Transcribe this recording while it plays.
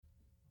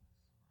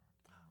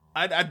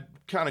I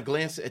kind of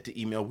glanced at the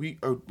email.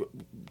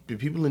 Do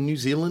people in New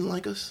Zealand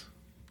like us?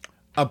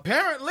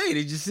 Apparently,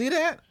 did you see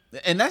that?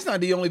 And that's not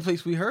the only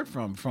place we heard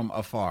from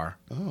afar.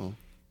 Oh,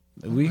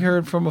 we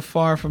heard from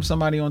afar from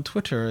somebody on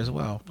Twitter as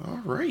well.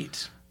 All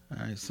right.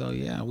 So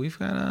yeah, we've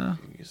got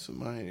get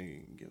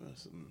somebody to give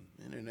us some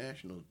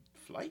international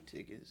flight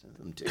tickets and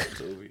some tickets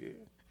over here.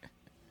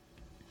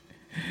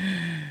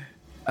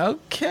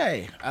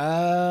 Okay.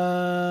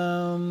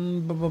 I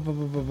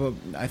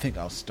think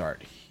I'll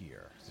start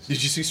here.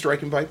 Did you see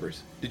Striking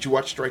Vipers? Did you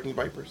watch Striking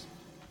Vipers?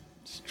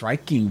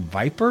 Striking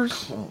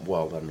Vipers?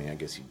 Well, I mean, I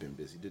guess you've been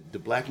busy. The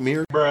Black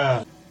Mirror?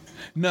 Bruh.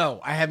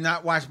 No, I have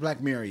not watched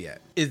Black Mirror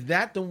yet. Is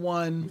that the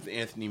one With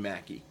Anthony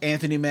Mackie.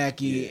 Anthony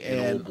Mackie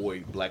and old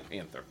boy Black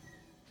Panther.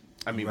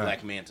 I mean, Right.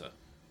 Black Manta.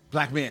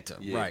 Black Manta,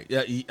 Yeah. right?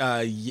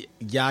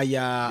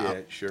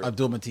 Yahya sure.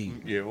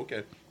 Abdul-Mateen. Yeah,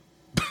 okay.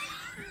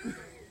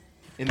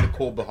 And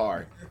Nicole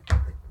Bahari.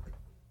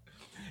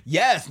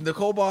 Yes,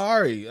 Nicole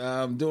Bahari,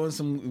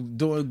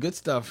 doing good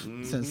stuff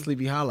since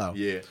Sleepy Hollow.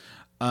 Yeah.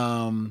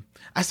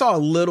 I saw a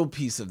little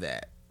piece of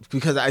that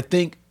because I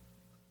think,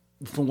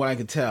 from what I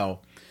could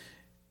tell,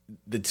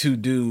 the two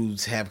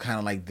dudes have kind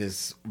of like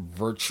this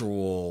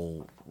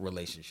virtual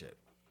relationship.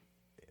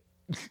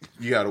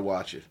 You got to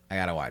watch it. I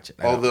gotta watch it.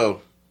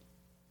 Although,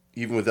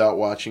 even without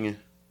watching it,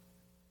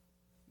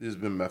 this has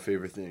been my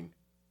favorite thing.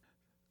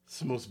 It's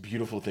the most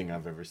beautiful thing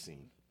I've ever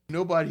seen.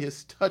 Nobody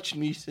has touched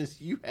me since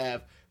you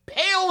have.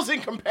 Pales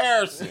in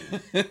comparison.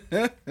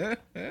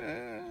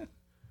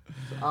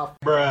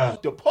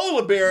 Bruh. The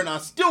polar bear, and I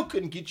still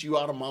couldn't get you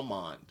out of my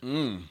mind.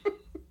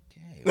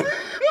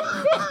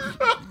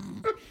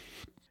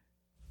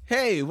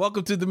 Hey,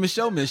 welcome to the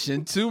Michelle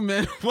Mission, 2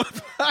 Men, 1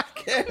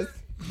 Podcast.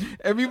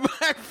 Every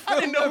black film I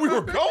didn't know we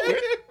were going.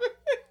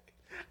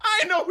 I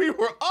didn't know we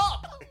were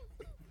up.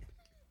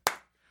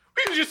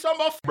 We were just talking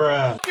about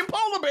Bruh. fucking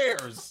polar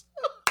bears.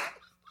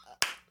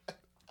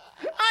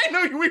 I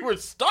didn't know we were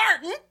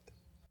starting.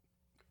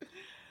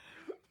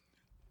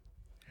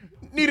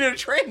 Needed a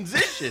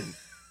transition.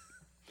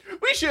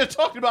 We should have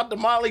talked about the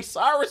Miley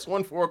Cyrus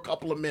one for a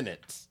couple of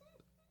minutes.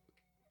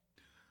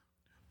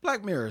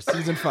 Black Mirror,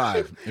 season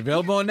 5,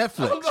 available on I was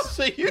Netflix. gonna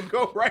say you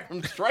go right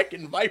from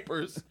Striking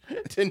Vipers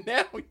to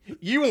now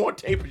you want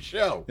to tape a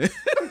show.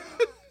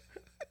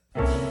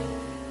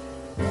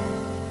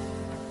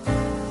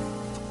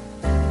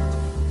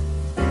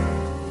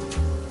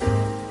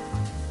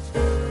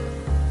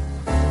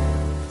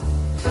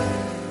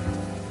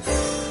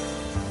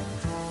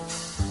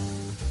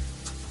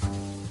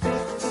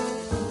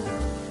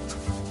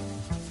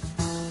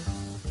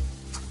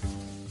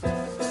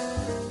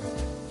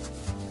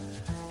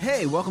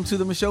 Hey, welcome to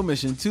the Michelle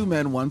Mission, 2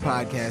 Men, 1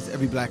 Podcast,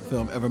 every black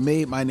film ever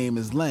made. My name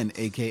is Len,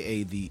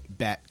 a.k.a. the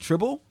Bat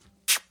Tribble.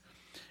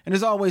 And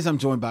as always, I'm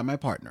joined by my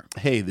partner.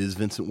 Hey, this is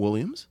Vincent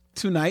Williams.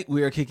 Tonight,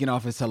 we are kicking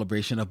off a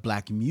celebration of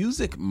Black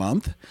Music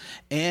Month,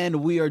 and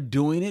we are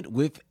doing it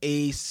with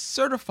a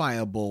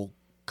certifiable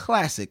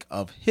classic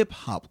of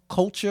hip-hop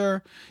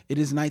culture. It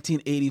is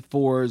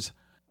 1984's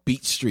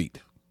Beat Street,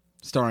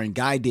 starring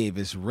Guy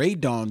Davis, Ray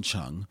Dawn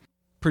Chung,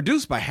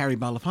 produced by Harry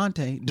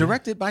Belafonte,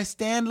 directed by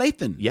Stan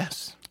Lathan.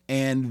 Yes.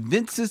 And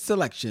Vince's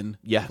selection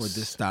Yes. for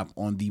this stop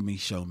on the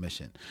Michelle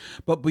Mission.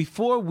 But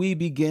before we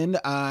begin,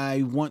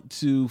 I want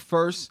to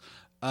first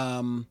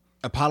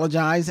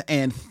apologize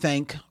and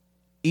thank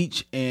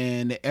each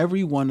and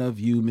every one of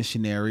you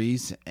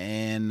missionaries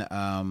and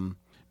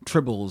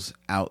tribbles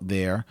out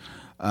there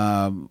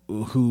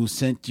who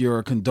sent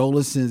your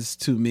condolences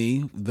to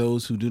me.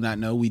 Those who do not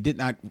know, we did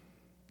not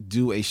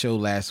do a show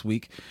last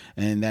week,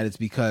 and that is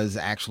because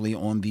actually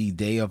on the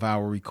day of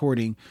our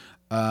recording,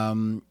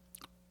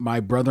 my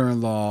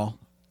brother-in-law,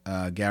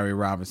 Gary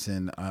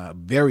Robinson,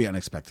 very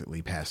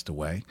unexpectedly passed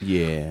away.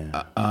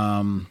 Yeah.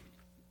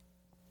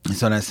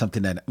 So that's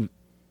something that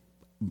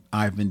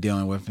I've been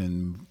dealing with,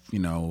 and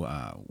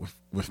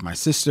with my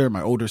sister,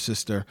 my older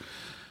sister,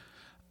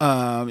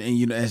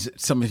 and as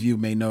some of you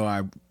may know,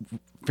 I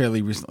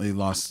fairly recently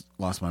lost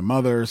my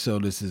mother. So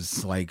this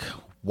is like,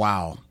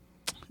 wow,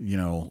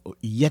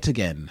 yet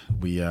again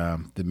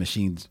the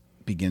machine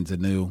begins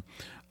anew,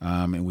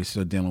 and we're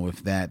still dealing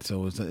with that.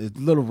 So it's a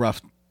little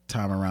rough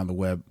time around the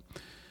web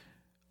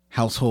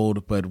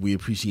household, but we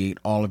appreciate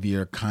all of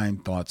your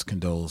kind thoughts,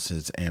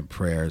 condolences, and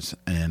prayers.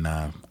 And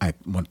I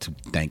want to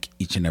thank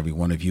each and every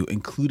one of you,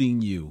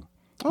 including you,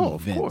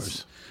 Of Vince,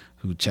 course.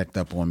 who checked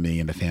up on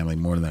me and the family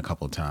more than a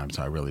couple of times.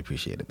 So I really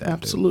appreciated that.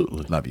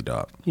 Absolutely. Dude. Love you,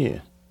 dog. Yeah.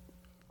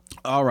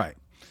 All right.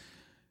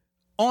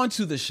 On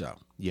to the show.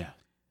 Yeah.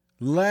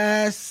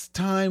 Last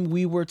time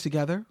we were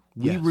together,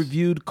 we Yes.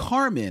 reviewed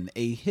Carmen,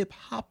 a hip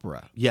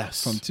opera.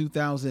 Yes. From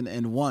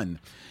 2001.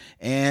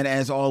 And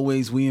as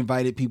always, we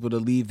invited people to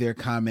leave their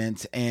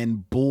comments,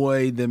 and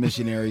boy, the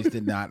missionaries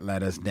did not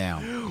let us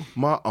down.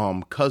 My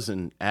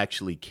cousin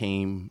actually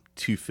came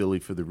to Philly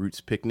for the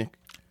Roots picnic.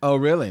 Oh,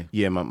 really?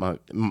 Yeah,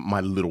 my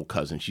little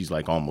cousin, she's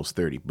like almost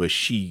 30, but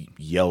she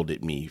yelled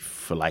at me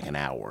for like an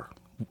hour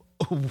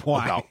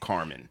Why? about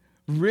Carmen.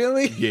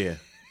 Really? Yeah.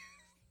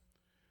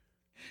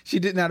 She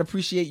did not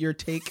appreciate your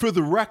take? For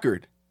the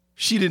record,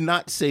 She did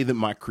not say that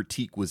my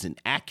critique was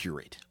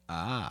inaccurate.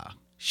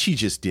 She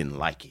just didn't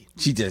like it.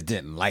 She just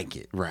didn't like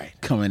it. Right.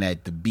 Coming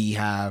at the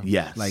Beehive.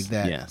 Yes. Like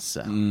that. Yes.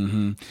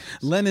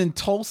 Lennon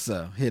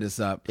Tulsa hit us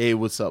up. Hey,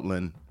 what's up,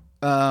 Len?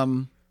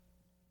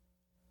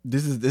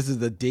 This is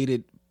the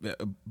dated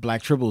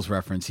Black Tribbles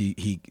reference.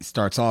 He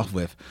starts off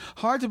with,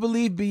 hard to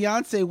believe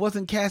Beyonce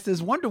wasn't cast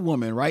as Wonder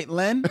Woman, right,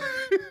 Len?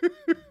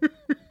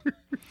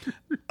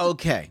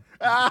 Okay.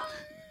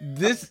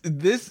 This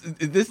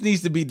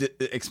needs to be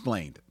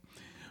explained.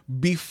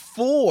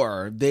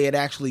 Before they had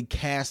actually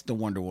cast the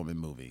Wonder Woman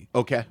movie,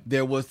 Okay.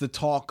 there was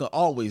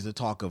always the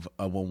talk of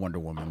a Wonder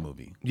Woman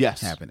movie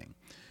happening.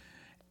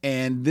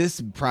 And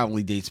this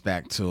probably dates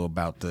back to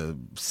about the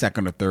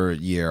second or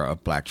third year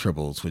of Black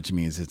Tribbles, which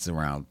means it's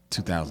around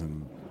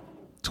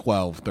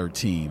 2012,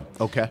 13.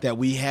 Okay. That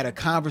we had a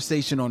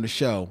conversation on the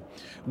show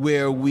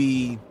where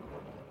we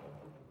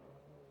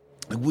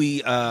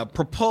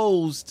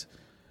proposed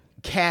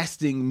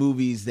casting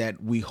movies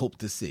that we hope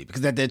to see,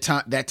 because at that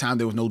time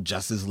there was no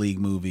Justice League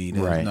movie,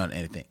 there was none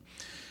anything,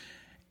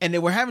 and they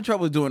were having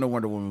trouble doing a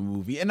Wonder Woman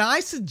movie. And I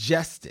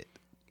suggested,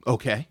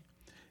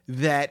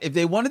 that if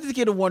they wanted to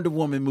get a Wonder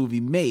Woman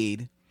movie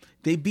made,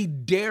 they'd be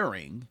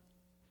daring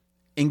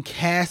and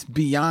cast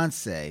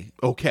Beyonce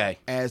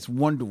as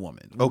Wonder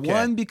Woman.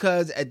 One,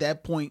 because at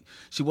that point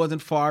she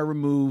wasn't far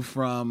removed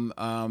from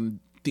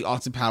the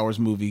Austin Powers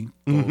movie,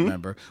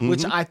 Goldmember,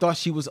 which I thought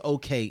she was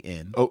okay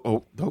in.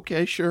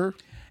 Okay, sure.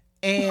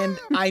 And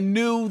I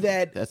knew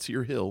that That's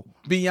your hill.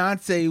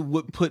 Beyonce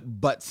would put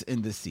butts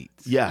in the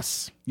seats.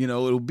 Yes. You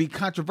know, it would be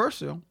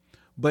controversial,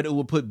 but it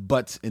would put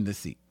butts in the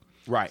seat.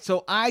 Right.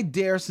 So I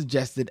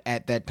suggested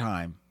at that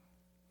time,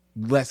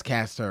 let's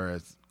cast her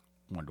as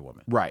Wonder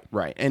Woman. Right.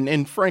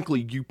 And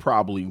frankly, you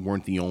probably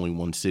weren't the only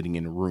one sitting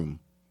in the room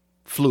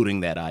floating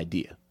that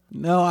idea.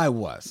 No, I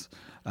was.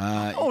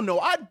 No,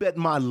 I'd bet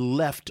my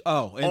left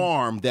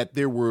arm that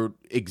there were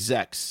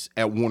execs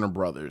at Warner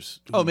Brothers.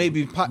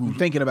 Maybe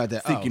thinking about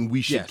that. Thinking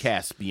we should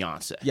cast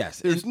Beyonce. Yes.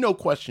 There's no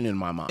question in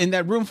my mind. In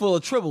that room full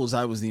of Tribbles,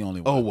 I was the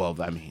only one. Oh, well,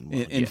 I mean.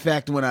 In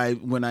fact, when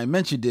I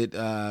mentioned it,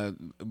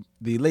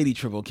 the lady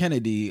Tribble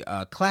Kennedy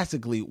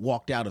classically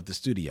walked out of the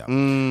studio.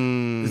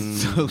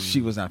 So she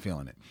was not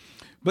feeling it.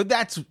 But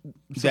that's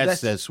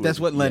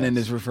what Lennon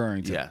is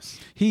referring to. Yes.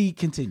 He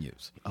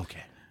continues.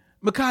 Okay.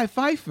 Mekhi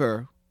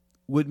Phifer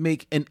would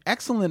make an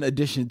excellent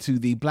addition to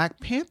the Black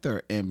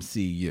Panther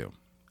MCU.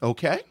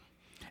 Okay.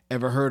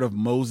 Ever heard of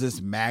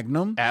Moses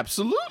Magnum?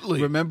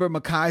 Absolutely. Remember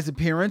Mekhi's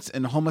appearance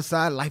in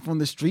Homicide: Life on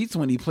the Streets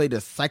when he played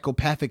a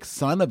psychopathic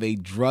son of a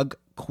drug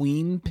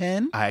queen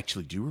pen? I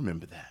actually do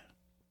remember that.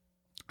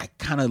 I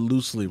kind of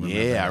loosely remember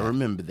that. Yeah, I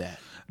remember that.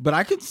 But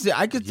I could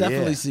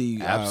definitely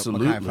see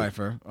absolutely.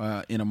 Mekhi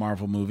Phifer in a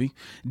Marvel movie.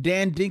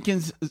 Dan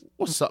Dinkins.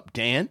 What's up,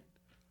 Dan?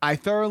 I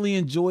thoroughly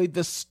enjoyed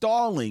the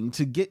stalling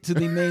to get to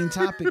the main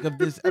topic of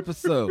this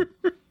episode.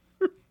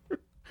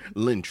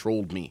 Lynn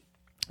trolled me.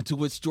 To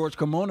which George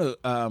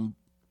Carmona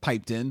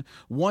piped in,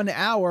 1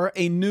 hour,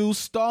 a new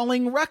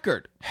stalling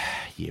record.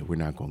 Yeah, we're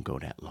not going to go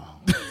that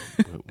long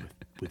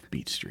with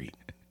Beat Street.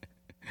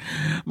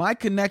 My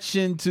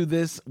connection to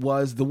this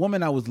was the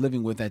woman I was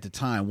living with at the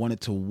time wanted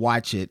to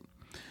watch it.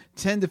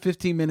 10 to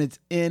 15 minutes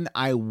in,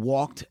 I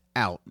walked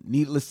out.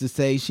 Needless to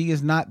say, she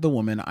is not the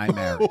woman I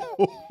married.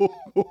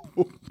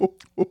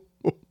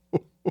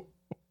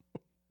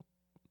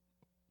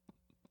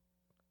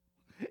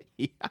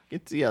 Yeah, I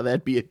can see how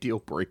that'd be a deal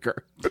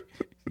breaker.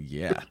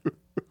 Yeah.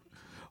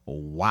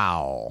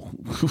 Wow.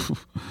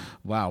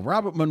 Wow.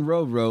 Robert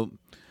Monroe wrote,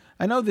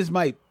 I know this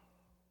might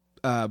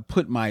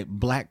put my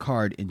black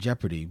card in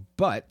jeopardy,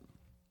 but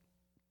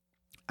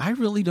I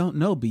really don't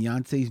know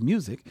Beyonce's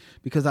music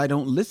because I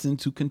don't listen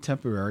to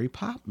contemporary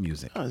pop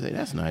music. I say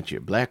that's not your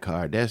black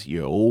card. That's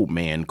your old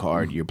man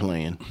card you're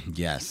playing.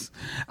 Yes.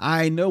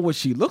 I know what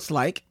she looks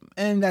like,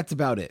 and that's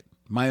about it.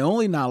 My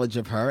only knowledge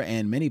of her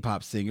and many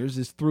pop singers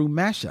is through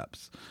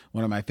mashups.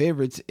 One of my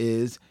favorites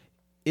is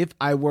If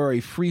I Were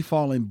a Free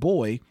Falling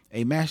Boy,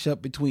 a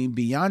mashup between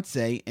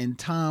Beyonce and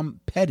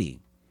Tom Petty.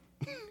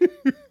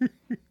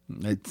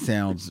 That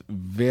sounds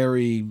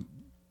very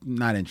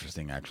not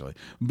interesting, actually,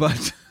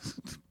 but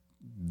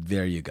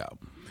there you go.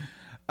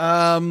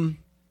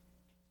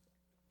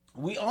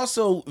 We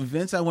also,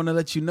 Vince, I want to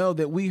let you know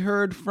that we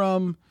heard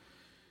from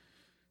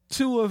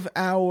two of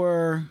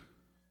our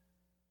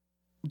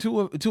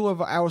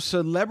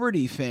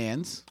celebrity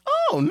fans.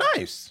 Oh,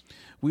 nice.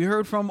 We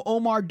heard from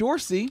Omar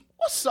Dorsey.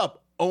 What's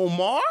up,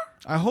 Omar?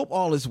 I hope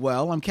all is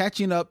well. I'm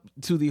catching up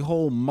to the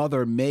whole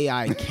Mother May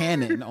I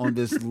canon on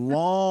this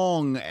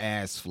long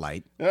ass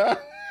flight.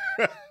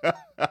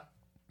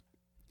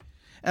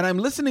 And I'm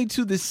listening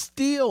to the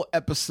Steel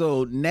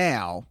episode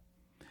now,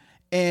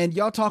 and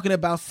y'all talking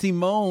about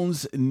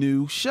Simone's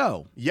new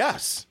show.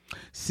 Yes.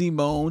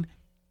 Simone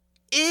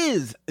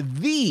is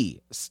the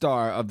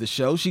star of the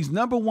show. She's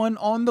number one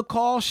on the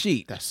call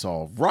sheet. That's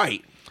all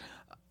right.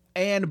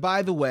 And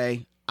by the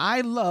way, I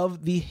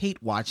love the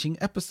hate watching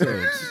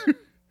episodes.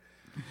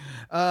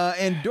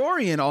 And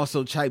Dorian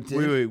also chimed in.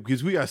 Wait,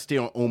 because we got to stay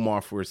on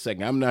Omar for a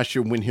second. I'm not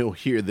sure when he'll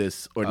hear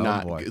this or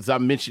not. Boy. Because I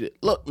mentioned it.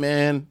 Look,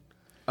 man.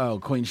 Oh,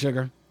 Queen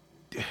Sugar.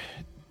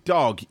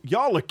 Dog,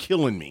 y'all are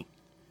killing me.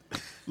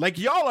 Like,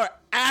 y'all are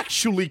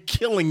actually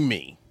killing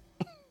me.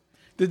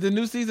 Did the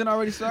new season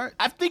already start?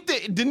 I think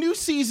that the new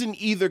season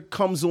either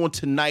comes on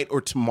tonight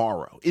or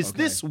tomorrow. It's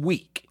this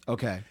week.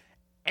 Okay.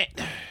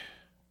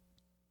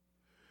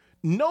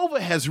 Nova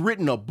has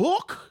written a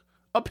book,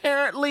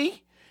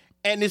 apparently,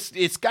 and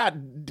it's got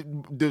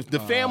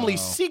the family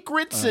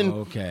secrets and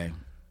Okay.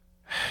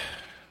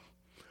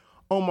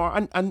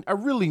 Omar, I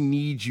really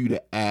need you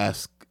to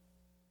ask.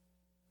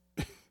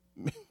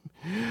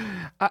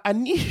 I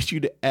need you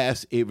to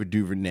ask Ava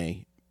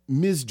DuVernay,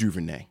 Ms.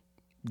 DuVernay,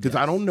 because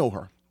I don't know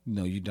her.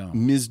 No, you don't.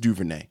 Ms.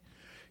 DuVernay.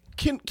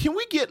 Can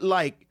we get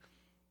like?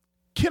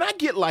 Can I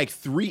get like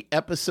 3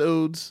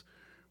 episodes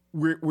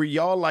where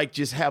y'all like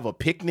just have a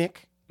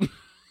picnic?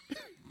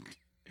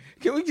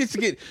 Can we just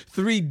get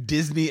 3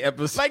 Disney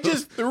episodes? Like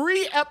just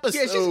 3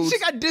 episodes. Yeah, she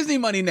got Disney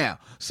money now,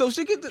 so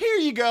she get the. Here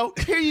you go.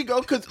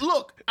 Because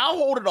look, I'll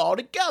hold it all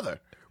together.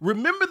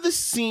 Remember the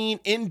scene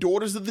in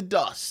Daughters of the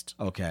Dust?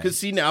 Okay. Because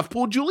see, now I've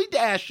pulled Julie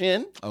Dash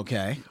in,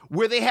 Okay.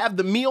 where they have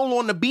the meal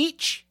on the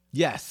beach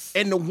Yes.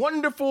 and the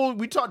wonderful.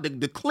 We talked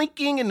the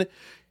clinking and.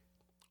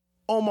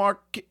 Omar,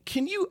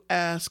 can you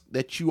ask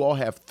that you all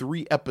have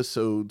 3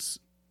 episodes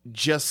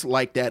just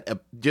like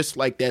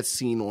that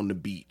scene on the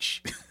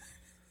beach?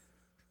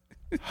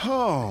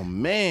 Oh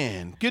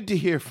man, good to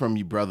hear from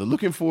you, brother.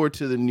 Looking forward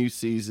to the new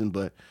season,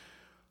 but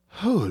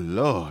oh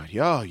Lord,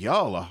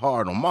 y'all are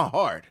hard on my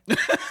heart.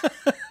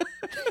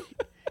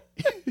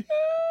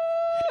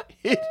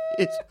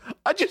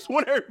 I just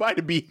want everybody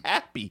to be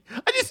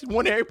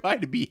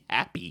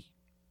happy.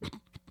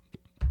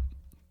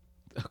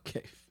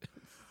 Okay.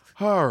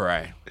 All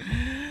right.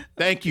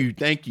 Thank you,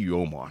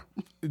 Omar.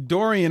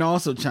 Dorian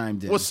also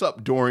chimed in. What's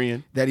up,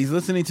 Dorian? That he's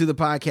listening to the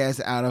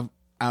podcast out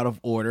of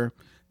order.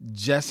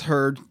 Just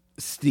heard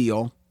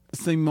Steel.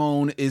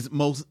 Simone is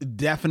most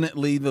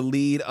definitely the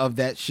lead of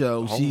that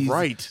show. All She's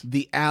right.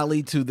 the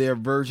Ally to their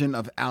version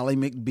of Ally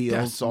McBeal.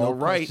 That's all no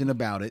right. question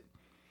about it.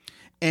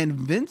 And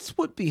Vince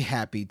would be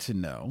happy to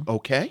know,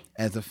 Okay.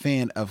 as a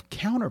fan of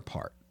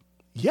Counterpart,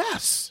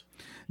 Yes.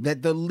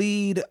 that the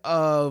lead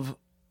of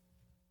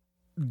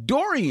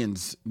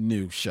Dorian's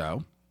new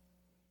show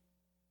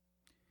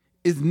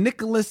is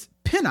Nicholas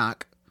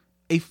Pinnock,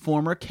 a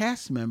former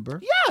cast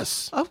member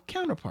Yes. of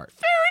Counterpart.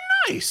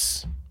 Very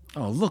nice.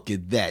 Oh, look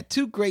at that.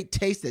 2 great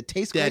tastes that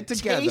taste great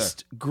together.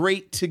 Taste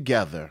great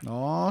together.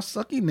 Oh,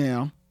 sucky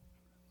now.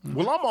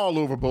 Well, I'm all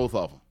over both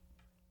of them.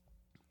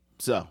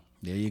 So,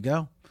 There you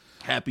go.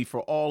 happy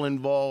for all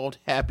involved.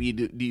 Happy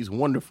to these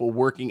wonderful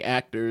working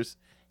actors.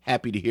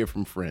 Happy to hear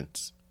from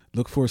friends.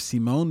 Look for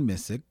Simone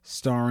Missick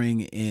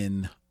starring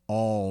in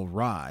All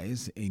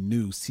Rise, a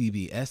new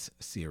CBS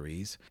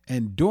series,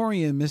 and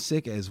Dorian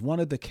Missick as one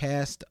of the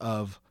cast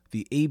of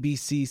the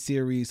ABC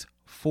series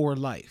For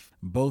Life,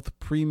 both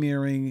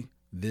premiering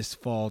this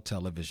fall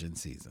television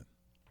season.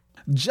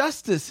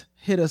 Justice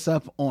hit us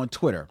up on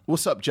Twitter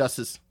What's up,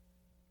 Justice?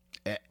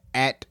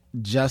 at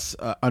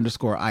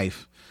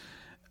just_Ife.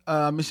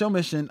 Michelle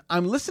Mission,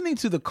 I'm listening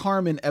to the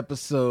Carmen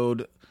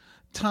episode.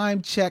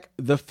 Time check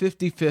the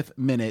 55th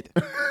minute.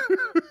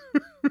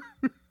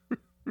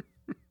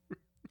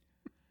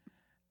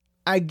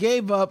 I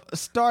gave up,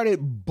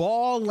 started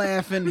ball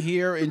laughing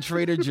here in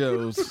Trader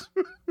Joe's.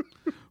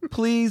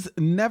 Please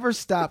never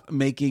stop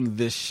making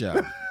this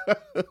show.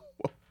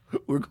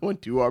 We're going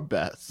to do our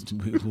best.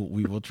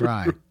 We will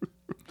try.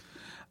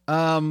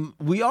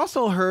 We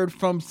also heard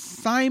from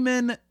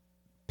Simon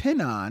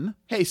Pinon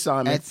Hey,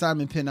 Simon. at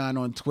Simon Pinon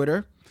on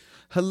Twitter.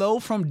 Hello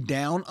from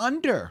Down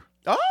Under.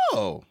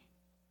 Oh.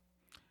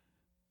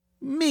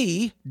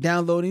 Me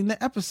downloading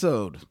the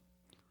episode.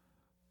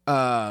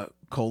 Oh,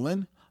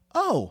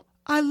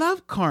 I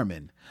love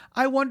Carmen.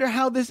 I wonder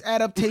how this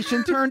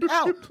adaptation turned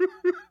out.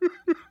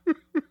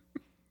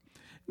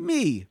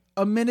 Me,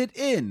 a minute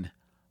in.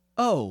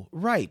 Oh,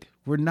 right.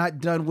 We're not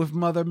done with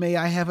Mother May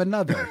I Have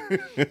Another.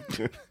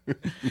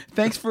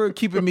 Thanks for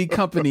keeping me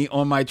company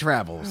on my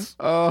travels.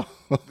 Oh.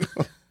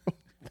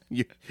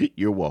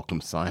 You're welcome,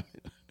 Simon.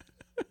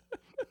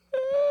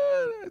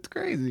 That's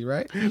crazy,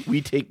 right?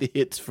 We take the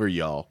hits for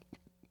y'all.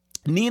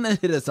 Nina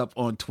hit us up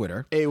on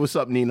Twitter. Hey, what's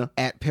up, Nina?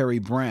 At Perry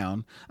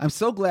Brown. I'm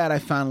so glad I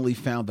finally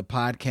found the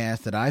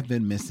podcast that I've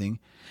been missing.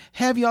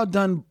 Have y'all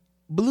done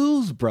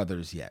Blues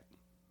Brothers yet?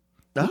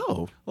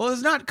 Oh. Well,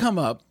 it's not come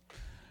up.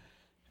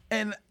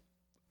 And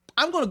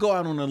I'm going to go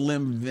out on a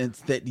limb, Vince,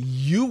 that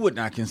you would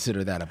not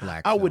consider that a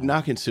black I film. would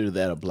not consider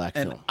that a black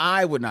And film.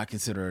 I would not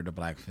consider it a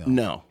black film.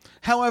 No.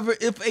 However,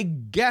 if a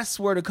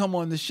guest were to come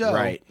on the show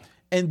Right.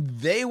 and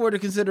they were to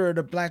consider it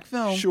a black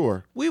film,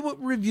 Sure. we would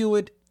review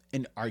it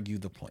and argue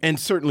the point. And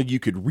certainly you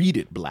could read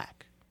it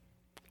black.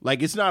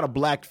 Like, it's not a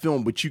black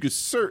film, but you could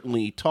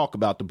certainly talk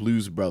about the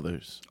Blues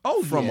Brothers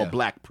from yeah. a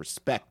black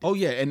perspective. Oh,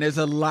 yeah, and there's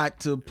a lot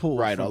to pull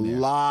Right, from there.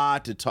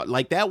 lot to talk.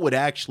 Like, that would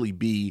actually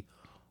be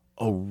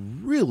a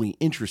really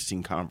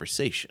interesting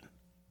conversation.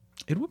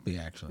 It would be,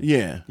 actually.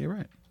 Yeah. You're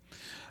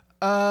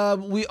right.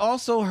 We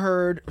also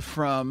heard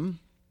from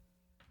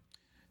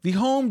the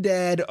home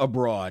dad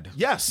abroad.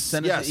 Yes.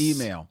 Sent us an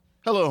email.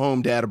 Hello,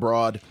 home dad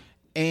abroad.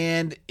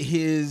 And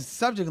his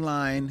subject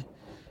line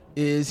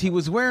is he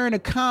was wearing a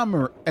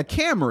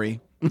Camry,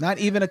 not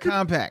even a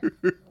compact.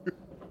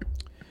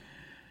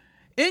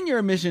 In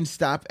your mission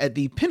stop at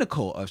the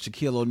pinnacle of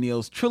Shaquille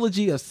O'Neal's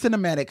trilogy of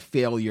cinematic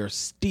failure,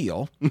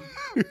 Steel,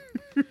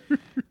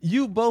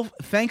 you both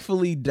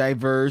thankfully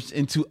diverged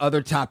into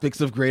other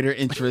topics of greater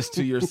interest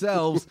to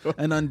yourselves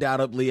and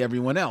undoubtedly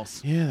everyone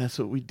else. Yeah, that's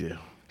what we do.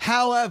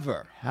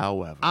 However,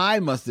 I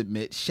must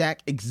admit, Shaq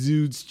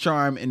exudes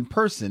charm in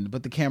person,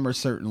 but the camera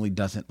certainly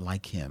doesn't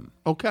like him.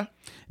 Okay.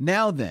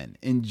 Now then,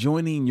 in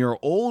joining your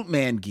old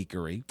man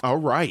geekery, All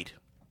right.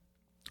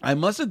 I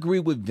must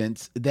agree with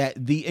Vince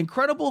that The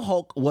Incredible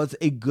Hulk was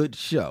a good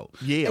show.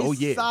 Yeah,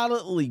 a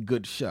solidly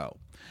good show.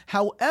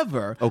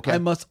 However, Okay. I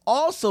must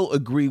also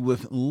agree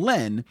with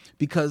Len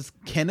because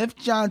Kenneth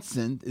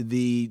Johnson,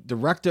 the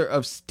director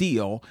of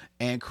Steel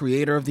and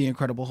creator of The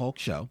Incredible Hulk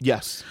show,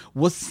 Yes.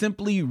 was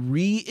simply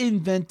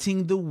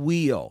reinventing the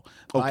wheel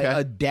by Okay.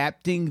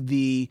 adapting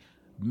the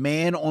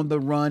Man on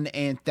the Run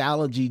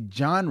anthology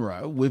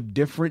genre with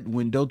different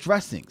window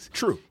dressings.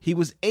 True. He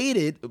was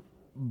aided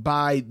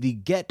by the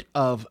get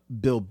of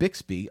Bill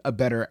Bixby, a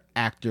better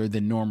actor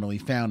than normally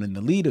found in the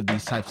lead of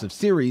these types of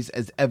series,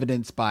 as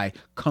evidenced by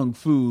Kung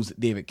Fu's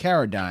David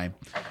Carradine.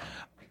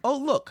 Oh,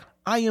 look,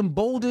 I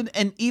emboldened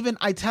and even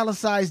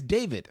italicized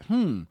David.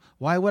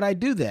 Why would I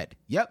do that?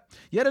 Yep,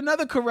 yet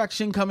another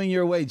correction coming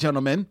your way,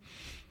 gentlemen.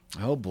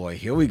 Oh boy,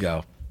 here we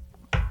go.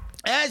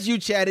 As you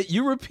chatted,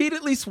 you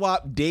repeatedly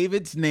swapped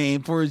David's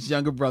name for his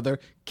younger brother,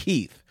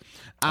 Keith.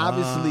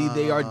 Obviously,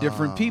 they are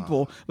different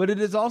people, but it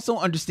is also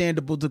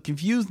understandable to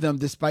confuse them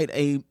despite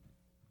a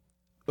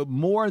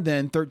more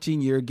than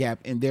 13-year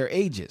gap in their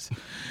ages.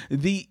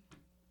 The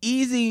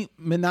easy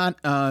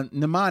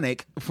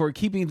mnemonic for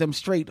keeping them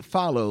straight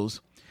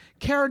follows.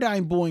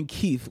 Carradine Boy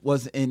Keith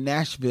was in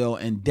Nashville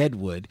and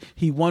Deadwood.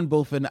 He won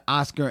both an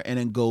Oscar and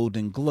a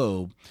Golden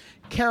Globe.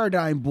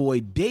 Carradine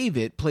Boy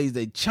David plays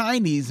a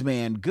Chinese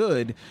man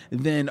good,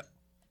 then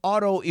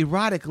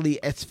autoerotically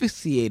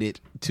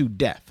asphyxiated to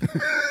death.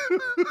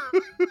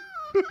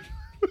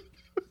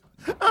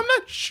 I'm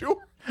not sure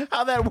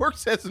how that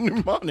works as a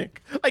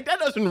mnemonic. Like, that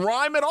doesn't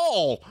rhyme at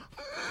all.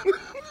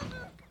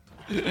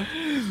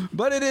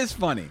 But it is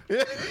funny.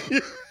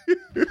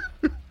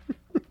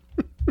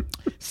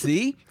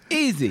 See?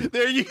 Easy.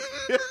 There you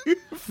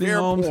Fair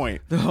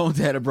point. The home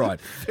dad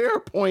abroad. Fair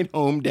point,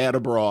 home dad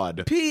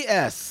abroad.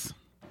 P.S.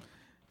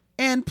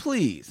 And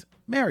please,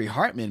 Mary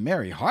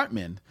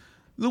Hartman,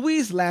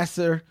 Louise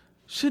Lasser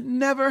should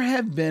never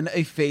have been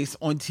a face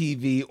on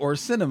TV or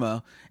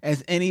cinema,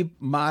 as any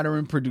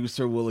modern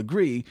producer will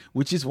agree,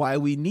 which is why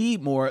we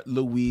need more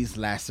Louise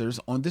Lassers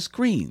on the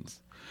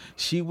screens.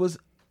 She was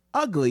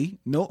ugly,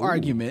 no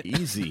argument.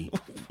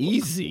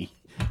 Easy.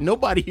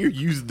 Nobody here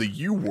used the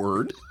U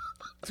word.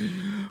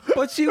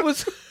 But she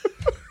was...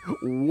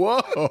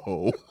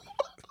 Whoa.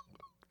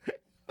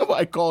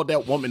 Nobody called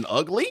that woman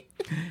ugly?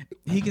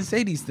 He can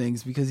say these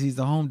things because he's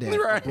the home dad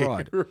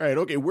abroad. Right.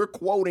 Okay, we're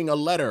quoting a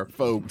letter,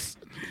 folks.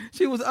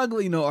 She was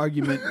ugly, no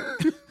argument.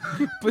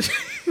 But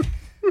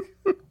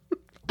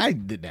I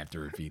didn't have to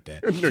repeat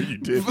that. No, you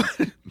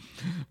didn't.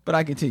 But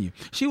I continue.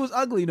 She was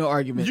ugly, no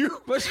argument.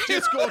 But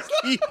she's going to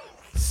keep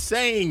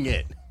saying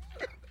it.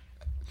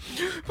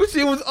 But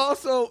she was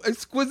also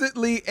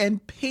exquisitely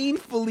and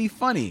painfully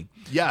funny.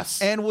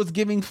 Yes. And was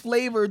giving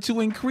flavor to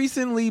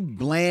increasingly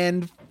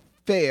bland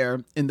fare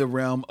in the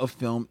realm of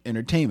film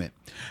entertainment.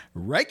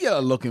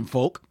 Regular looking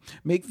folk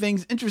make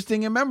things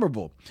interesting and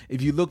memorable.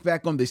 If you look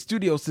back on the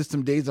studio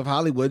system days of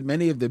Hollywood,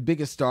 many of the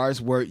biggest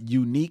stars were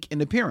unique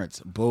in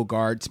appearance.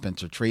 Bogart,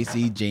 Spencer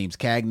Tracy, James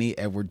Cagney,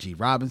 Edward G.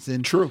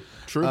 Robinson. True.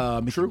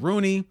 Mickey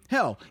Rooney.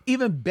 Hell,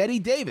 even Betty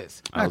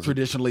Davis. Not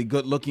traditionally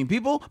good looking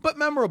people, but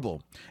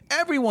memorable.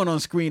 Everyone on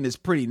screen is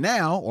pretty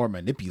now, or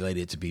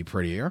manipulated to be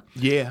prettier.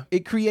 Yeah.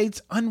 It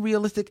creates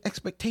unrealistic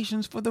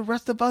expectations for the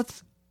rest of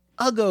us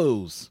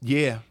uggos.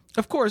 Yeah.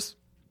 Of course,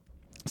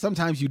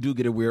 sometimes you do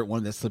get a weird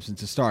one that slips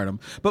into stardom,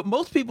 but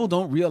most people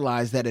don't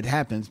realize that it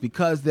happens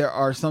because there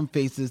are some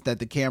faces that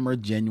the camera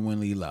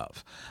genuinely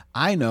love.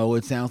 I know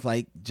it sounds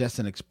like just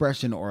an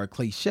expression or a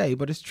cliche,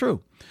 but it's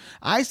true.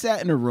 I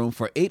sat in a room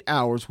for 8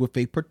 hours with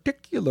a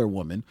particular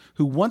woman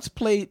who once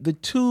played the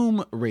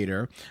Tomb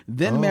Raider,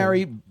 then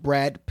married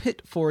Brad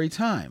Pitt for a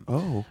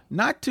time.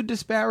 Not to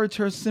disparage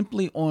her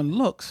simply on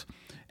looks,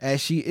 as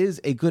she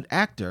is a good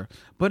actor,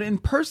 but in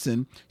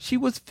person, she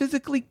was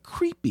physically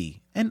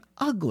creepy and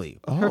ugly.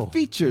 Her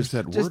features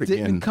just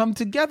didn't come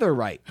together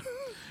right.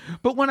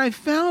 But when I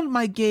found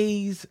my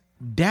gaze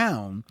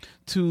down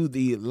to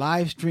the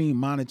live stream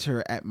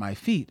monitor at my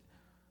feet,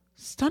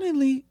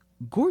 stunningly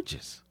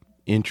gorgeous.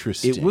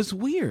 Interesting. It was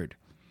weird.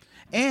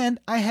 And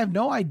I have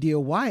no idea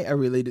why I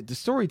related the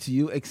story to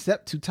you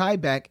except to tie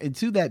back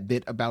into that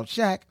bit about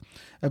Shaq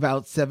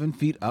about 7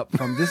 feet up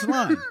from this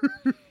line.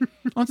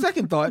 On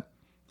second thought,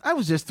 I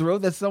was just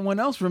thrilled that someone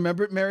else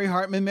remembered Mary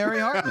Hartman.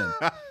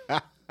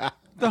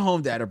 The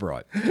Home Dad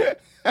Abroad.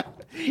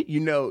 You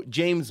know,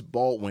 James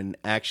Baldwin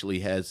actually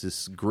has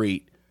this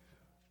great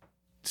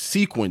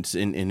sequence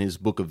in his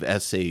book of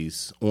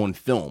essays on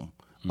film,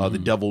 The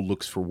Devil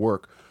Looks for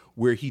Work,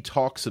 where he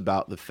talks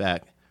about the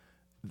fact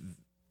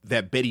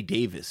that Betty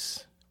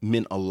Davis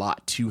meant a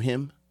lot to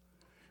him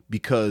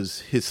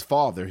because his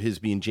father, his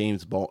being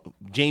James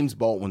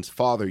Baldwin's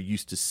father,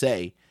 used to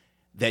say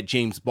that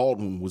James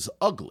Baldwin was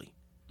ugly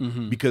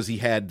because he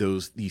had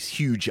these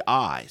huge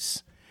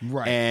eyes.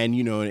 Right. And,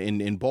 you know,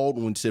 and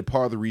Baldwin said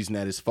part of the reason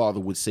that his father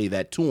would say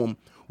that to him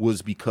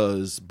was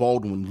because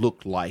Baldwin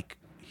looked like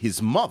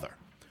his mother.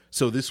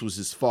 So this was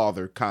his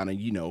father kind of,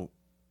 you know,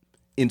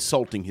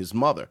 insulting his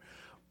mother.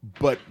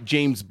 But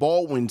James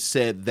Baldwin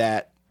said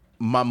that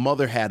my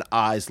mother had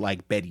eyes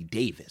like Betty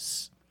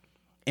Davis,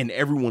 and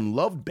everyone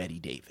loved Betty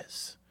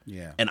Davis.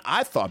 Yeah. And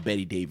I thought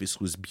Betty Davis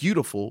was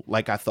beautiful,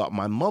 like I thought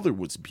my mother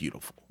was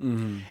beautiful.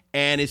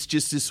 And it's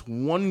just this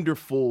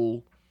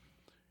wonderful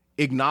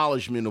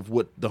acknowledgement of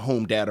what the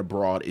Home Dad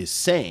Abroad is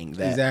saying.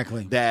 That,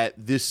 Exactly. That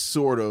this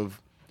sort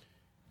of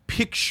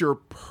picture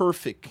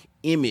perfect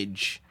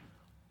image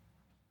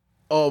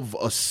of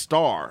a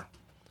star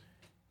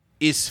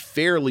is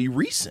fairly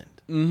recent.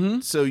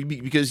 So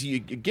because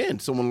again,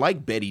 someone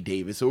like Betty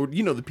Davis or,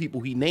 you know, the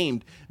people he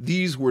named,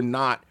 these were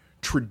not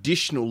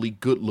traditionally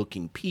good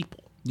looking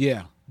people.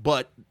 Yeah.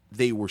 But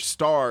they were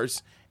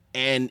stars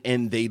and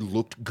they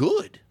looked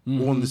good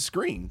on the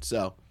screen.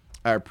 So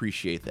I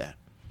appreciate that.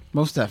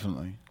 Most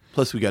definitely.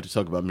 Plus, we got to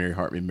talk about Mary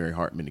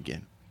Hartman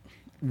again.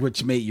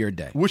 Which made your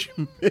day. Which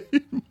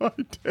made my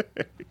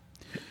day.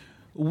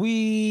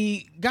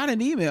 We got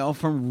an email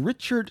from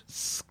Richard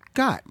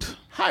Scott.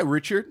 Hi,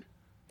 Richard.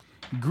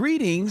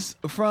 Greetings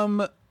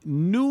from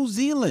New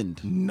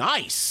Zealand.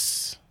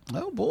 Nice.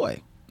 Oh,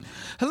 boy.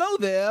 Hello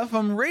there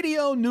from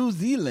Radio New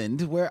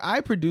Zealand, where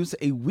I produce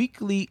a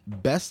weekly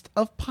best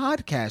of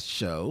podcast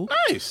show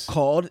Nice.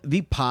 called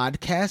The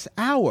Podcast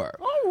Hour.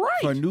 All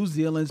right. For New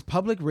Zealand's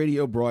public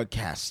radio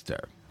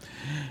broadcaster.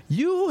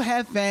 You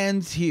have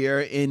fans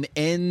here in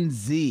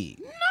NZ.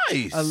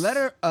 Nice.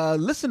 A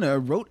listener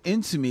wrote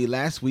into me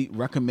last week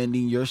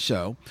recommending your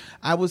show.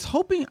 I was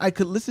hoping I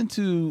could listen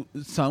to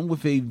some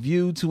with a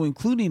view to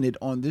including it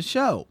on the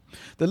show.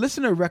 The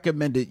listener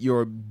recommended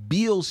your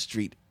Beale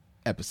Street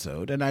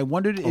episode, and I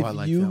wondered if I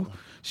like that you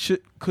one.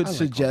 could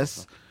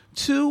suggest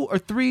 2 or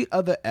 3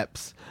 other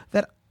eps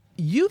that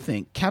you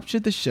think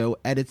captured the show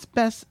at its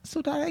best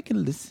so that I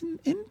can listen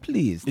in,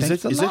 please. Is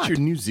Thanks a lot. that your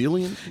New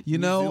Zealand? You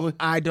New know, Zealand?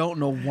 I don't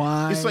know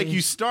why. It's like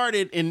you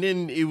started and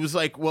then it was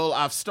like, well,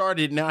 I've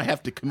started, now I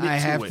have to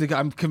commit to it.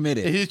 I'm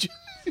committed. It's just-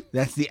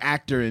 That's the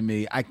actor in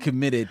me. I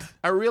committed.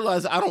 I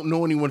realize I don't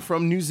know anyone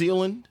from New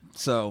Zealand,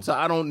 So so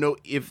I don't know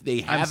if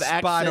they have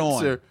spot accents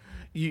on. or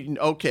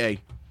okay.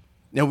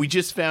 Now we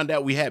just found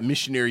out we had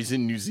missionaries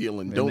in New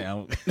Zealand. Don't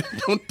now-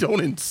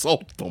 don't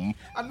insult them.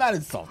 I'm not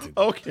insulted.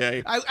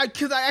 Okay.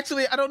 Because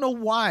I don't know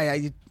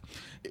why.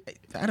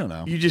 I don't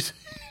know. You just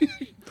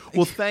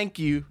well, thank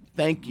you,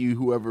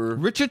 whoever.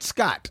 Richard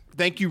Scott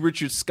Thank you,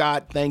 Richard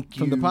Scott. Thank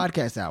you from the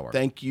Podcast Hour.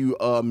 Thank you,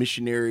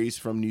 missionaries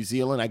from New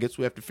Zealand. I guess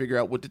we have to figure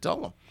out what to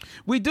tell them.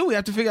 We do. We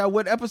have to figure out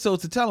what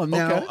episodes to tell him.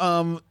 Now,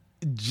 Okay.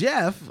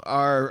 Jeff,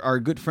 our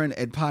good friend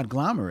at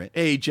Podglomerate,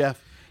 Hey, Jeff.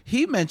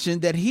 he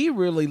mentioned that he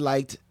really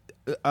liked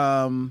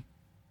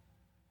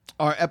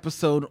our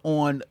episode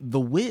on The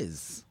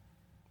Wiz.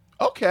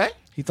 Okay.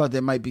 He thought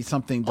there might be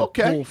something to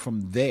Okay. pull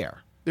from there.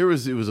 It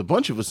was a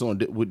bunch of us on.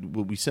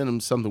 Would we send them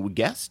something we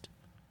guessed?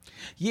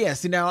 Yeah,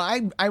 see, now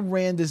I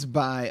ran this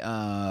by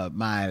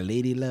my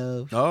lady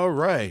love, All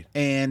right.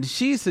 and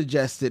she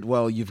suggested,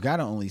 well, you've got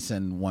to only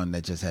send one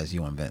that just has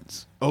you and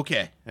Vince,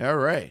 Okay. All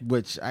right.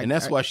 which And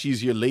that's why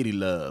she's your lady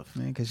love.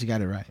 because she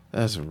got it right.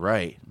 That's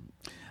right.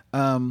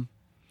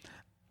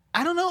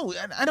 I don't know.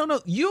 I don't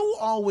know. You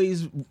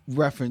always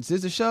reference,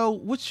 there's a show,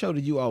 which show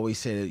did you always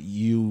say that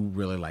you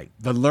really like?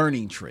 The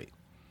Learning Tree.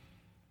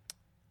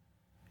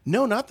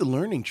 No, not the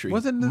Learning Tree.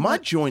 Wasn't it My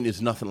like- joint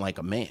is Nothing Like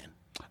a Man.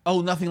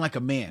 Oh, Nothing Like a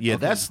Man. Yeah,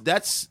 Okay.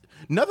 that's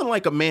Nothing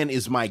Like a Man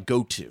is my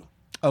go-to.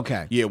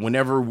 Okay. Yeah,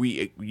 whenever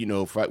we,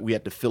 if we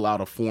had to fill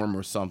out a form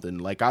or something,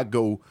 like I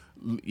go,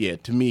 yeah,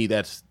 to me,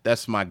 that's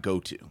my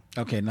go-to.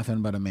 Okay,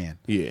 Nothing But a Man.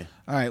 Yeah,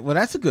 All right, well,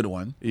 that's a good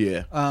one.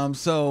 yeah.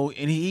 So,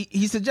 and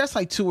he suggests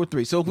like 2 or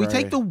 3. So if we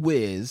take Right. The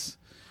Wiz,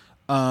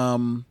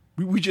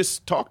 We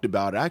just talked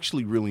about it. I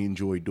actually really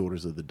enjoyed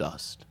Daughters of the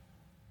Dust,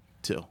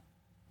 too.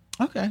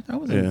 okay, that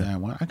wasn't Yeah. that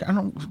one.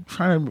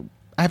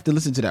 I have to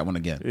listen to that one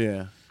again.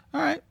 Yeah. All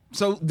right.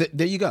 So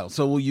there you go.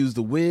 So we'll use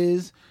The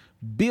Wiz,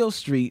 Beale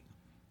Street,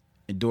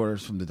 and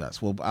Daughters from the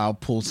Dust. Well, I'll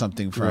pull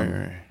something from.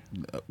 Right.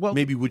 Well,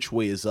 Maybe Which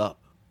Way Is Up.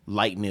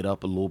 Lighten it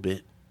up a little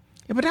bit.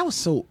 yeah, but that was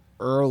so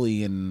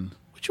early in.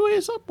 Which Way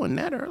Is Up wasn't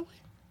that early?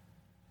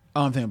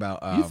 Oh, I'm thinking about.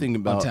 You thinking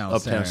about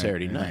Uptown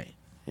Saturday Night.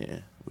 Yeah,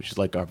 which is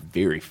like our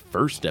very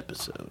first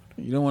episode.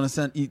 You don't want to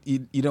send.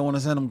 You don't want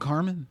to send them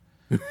Carmen.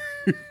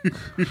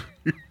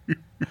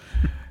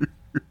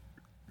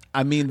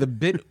 I mean, the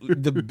bit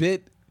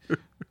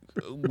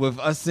with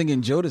us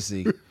singing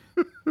Jodeci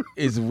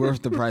is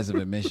worth the price of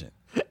admission.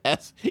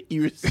 That's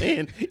you were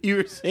saying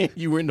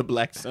you were in the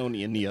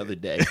Blacksonian the other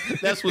day.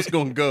 That's what's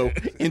gonna go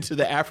into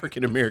the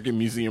African American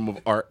Museum of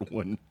Art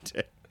one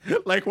day.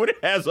 Like when it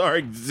has our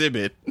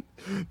exhibit,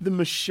 the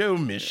Michaud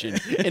mission,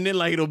 and then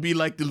like it'll be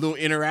like the little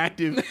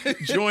interactive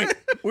joint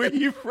where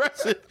you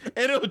press it,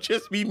 and it'll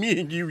just be me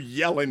and you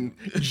yelling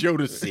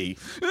Jodeci.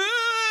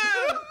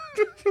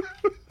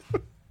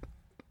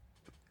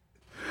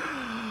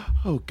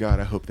 Oh God,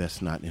 I hope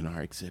that's not in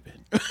our exhibit.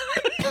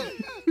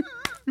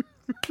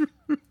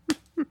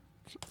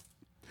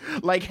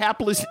 Like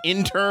hapless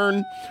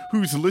intern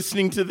who's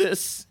listening to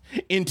this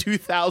in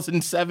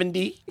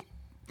 2070.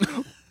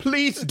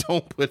 Please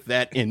don't put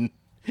that in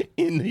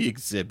the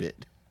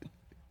exhibit.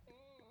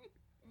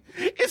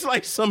 It's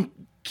like some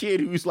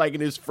kid who's like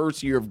in his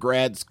first year of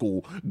grad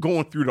school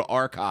going through the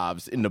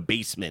archives in the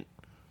basement.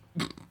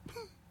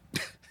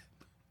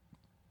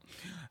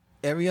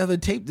 Every other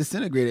tape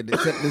disintegrated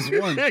except this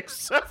one.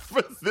 Except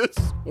for this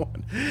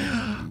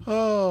one.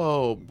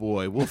 Oh,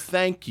 boy. Well,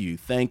 thank you.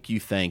 Thank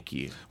you. Thank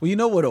you. Well, you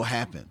know what'll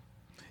happen?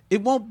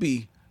 It won't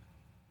be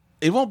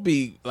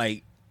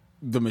like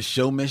the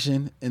Michaud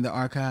mission in the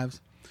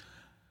archives.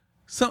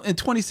 In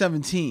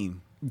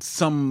 2017,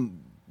 some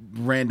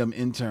random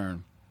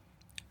intern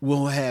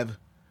will have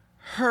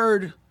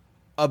heard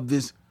of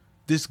this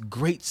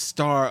great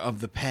star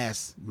of the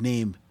past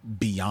named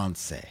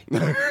Beyonce.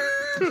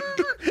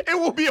 It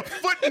will be a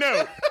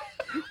footnote.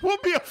 Will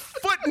be a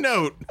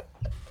footnote.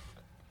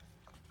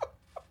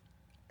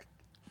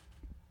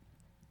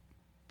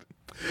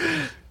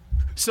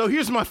 So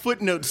here's my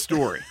footnote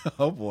story.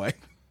 Oh boy.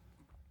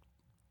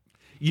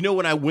 You know,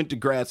 when I went to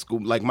grad school,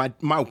 like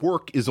my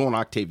work is on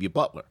Octavia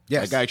Butler.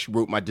 Yes. Like I actually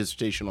wrote my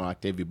dissertation on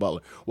Octavia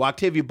Butler. Well,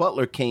 Octavia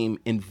Butler came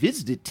and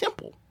visited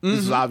Temple. This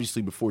is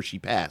obviously before she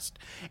passed.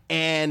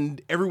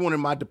 And everyone in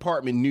my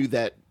department knew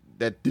that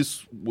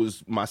this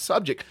was my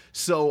subject.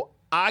 So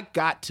I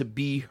got to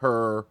be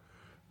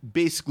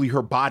basically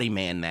her body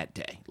man that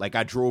day. Like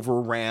I drove her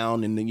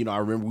around, and then, you know, I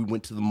remember we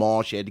went to the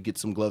mall. She had to get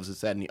some gloves,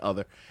 this, that, and the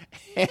other.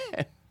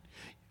 And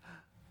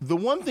the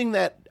one thing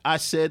that I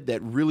said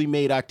that really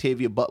made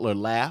Octavia Butler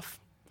laugh,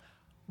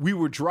 we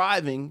were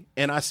driving,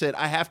 and I said,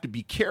 I have to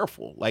be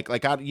careful.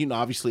 Like I, you know,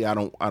 obviously I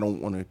don't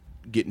want to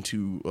get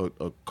into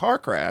a car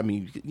crash. I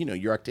mean, you know,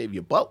 you're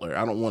Octavia Butler.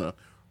 I don't want to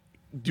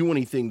do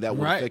anything that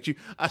would affect you.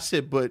 I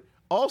said, but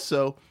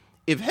also,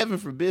 if heaven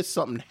forbid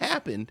something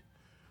happened,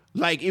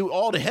 like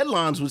all the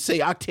headlines would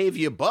say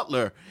Octavia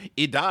Butler,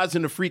 it dies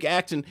in a freak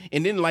accident,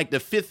 and then like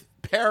the fifth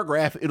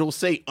paragraph, it'll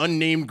say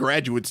unnamed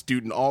graduate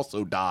student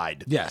also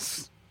died.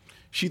 Yes.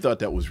 She thought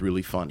that was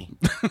really funny.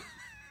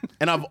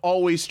 And I've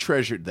always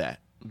treasured that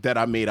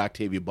I made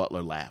Octavia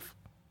Butler laugh.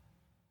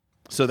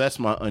 So that's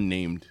my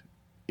unnamed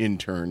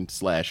intern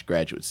 /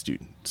 graduate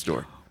student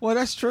story. Well,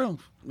 that's true.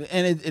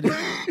 And it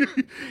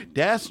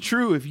That's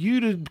true. If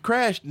you'd have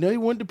crashed, they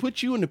wanted to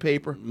put you in the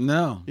paper.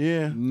 No.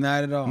 Yeah.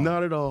 Not at all.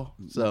 Not at all.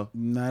 So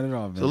Not at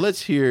all, Vince. So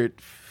let's hear it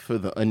for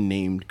the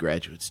unnamed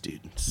graduate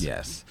students.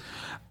 Yes.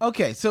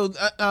 Okay, so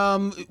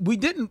we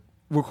didn't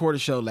record a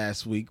show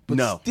last week, but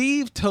No.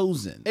 Steve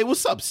Tozen Hey,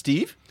 what's up,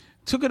 Steve?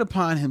 took it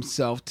upon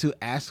himself to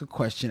ask a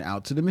question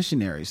out to the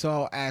missionaries. So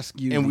I'll ask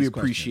you And we these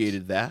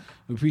appreciated questions. that.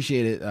 We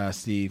appreciate it,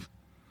 Steve.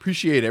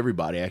 Appreciate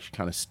everybody actually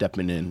kind of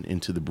stepping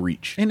into the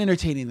breach. And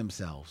entertaining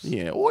themselves.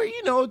 Yeah. Or,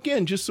 you know,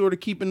 again, just sort of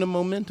keeping the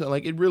momentum.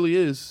 Like, it really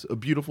is a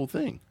beautiful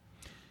thing.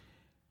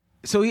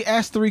 So he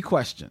asked 3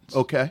 questions.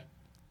 Okay.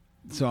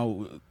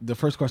 So the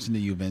first question to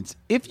you, Vince.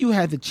 If you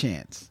had the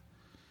chance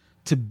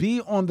to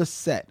be on the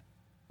set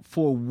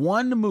for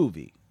one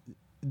movie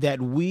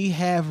that we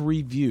have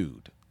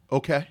reviewed,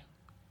 Okay.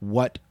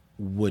 what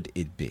would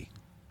it be?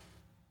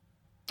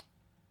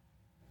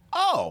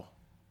 Oh,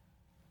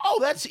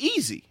 that's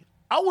easy.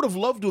 I would have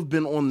loved to have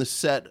been on the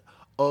set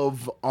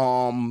of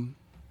Harlem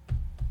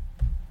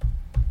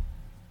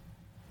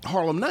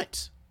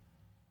Nights.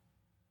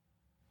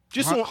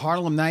 Just on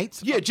Harlem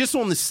Nights? Yeah, just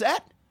on the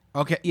set.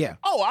 Okay, yeah.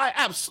 Oh,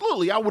 I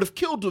would have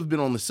killed to have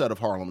been on the set of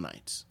Harlem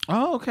Nights.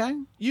 Oh, okay.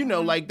 You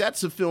know, like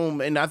that's a film,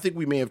 and I think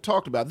we may have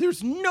talked about.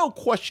 There's no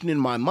question in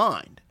my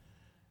mind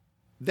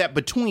that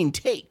Between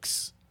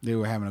Takes They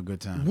were having a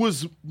good time.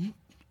 was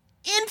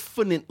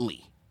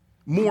infinitely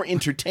more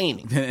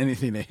entertaining Than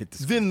anything that hit the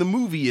screen. than the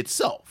movie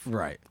itself.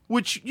 Right.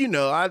 Which, you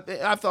know, I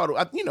thought,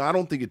 I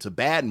don't think it's a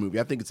bad movie.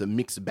 I think it's a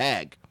mixed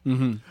bag.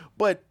 Mm-hmm.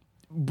 But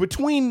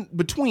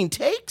between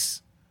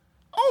takes,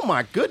 oh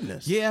my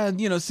goodness. Yeah,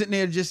 you know, sitting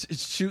there just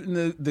shooting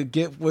the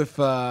get with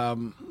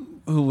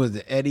who was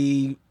it?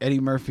 Eddie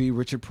Murphy,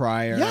 Richard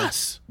Pryor,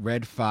 Yes.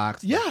 Red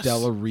Fox, Yes.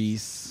 Della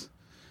Reese.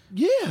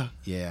 Yeah.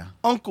 Yeah.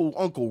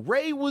 Uncle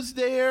Ray was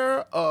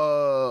there.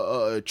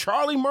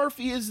 Charlie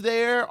Murphy is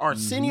there.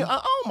 Arsenio.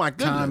 Oh my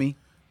goodness. Tommy.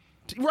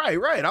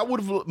 Right. I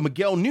would have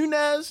Miguel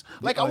Nunez.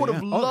 Like I would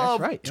have yeah. Oh, that's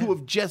loved right, to yeah.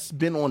 have just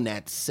been on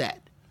that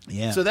set.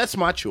 Yeah. So that's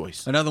my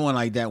choice. Another one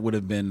like that would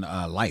have been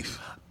Life.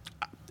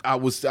 I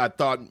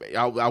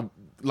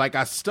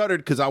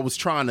stuttered because I was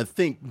trying to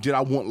think, did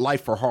I want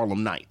Life for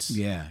Harlem Nights?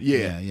 Yeah.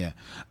 Yeah.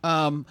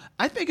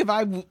 I think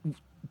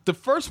the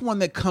first one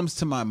that comes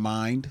to my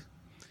mind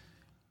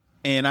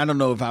And I don't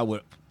know if I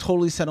would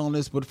totally settle on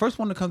this, but the first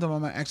one that comes to my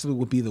mind actually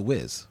would be The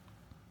Wiz.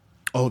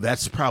 Oh,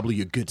 that's probably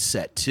a good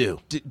set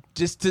too.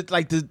 Just to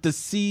like to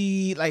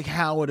see like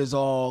how it is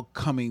all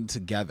coming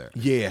together.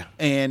 Yeah.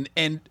 And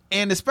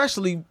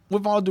especially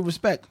with all due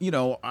respect, you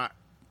know,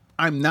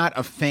 I'm not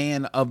a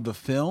fan of the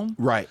film.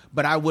 Right.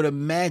 But I would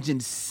imagine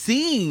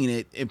seeing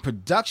it in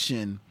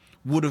production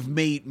would have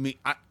made me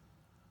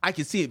I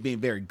could see it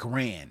being very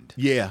grand.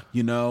 Yeah.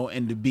 You know,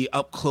 and to be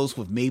up close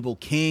with Mabel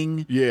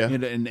King. Yeah. You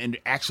know, and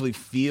actually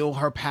feel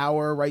her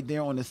power right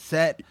there on the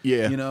set.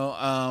 Yeah. You know,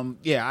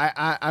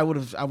 I would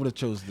have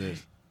chose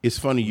this. It's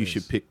funny you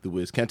should pick The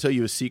Wiz. Can I tell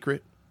you a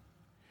secret?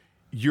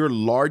 Your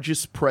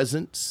largest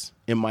presence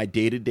in my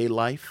day-to-day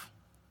life,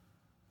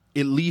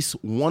 at least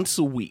once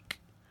a week,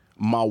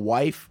 my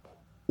wife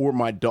or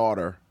my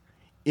daughter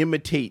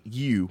imitate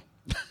you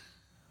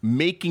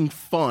making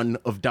fun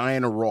of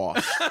Diana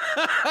Ross.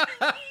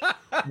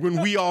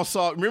 When we all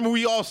saw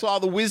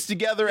The Wiz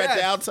together at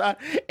the outside,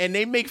 and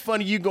they make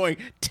fun of you going,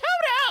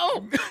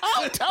 Toto!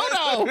 Oh,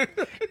 Toto!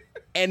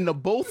 And the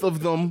both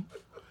of them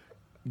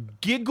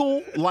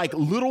giggle like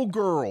little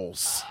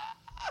girls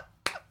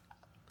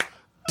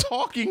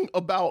talking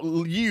about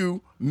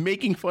you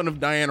making fun of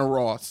Diana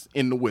Ross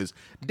in The Wiz.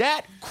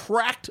 That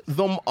cracked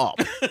them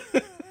up.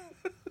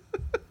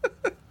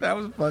 That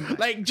was fun.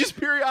 Like, just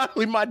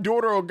periodically, my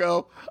daughter will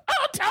go,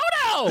 oh,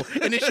 Toto!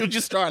 And then she'll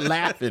just start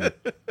laughing.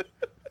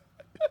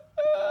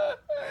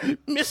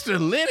 Mr.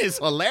 Lynn is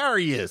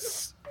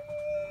hilarious.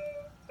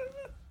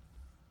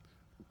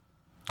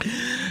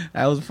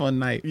 That was a fun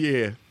night.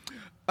 Yeah.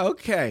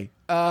 Okay.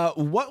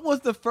 What was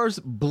the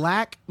first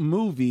black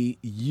movie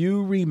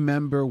you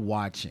remember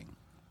watching?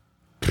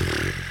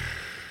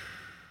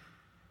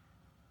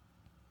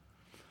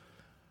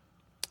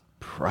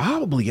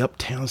 Probably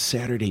Uptown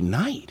Saturday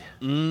Night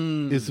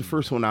is the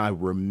first one I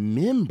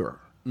remember.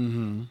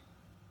 Mm-hmm.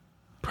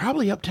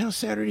 Probably Uptown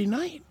Saturday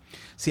Night.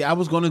 See, I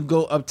was going to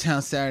go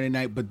Uptown Saturday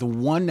Night, but the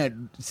one that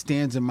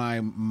stands in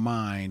my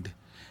mind,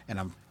 and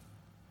I'm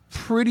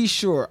pretty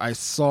sure I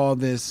saw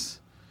this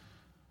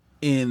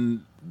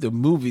in the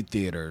movie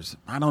theaters.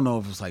 I don't know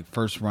if it was like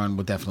first run,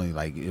 but definitely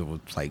like it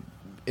was like,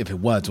 if it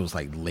was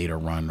like later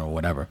run or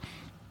whatever,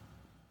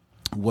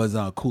 was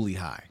Cooley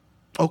High.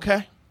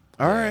 Okay.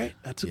 All right.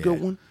 That's a good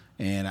one.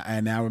 And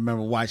I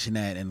remember watching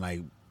that and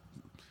like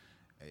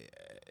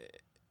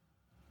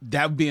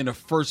that being the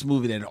first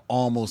movie that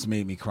almost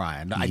made me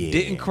cry. I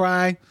didn't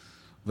cry,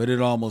 but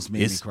it almost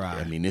made me cry.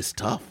 I mean, it's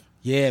tough.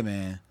 Yeah,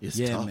 man. It's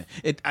tough. Man.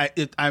 I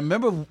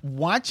remember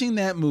watching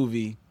that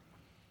movie.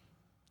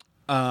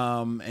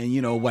 And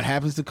you know what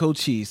happens to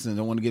Cochise, and I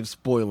don't want to give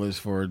spoilers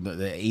for the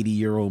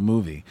 80-year-old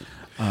movie.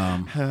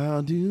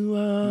 How do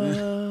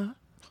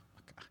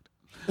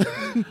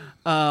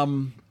I?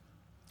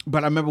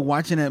 But I remember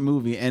watching that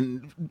movie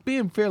and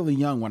being fairly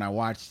young when I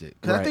watched it.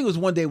 Because I think it was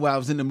one day where I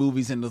was in the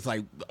movies and it was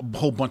like a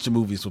whole bunch of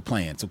movies were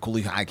playing. So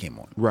Cooley High came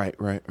on. Right.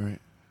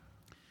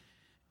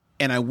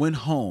 And I went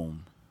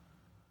home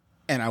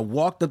and I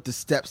walked up the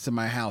steps to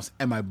my house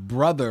and my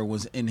brother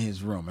was in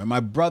his room. And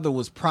my brother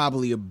was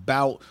probably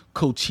about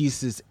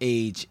Cochise's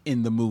age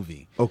in the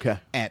movie. Okay.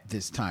 At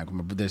this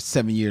time. There's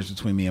 7 years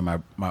between me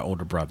and my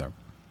older brother.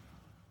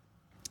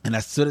 And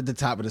I stood at the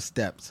top of the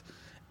steps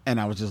and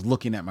I was just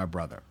looking at my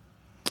brother.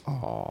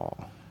 Oh.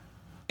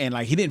 And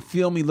like he didn't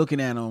feel me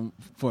looking at him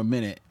for a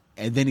minute,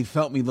 and then he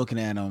felt me looking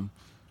at him,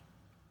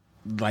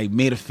 like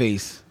made a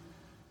face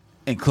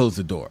and closed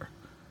the door.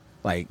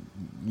 Like,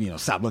 you know,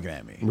 stop looking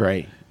at me.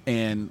 Right.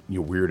 And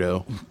you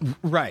weirdo.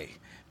 Right.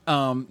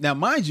 Now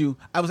mind you,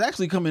 I was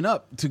actually coming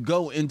up to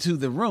go into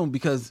the room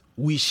because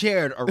we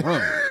shared a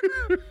room.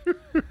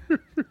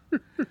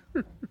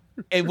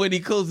 And when he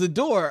closed the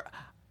door,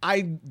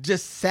 I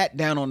just sat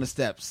down on the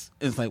steps.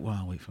 It's like, well,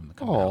 I'll wait for him to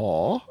come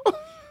out.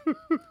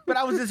 But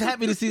I was just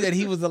happy to see that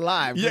he was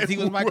alive because he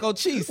was my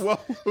Cochise. Well,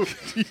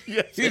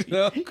 yes, you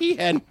know? He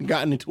hadn't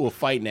gotten into a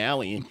fight in the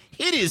alley and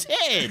hit his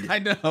head. I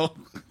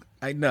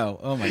know.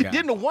 Oh my God.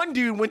 Then the one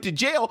dude went to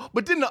jail,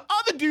 but then the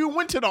other dude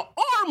went to the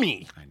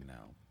army. I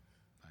know.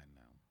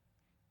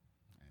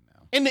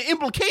 And the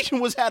implication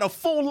was had a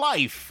full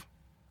life.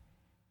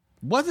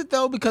 Was it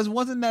though? Because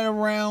wasn't that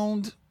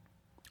around?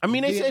 I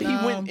mean, they Vietnam? said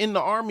he went in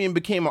the army and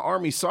became an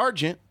army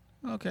sergeant.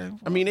 Okay. Well,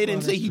 I mean, they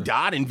didn't say he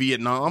died in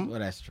Vietnam. Well,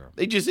 that's true.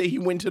 They just say he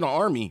went to the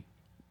army.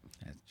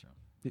 That's true.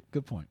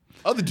 Good point.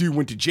 Other dude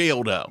went to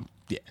jail, though.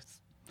 Yes.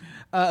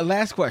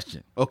 Last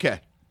question. Okay.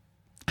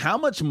 How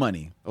much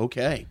money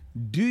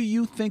do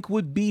you think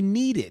would be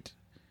needed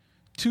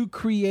to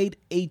create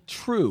a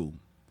true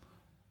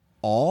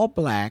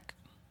all-black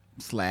 /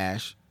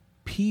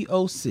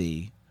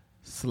 POC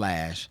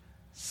 /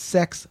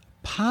 sex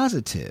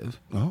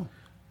positive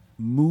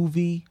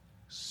movie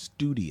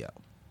studio?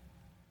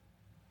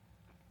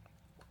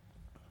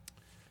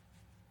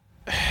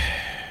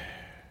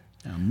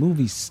 A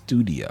movie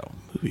studio.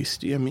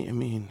 I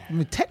mean,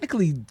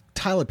 technically,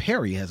 Tyler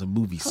Perry has a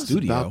movie studio. I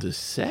was about to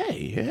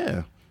say,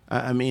 yeah.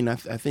 I mean, I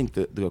think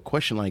the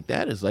question like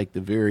that is like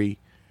the very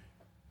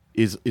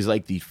is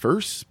like the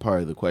first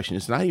part of the question.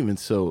 It's not even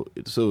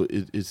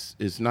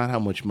it's not how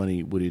much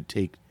money would it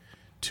take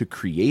to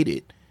create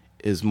it,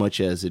 as much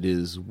as it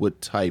is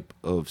what type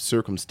of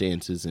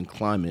circumstances and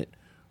climate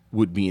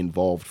would be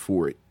involved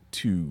for it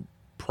to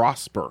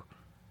prosper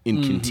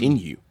and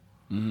continue.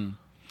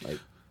 Like,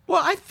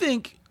 well, I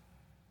think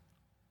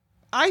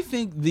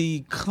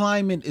the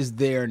climate is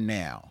there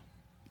now.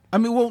 I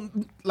mean, well,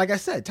 like I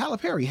said, Tyler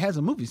Perry has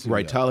a movie studio.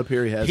 right, Tyler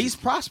Perry has He's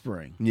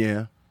prospering.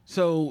 yeah.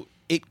 So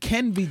it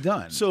can be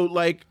done. So,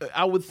 like,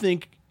 I would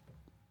think,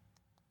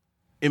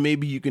 and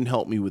maybe you can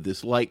help me with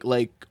this, like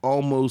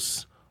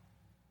almost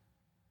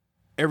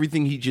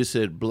everything he just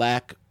said,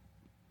 black,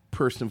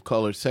 person of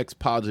color, sex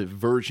positive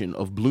version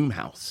of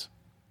Blumhouse,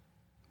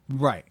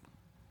 right.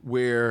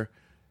 where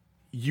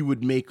you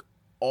would make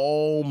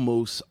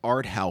almost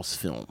art house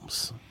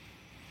films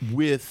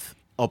with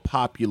a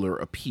popular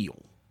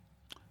appeal.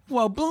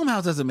 Well,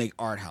 Blumhouse doesn't make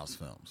art house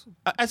films.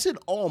 I said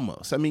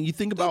almost. I mean, you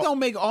think They about... don't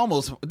make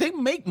almost. They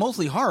make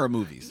mostly horror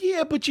movies.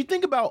 Yeah, but you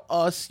think about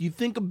Us, you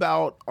think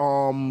about...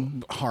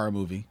 Horror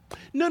movie.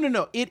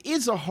 No. It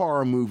is a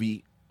horror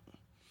movie.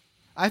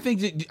 I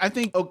think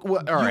Oh,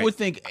 well, all right. would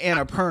think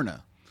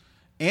Annapurna.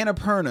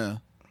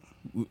 Annapurna,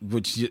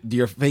 which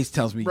your face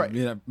tells me. Right.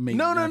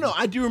 No.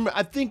 I do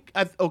remember.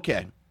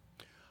 Okay.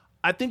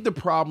 I think the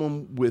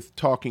problem with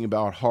talking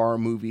about horror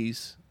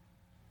movies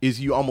is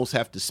you almost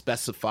have to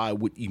specify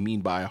what you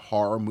mean by a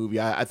horror movie.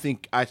 I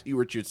think I see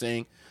what you're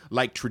saying.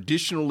 Like,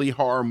 traditionally,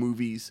 horror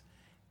movies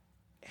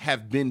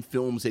have been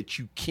films that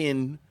you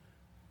can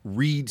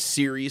read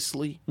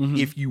seriously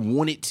if you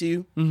wanted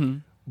to. Mm-hmm.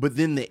 But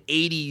then the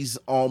 80s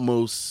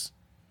almost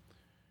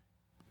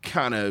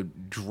kind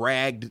of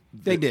dragged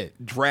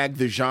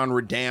the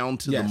genre down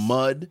to the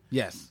mud.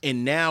 Yes.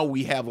 And now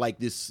we have like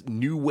this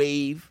new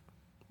wave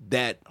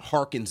that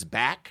harkens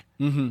back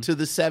to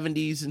the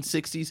 70s and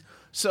 60s.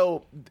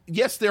 So,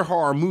 yes, they're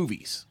horror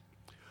movies,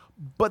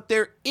 but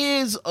there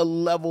is a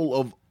level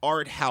of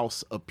art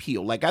house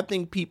appeal. Like, I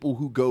think people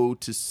who go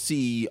to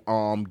see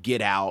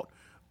Get Out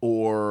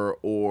or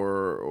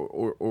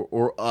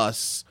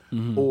Us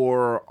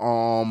or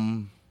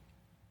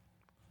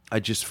I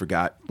just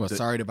forgot.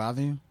 Sorry to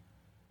bother you?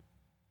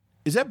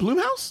 Is that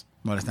Blumhouse?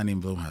 Well, that's not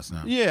even Blumhouse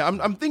now. Yeah,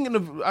 I'm thinking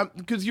of,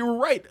 because you were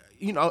right,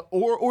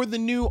 or the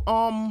new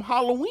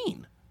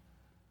Halloween.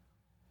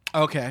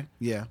 Okay,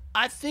 yeah.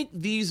 I think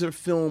these are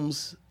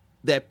films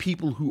that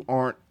people who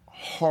aren't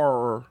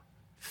horror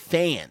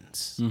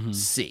fans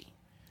see.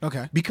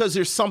 Okay. Because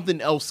there's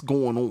something else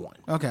going on.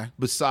 Okay.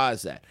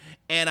 Besides that.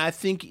 And I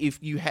think if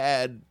you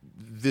had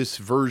this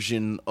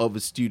version of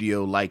a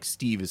studio like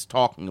Steve is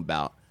talking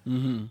about,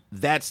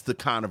 that's the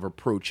kind of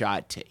approach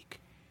I'd take.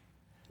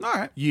 All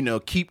right.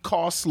 Keep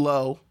costs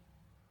low,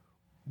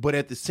 but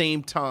at the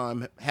same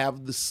time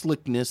have the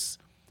slickness,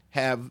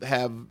 have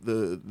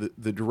the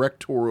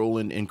directorial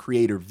and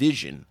creator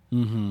vision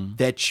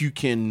that you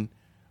can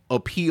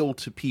appeal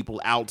to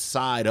people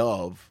outside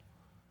of,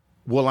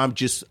 well, I'm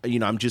just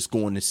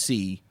going to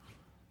see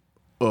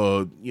I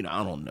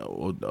don't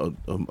know,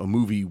 a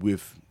movie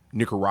with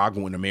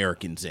Nicaraguan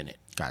Americans in it.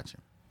 Gotcha.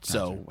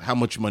 So how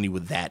much money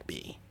would that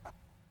be?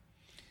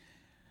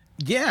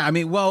 Yeah, I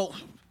mean, well,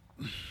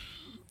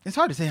 it's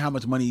hard to say how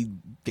much money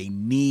they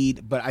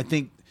need, but I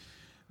think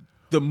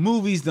the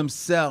movies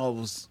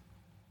themselves,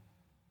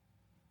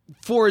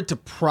 for it to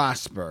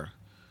prosper,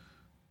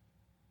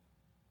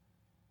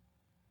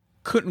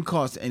 couldn't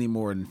cost any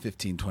more than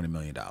 $15-20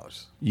 million.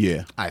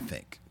 Yeah. I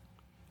think.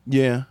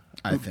 Yeah.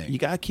 I think. You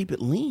gotta keep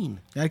it lean.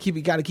 Gotta keep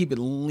it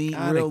lean,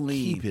 real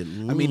lean. Keep it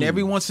lean. I mean,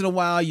 every once in a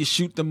while you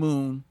shoot the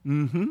moon.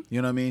 Mm-hmm.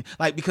 You know what I mean?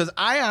 Like, because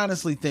I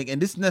honestly think,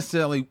 and this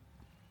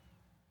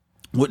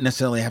wouldn't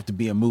necessarily have to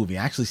be a movie.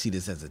 I actually see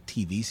this as a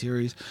TV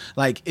series.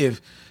 Like,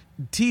 if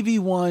TV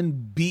One,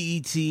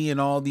 BET,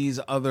 and all these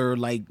other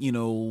black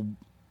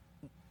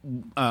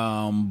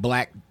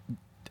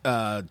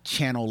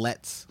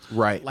channelets,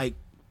 right, like,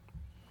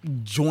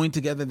 join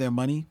together their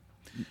money,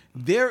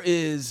 there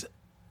is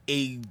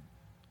a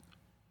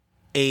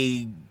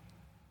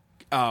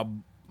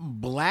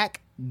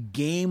black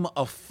Game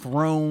of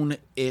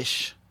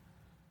Thrones-ish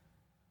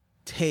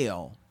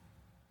tale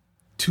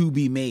to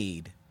be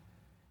made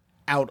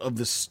out of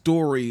the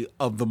story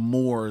of the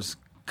Moors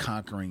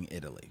conquering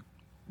Italy.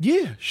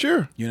 Yeah,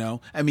 sure.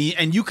 I mean,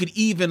 and you could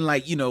even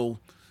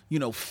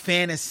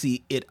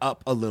fantasy it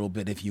up a little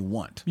bit if you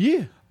want.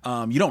 Yeah.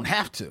 You don't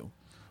have to,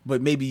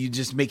 but maybe you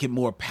just make it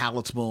more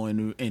palatable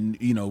and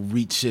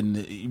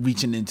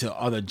reaching into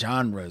other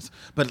genres.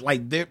 But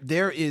like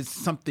there is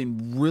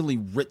something really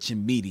rich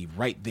and meaty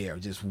right there,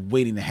 just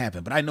waiting to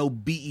happen. But I know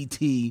BET,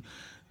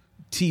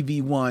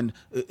 TV One,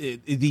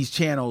 these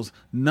channels,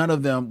 none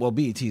of them. Well,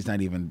 BET is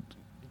not even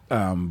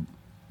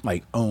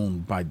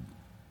owned by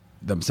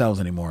themselves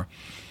anymore.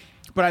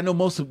 But I know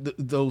most of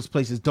those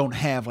places don't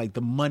have like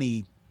the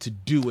money to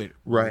do it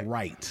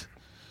right.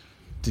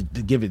 To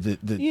give it the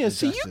yeah. The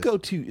see, justice. you go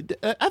to.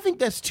 I think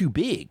that's too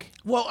big.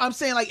 Well, I'm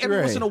saying like every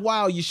once in a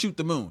while you shoot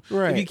the moon.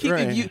 Right.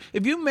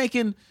 If you're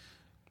making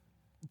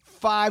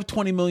 5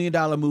 $20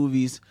 million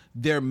movies,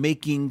 they're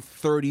making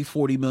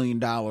 $30-40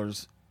 million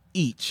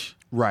each.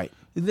 Right.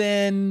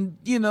 Then,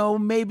 you know,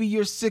 maybe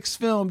your 6th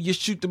film, you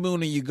shoot the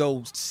moon and you go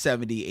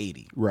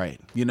 70-80. Right.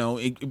 You know,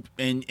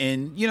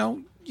 and you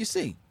know, you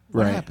see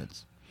what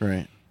happens.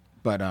 Right.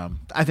 But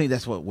I think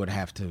that's what would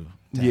have to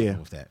happen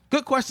with that.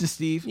 Good question,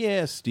 Steve.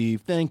 Yeah,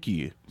 Steve. Thank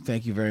you.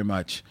 Thank you very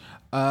much.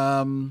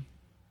 All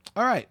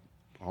right.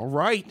 All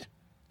right.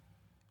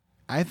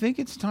 I think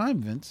it's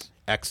time, Vince.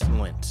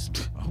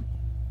 Excellent. Oh.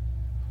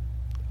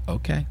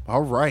 Okay.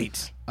 All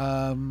right.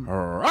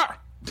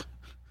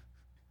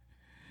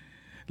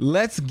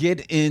 Let's get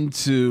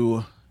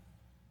into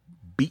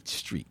Beat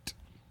Street.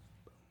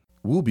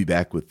 We'll be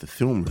back with the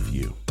film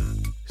review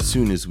as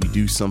soon as we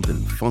do something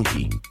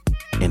funky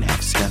and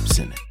have steps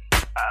in it.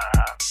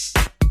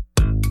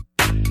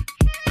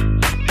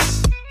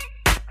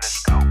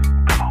 Let's go.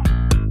 Come on.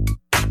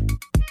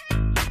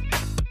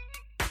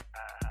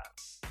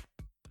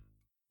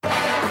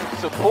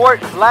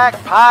 Support Black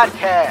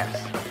Podcast.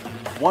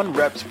 1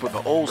 reps for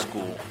the old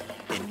school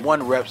and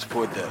 1 reps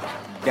for the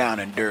down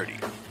and dirty.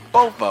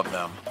 Both of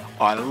them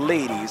are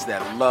ladies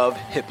that love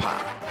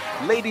hip-hop.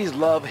 Ladies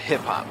Love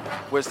Hip-Hop.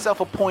 We're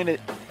self-appointed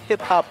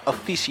hip-hop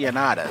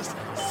aficionadas.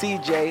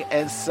 CJ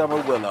and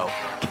Summer Willow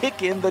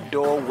kick in the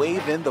door,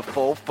 wave in the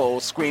fofo,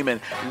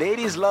 screaming,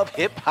 Ladies Love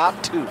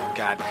Hip-Hop too,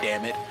 god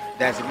damn it.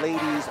 That's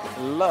Ladies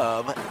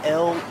Love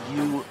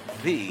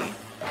L-U-V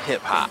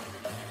Hip-Hop.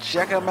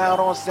 Check them out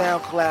on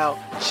SoundCloud.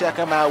 Check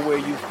them out where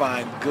you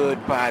find good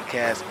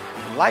podcasts.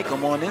 Like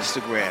them on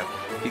Instagram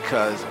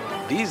because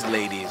these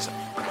ladies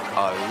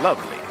are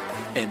lovely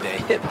and their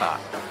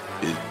hip-hop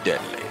is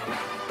deadly.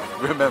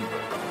 Remember,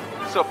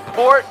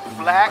 Support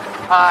Black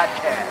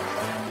Podcast.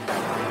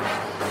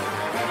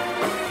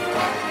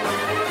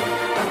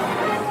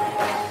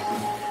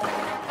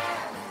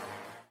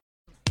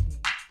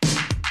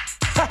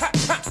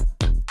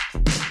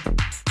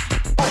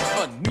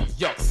 On a New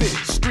York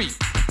City street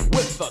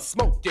with a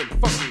smoking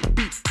funky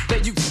beat. They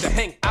used to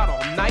hang out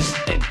all night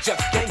and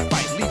just gang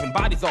fight, leaving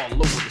bodies all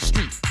over the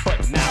street.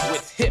 But now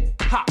it's hip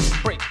hop,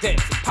 break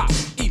dance and pop,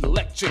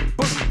 electric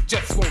boogie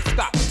just won't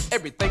stop.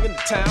 Everything in the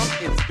town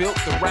is built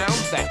around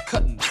that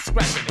cutting,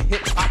 scratching, and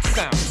hip hop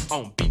sound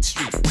on Beat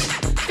Street.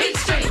 Beat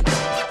Street.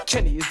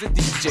 Kenny is the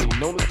DJ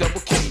known as Double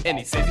K, and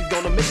he says he's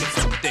gonna make it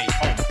someday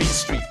on Beat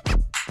Street.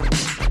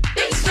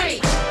 Beat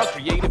Street. A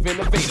creative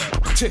innovator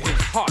to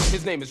his heart.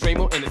 His name is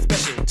Ramo, and his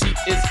specialty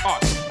is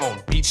art on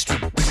Beat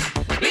Street.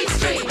 Beat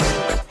Street.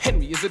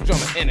 Henry is a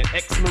drummer and an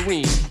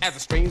ex-Marine. As a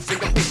strange singer,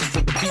 patience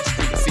of the Beat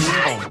Street scene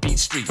on Beat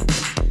Street.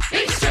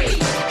 Beat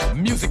Street.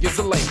 Music is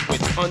a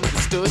language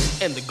understood,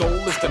 and the goal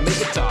is to make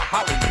it to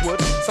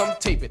Hollywood. Some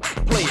tape it,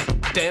 play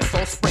it, dance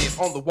or spray it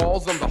on the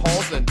walls, on the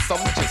halls, and some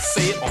just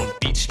say it on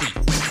Beat Street.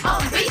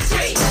 On Beat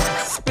Street.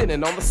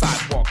 Spinning on the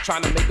sidewalk,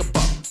 trying to make a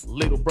buck.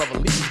 Little brother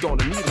Lee's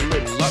gonna need a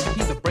little luck.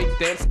 He's a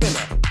breakdance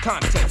spinner,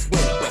 contest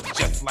winner, but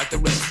just like the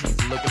rest, he's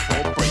looking for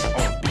a break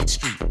on Beat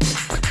Street.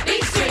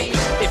 Beat Street.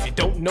 If you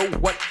don't know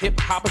what hip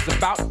hop is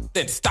about,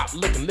 then stop,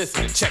 look, and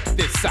listen and check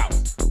this out.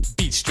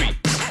 Beat Street.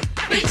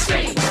 Beat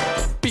Street.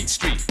 Beat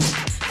Street.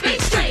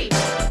 Beat Street.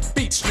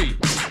 Beat Street.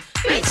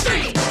 Beat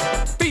Street.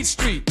 Beat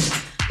Street. Beat Street.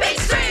 Play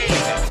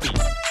that beat.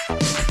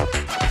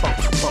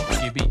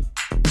 Funky beat.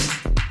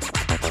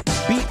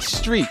 Beat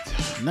Street,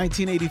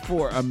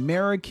 1984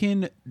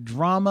 American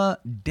drama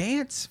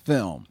dance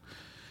film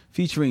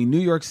featuring New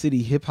York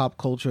City hip-hop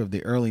culture of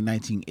the early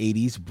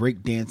 1980s,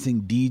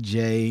 breakdancing,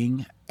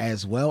 DJing,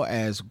 as well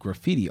as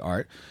graffiti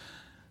art.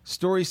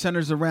 Story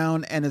centers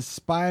around an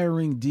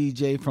aspiring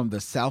DJ from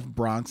the South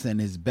Bronx and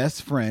his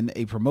best friend,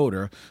 a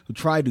promoter, who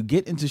tried to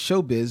get into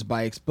showbiz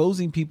by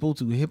exposing people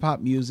to hip-hop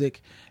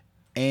music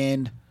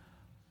and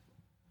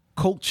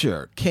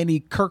culture. Kenny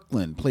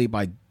Kirkland, played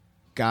by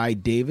Guy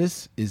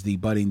Davis, is the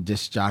budding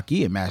disc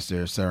jockey and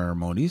master of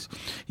ceremonies.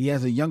 He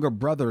has a younger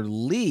brother,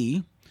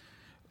 Lee,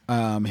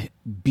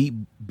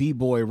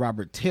 B-boy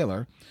Robert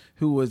Taylor,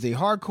 who was a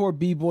hardcore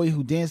B-boy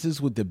who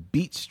dances with the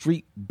Beat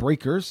Street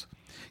Breakers.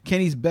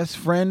 Kenny's best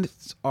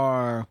friends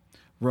are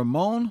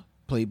Ramon,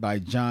 played by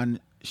John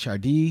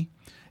Chardy,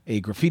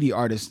 a graffiti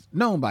artist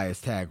known by his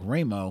tag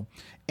Ramo,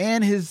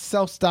 and his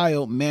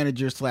self-styled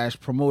manager slash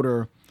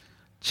promoter,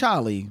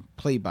 Charlie,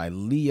 played by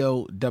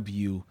Leo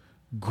W.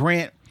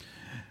 Grant.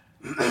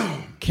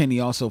 Kenny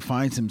also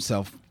finds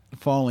himself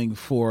falling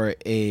for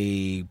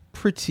a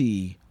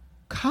pretty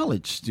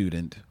college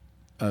student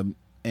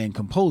and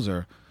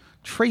composer,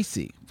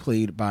 Tracy,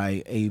 played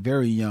by a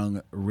very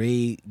young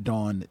Ray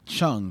Dawn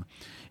Chung.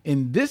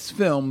 In this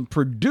film,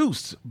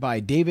 produced by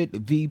David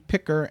V.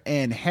 Picker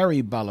and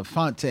Harry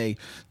Belafonte,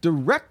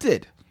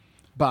 directed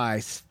by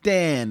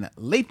Stan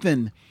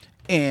Lathan,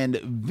 and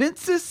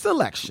Vince's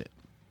selection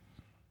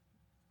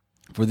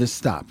for this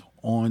stop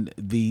on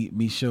the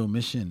Michaud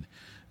Mission.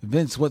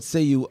 Vince, what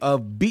say you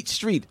of Beat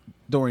Street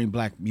during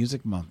Black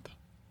Music Month?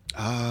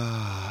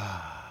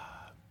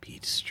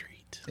 Beat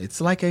Street.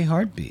 It's like a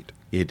heartbeat.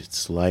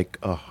 It's like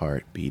a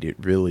heartbeat. It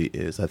really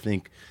is. I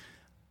think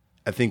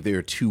I think there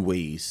are two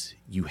ways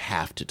you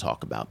have to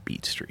talk about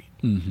Beat Street.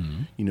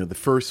 Mm-hmm. You know, the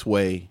first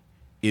way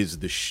is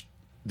the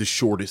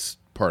shortest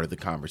part of the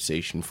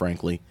conversation,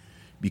 frankly,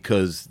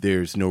 because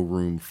there's no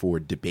room for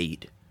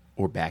debate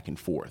or back and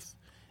forth.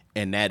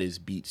 And that is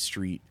Beat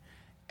Street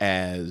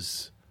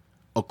as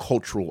a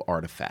cultural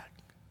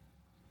artifact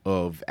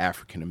of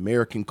African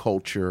American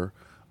culture,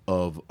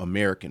 of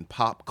American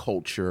pop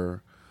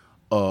culture,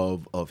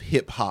 of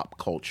hip hop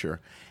culture.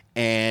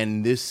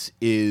 And this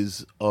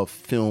is a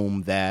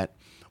film that,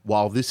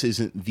 while this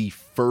isn't the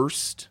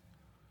first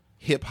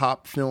hip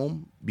hop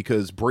film,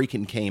 because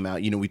Breakin' came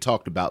out, you know, we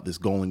talked about this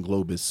Golden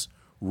Globus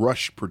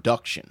rush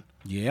production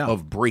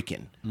of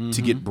Breakin'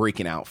 to get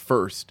Breakin' out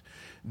first.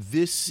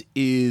 This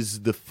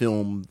is the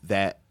film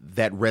that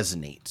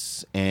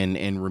resonates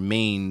and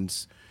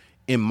remains,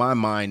 in my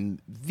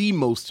mind, the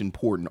most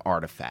important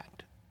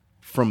artifact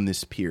from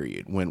this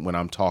period when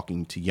I'm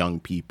talking to young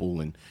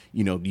people, and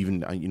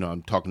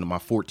I'm talking to my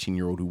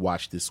 14-year-old who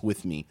watched this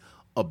with me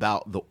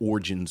about the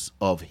origins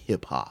of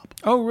hip hop.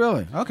 Oh,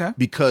 really? Okay.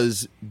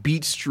 Because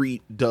Beat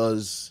Street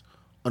does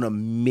an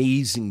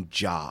amazing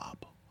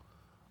job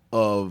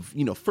of,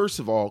 first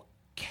of all,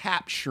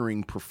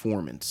 capturing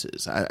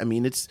performances. I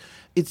mean, it's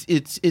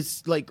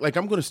like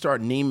I'm going to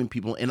start naming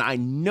people, and I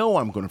know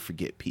I'm going to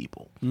forget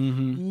people.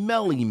 Mm-hmm.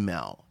 Melly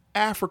Mel,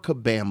 Africa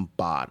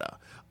Bambaataa,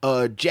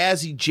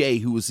 Jazzy J,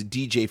 who was a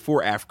DJ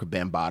for Africa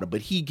Bambaataa,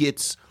 but he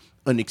gets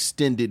an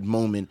extended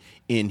moment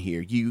in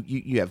here.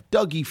 You have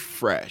Dougie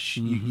Fresh,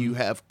 you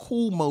have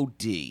Kool Moe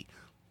Dee,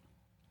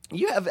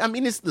 you have, I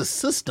mean, it's the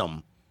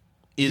system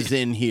is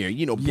in here.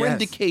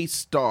 Brenda K.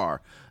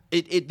 Starr.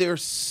 They're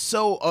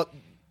so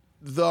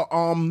the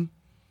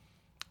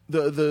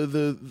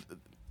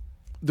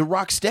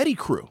Rocksteady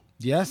crew.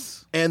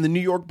 Yes. And the New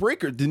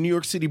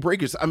York City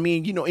Breakers. I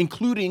mean,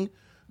 including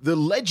the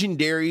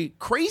legendary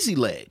Crazy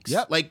Legs.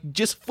 Yep. Like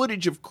just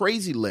footage of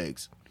Crazy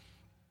Legs.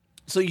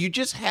 So you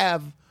just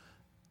have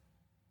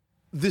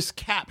this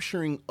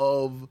capturing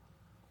of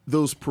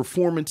those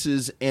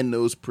performances and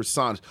those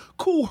personas.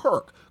 Kool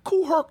Herc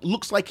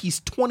looks like he's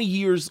 20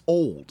 years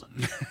old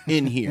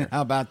in here.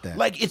 How about that?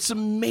 Like, it's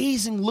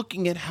amazing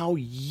looking at how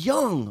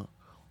young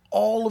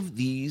all of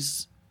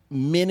these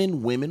men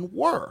and women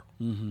were.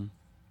 Mm-hmm.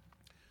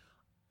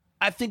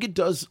 I think it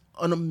does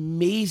an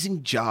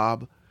amazing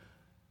job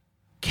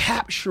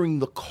capturing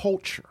the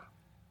culture.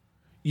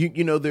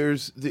 There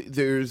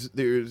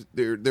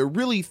are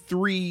really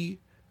three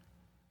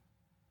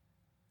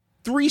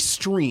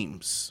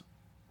streams,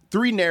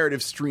 three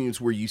narrative streams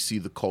where you see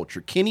the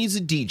culture. Kenny's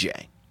a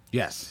DJ.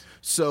 Yes.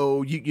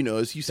 So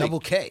as you say,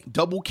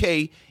 Double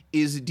K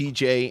is a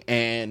DJ,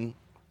 and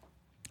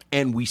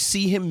we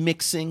see him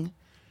mixing,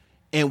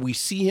 and we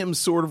see him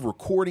sort of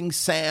recording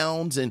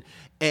sounds and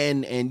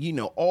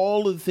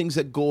all of the things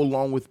that go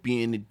along with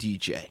being a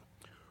DJ.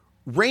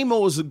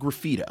 Ramo is a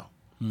graffito.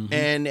 Mm-hmm.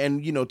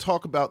 And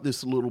talk about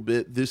this a little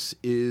bit. This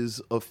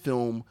is a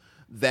film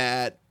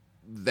that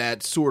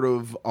sort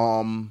of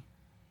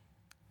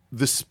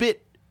the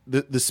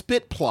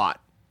Spit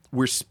plot,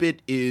 where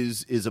Spit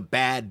is a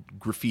bad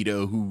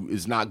graffito who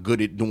is not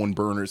good at doing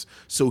burners,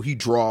 so he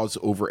draws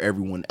over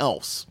everyone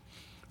else.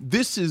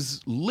 This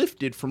is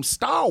lifted from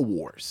Style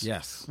Wars.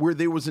 Yes. Where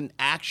there was an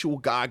actual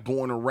guy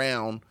going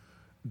around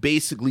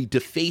basically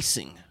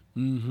defacing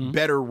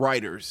better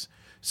writers.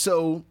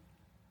 So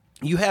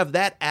you have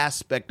that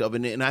aspect of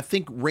it, and I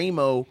think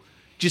Ramo,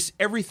 just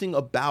everything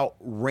about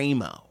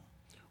Ramo,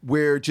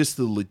 where just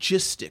the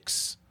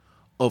logistics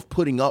of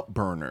putting up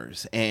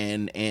burners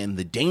and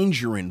the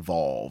danger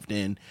involved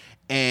and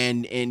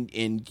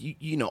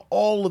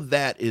all of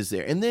that is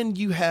there. And then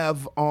you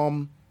have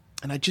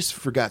and I just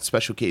forgot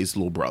Special K's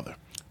little brother,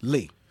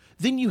 Lee.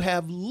 Then you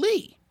have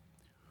Lee,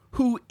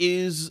 who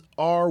is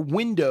our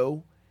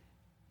window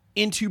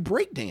into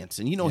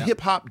breakdancing,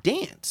 hip hop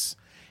dance.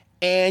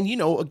 And,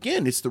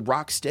 again, it's the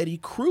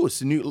Rocksteady crew. It's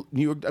the New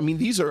York. I mean,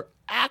 these are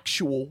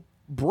actual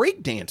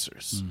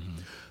breakdancers. Mm-hmm.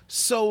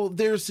 So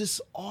there's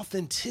this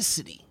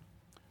authenticity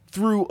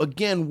through,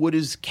 again, what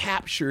is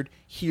captured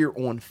here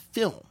on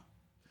film.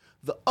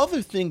 The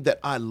other thing that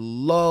I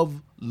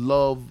love,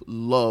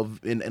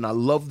 and I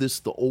love this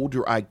the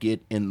older I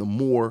get and the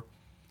more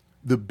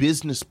the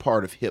business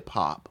part of hip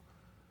hop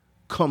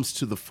comes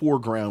to the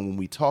foreground when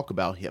we talk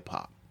about hip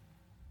hop.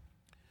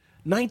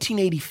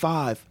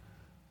 1985,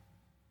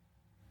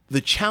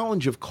 the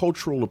challenge of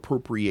cultural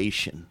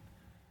appropriation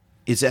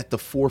is at the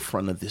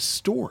forefront of this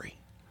story.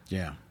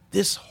 Yeah.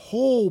 This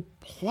whole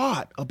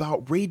plot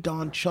about Ray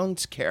Don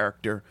Chung's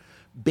character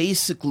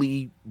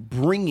basically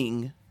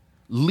bringing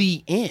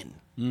Lee in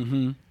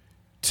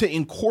to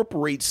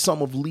incorporate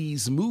some of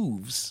Lee's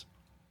moves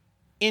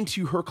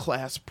into her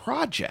class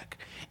project.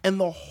 And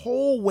the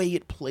whole way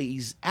it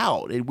plays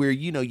out, and where,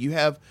 you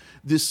have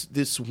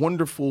this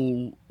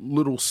wonderful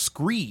little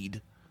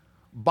screed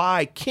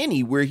by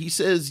Kenny where he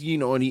says,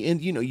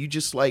 you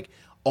just like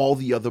all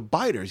the other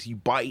biters, you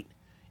bite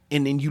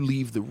and then you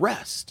leave the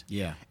rest.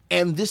 Yeah.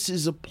 And this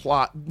is a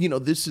plot,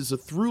 this is a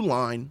through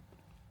line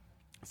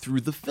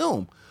through the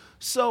film.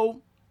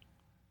 So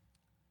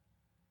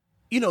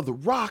the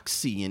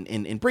Roxy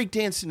and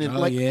breakdancing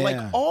and yeah.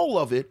 like all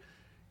of it,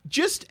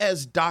 just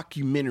as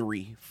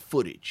documentary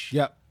footage.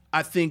 Yep.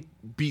 I think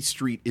Beat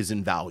Street is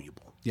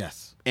invaluable.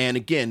 Yes. And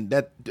again,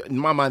 that in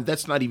my mind,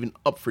 that's not even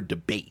up for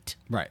debate.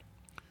 Right.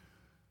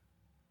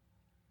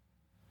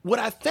 What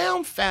I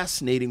found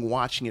fascinating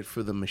watching it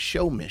for the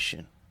Michaud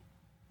mission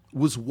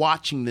was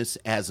watching this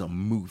as a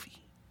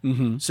movie.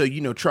 Mm-hmm. So,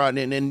 trying,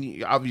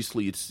 and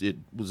obviously it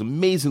was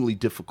amazingly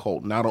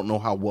difficult, and I don't know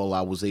how well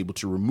I was able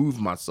to remove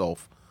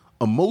myself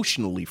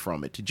emotionally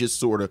from it, to just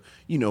sort of,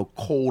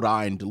 cold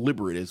eye and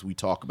deliberate, as we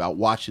talk about,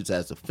 watch it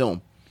as a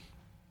film.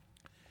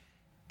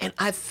 And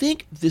I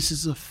think this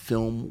is a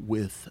film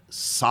with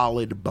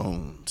solid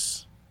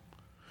bones.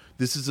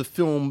 This is a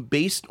film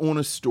based on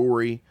a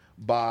story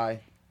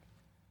by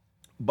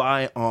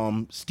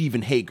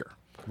Stephen Hager.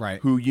 Right.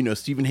 Who,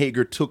 Stephen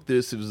Hager took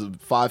this, it was a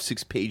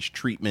 5-6 page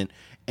treatment,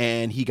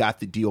 and he got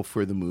the deal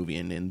for the movie.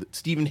 And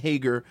Stephen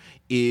Hager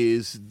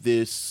is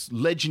this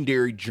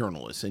legendary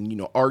journalist and,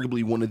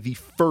 arguably one of the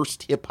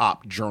first hip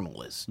hop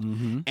journalists.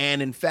 Mm-hmm.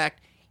 And in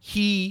fact,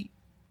 he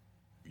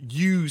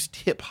used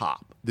hip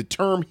hop, the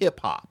term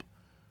hip hop,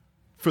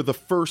 for the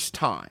first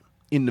time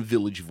in The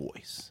Village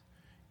Voice.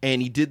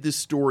 And he did this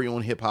story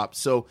on hip hop.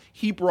 So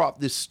he brought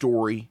this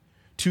story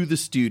to the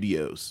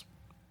studios.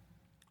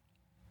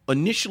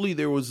 Initially,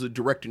 there was a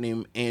director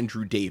named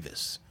Andrew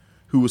Davis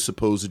who was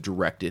supposed to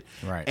direct it.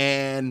 Right.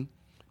 And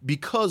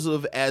because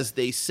of, as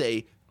they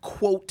say,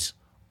 quote,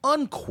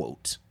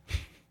 unquote,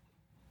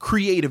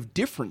 creative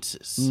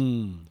differences,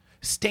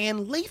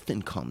 Stan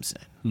Lathan comes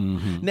in.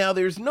 Mm-hmm. Now,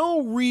 there's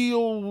no real,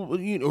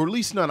 or at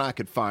least none I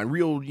could find,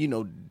 real,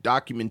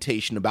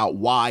 documentation about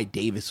why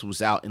Davis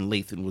was out and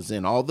Lathan was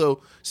in.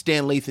 Although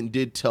Stan Lathan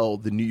did tell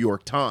the New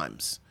York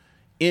Times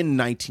in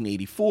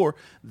 1984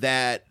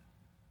 that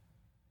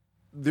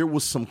there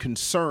was some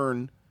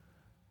concern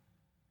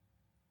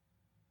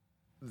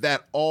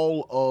that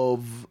all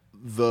of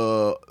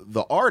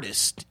the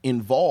artists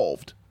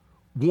involved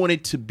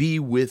wanted to be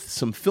with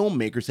some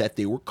filmmakers that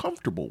they were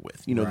comfortable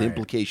with. The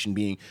implication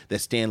being that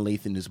Stan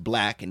Lathan is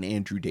black and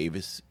Andrew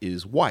Davis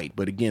is white.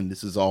 But again,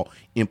 this is all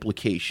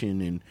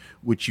implication, and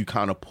which you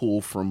kind of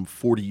pull from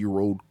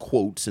 40-year-old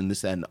quotes and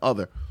this, that, and the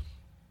other.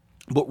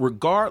 But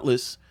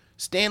regardless,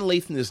 Stan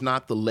Lathan is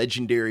not the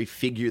legendary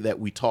figure that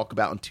we talk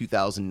about in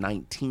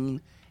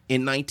 2019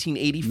 in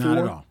 1984. Not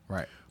at all.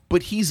 Right.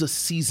 But he's a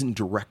seasoned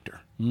director.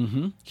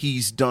 Mm-hmm.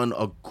 He's done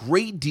a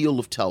great deal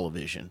of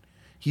television.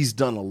 He's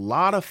done a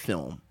lot of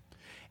film.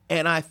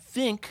 And I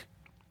think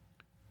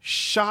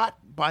shot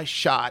by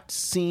shot,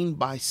 scene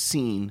by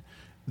scene,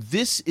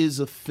 this is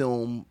a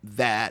film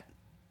that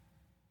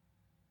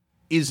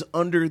is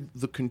under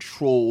the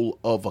control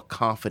of a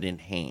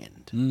confident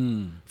hand.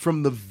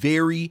 From the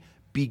very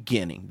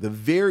beginning,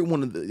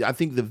 I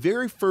think the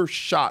very first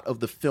shot of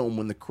the film,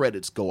 when the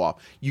credits go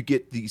off, you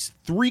get these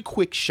 3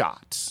 quick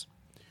shots.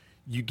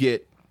 You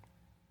get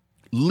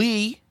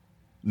Lee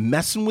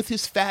messing with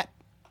his fat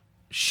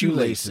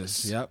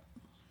shoelaces. Yep.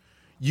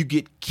 You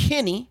get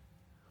Kenny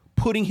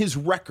putting his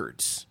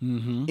records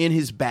in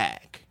his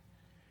bag.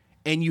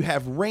 And you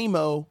have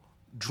Ramo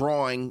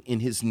drawing in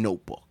his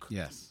notebook.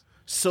 Yes.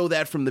 So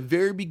that from the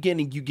very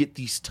beginning, you get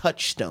these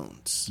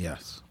touchstones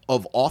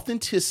of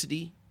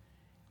authenticity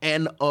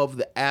and of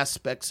the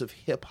aspects of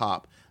hip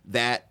hop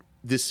that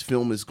this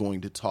film is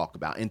going to talk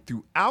about. And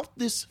throughout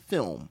this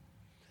film,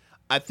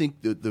 I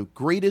think the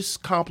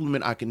greatest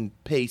compliment I can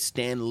pay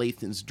Stan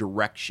Lathan's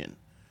direction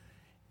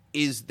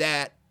is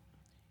that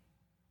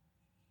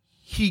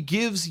he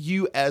gives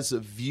you as a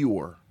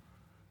viewer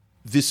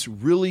this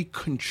really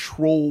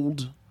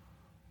controlled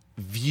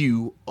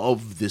view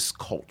of this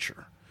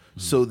culture,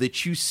 so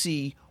that you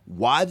see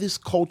why this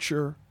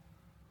culture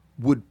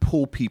would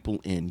pull people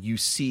in. You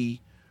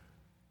see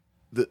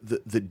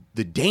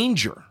the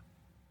danger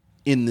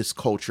in this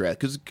culture,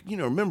 because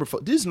remember,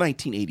 this is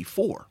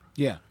 1984.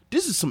 Yeah.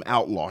 This is some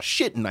outlaw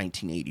shit in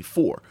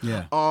 1984.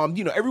 Yeah.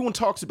 Everyone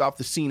talks about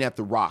the scene at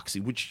the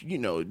Roxy, which,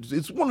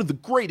 it's one of the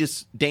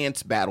greatest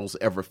dance battles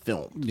ever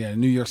filmed. Yeah,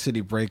 New York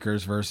City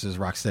Breakers versus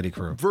Rocksteady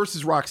Crew.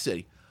 Versus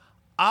Rocksteady.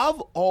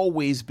 I've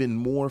always been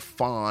more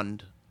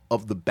fond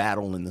of the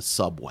battle in the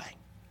subway.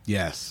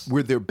 Yes.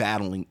 Where they're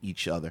battling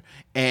each other.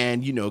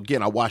 And,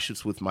 again, I watched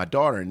this with my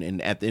daughter,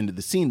 and at the end of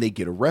the scene, they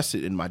get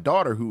arrested. And my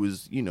daughter, who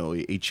is,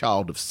 a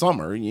child of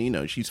summer,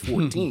 she's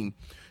 14,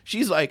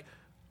 she's like,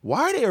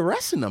 why are they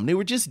arresting them? They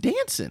were just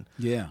dancing.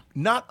 Yeah.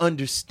 Not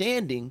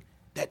understanding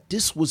that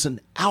this was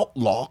an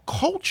outlaw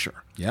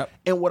culture. Yep.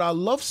 And what I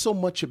love so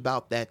much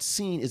about that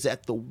scene is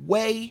that the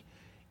way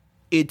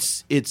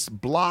it's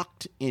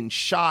blocked and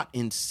shot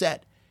and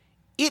set,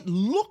 it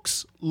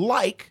looks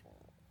like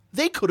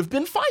they could have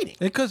been fighting.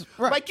 Because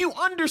like, you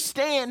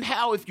understand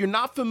how, if you're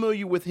not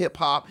familiar with hip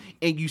hop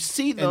and you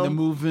see them, and the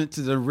movement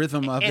to the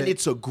rhythm of it, and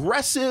it's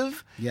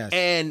aggressive, yes,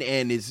 and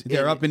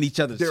they're up in each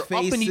other's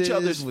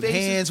faces, with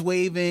hands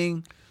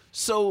waving.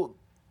 So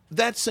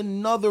that's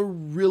another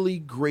really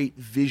great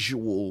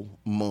visual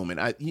moment.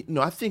 I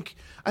think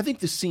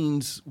the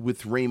scenes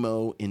with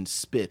Ramo and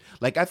Spit,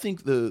 like, I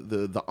think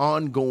the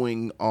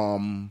ongoing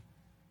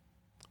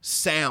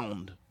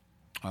sound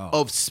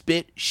of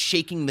spit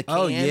shaking the can.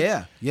 Oh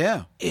yeah.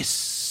 Is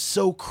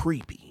so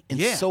creepy and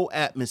so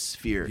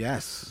atmospheric.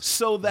 Yes.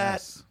 So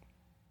that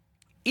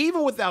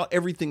even without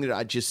everything that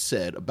I just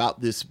said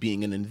about this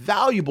being an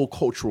invaluable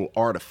cultural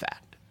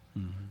artifact,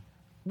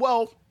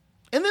 well,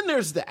 and then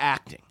there's the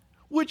acting,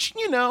 which,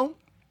 I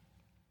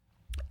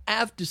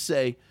have to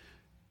say,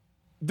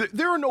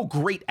 there are no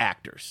great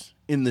actors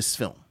in this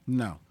film.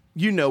 No.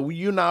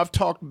 You and I have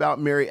talked about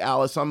Mary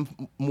Alice.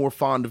 I'm more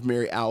fond of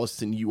Mary Alice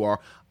than you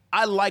are.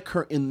 I like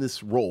her in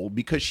this role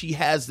because she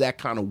has that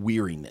kind of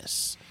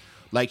weariness.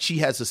 Like, she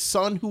has a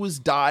son who has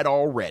died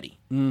already.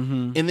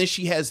 And then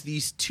she has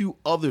these two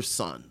other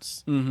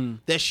sons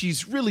that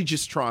she's really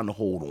just trying to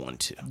hold on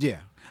to. Yeah.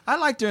 I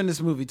liked her in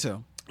this movie,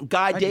 too.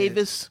 Guy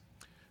Davis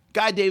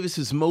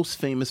is most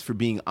famous for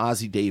being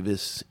Ozzie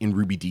Davis in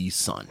Ruby Dee's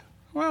son.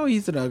 Well,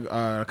 he's an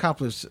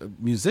accomplished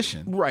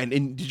musician. Right.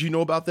 And did you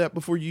know about that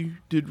before you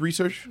did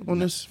research on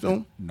this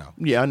film? No.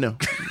 Yeah, I know.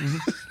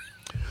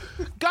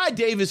 Guy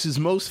Davis is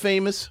most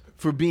famous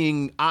for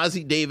being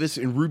Ozzie Davis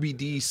in Ruby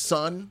Dee's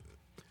son.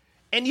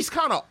 And he's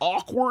kind of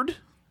awkward.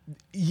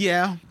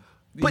 Yeah.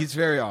 He's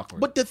very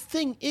awkward. But the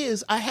thing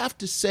is, I have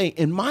to say,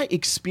 in my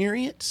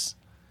experience,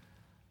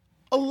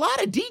 a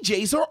lot of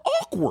DJs are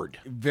awkward.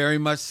 Very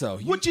much so.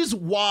 Which is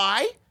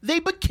why they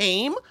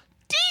became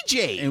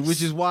DJs. And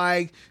which is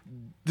why,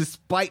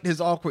 despite his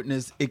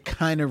awkwardness, it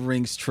kind of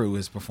rings true,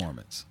 his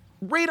performance.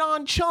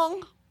 Radon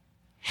Chung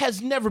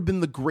has never been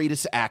the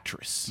greatest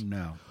actress.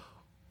 No.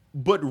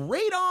 But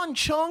Radon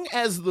Chung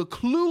as the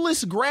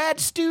clueless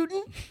grad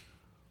student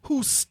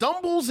who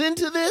stumbles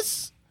into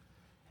this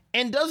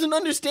and doesn't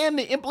understand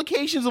the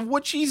implications of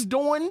what she's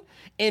doing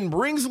and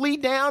brings Lee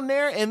down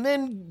there and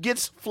then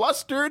gets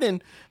flustered,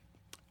 and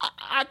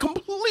I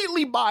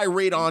completely buy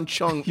Radon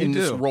Chung in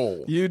this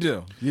role. You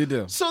do.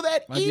 So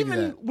that I'll give you even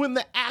that. when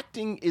the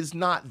acting is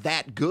not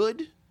that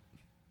good,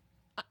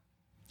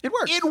 It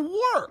works. it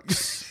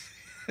works.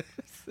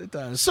 It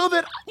does. So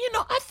that,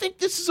 I think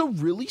this is a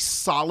really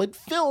solid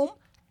film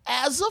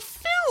as a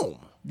film.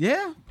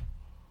 Yeah.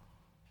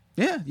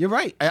 Yeah, you're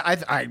right.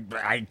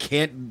 I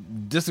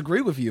can't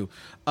disagree with you.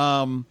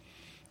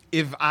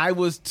 If I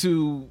was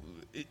to,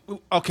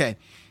 okay,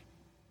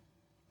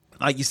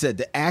 like you said,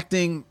 the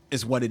acting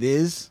is what it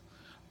is.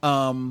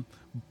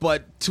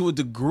 But to a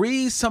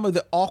degree, some of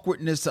the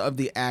awkwardness of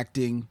the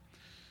acting,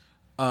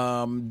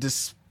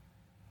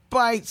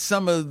 despite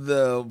some of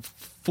the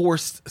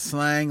forced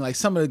slang, like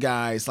some of the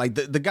guys, like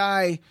the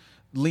guy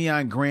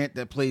Leon Grant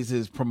that plays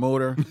his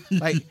promoter,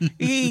 like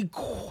he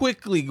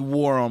quickly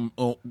wore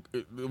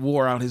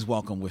out his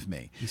welcome with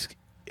me.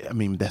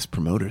 That's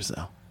promoters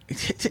though.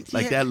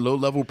 Like that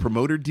low-level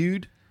promoter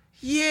dude.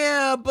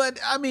 Yeah, but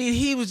I mean,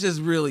 he was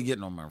just really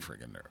getting on my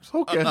freaking nerves.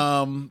 Okay.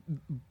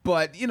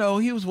 But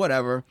he was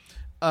whatever.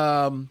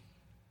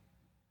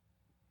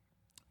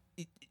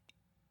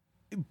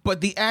 But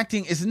the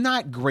acting is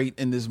not great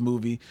in this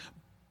movie.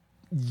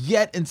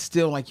 Yet and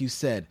still, like you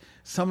said,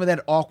 some of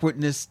that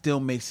awkwardness still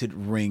makes it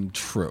ring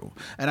true.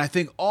 And I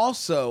think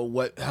also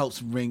what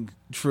helps ring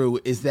true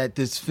is that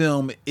this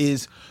film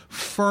is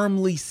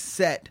firmly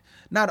set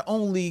not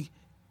only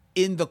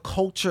in the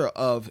culture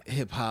of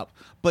hip hop,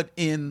 but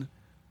in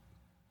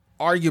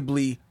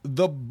arguably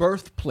the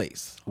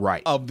birthplace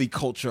of the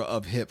culture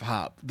of hip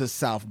hop, the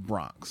South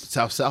Bronx.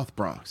 South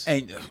Bronx.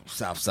 And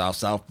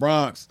South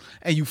Bronx.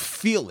 And you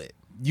feel it.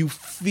 You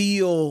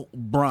feel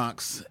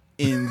Bronx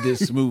in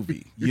this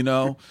movie,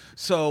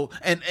 so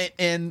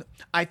and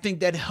I think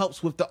that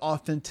helps with the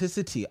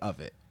authenticity of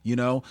it,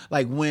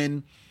 like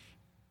when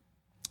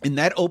in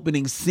that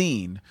opening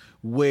scene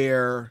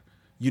where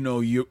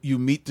you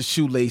meet the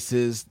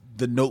shoelaces,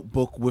 the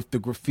notebook with the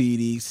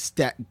graffiti,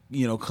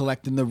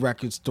 collecting the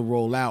records to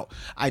roll out.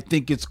 I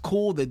think it's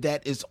cool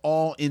that is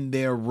all in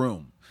their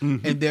room.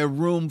 And their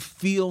room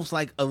feels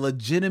like a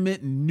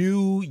legitimate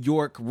New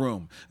York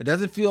room. It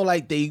doesn't feel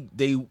like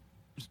they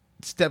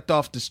stepped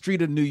off the street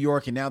of New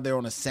York and now they're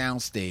on a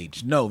sound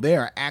stage. No, they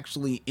are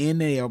actually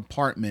in an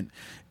apartment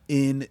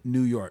in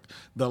New York.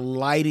 The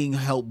lighting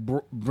helped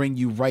bring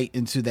you right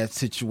into that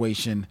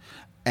situation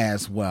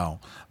as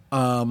well.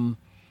 I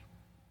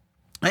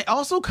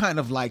also kind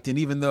of liked, and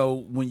even though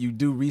when you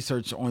do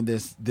research on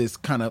this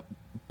kind of,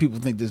 people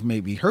think this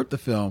maybe hurt the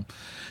film,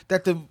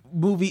 that the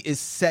movie is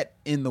set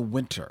in the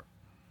winter.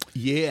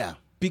 Yeah.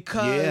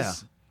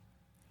 Because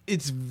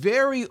it's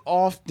very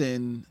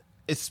often,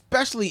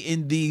 especially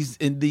in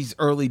these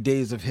early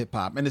days of hip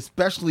hop, and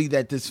especially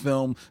that this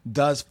film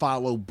does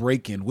follow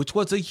Breakin', which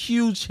was a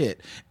huge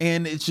hit,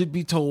 and it should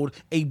be told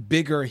a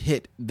bigger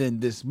hit than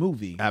this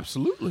movie.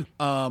 Absolutely.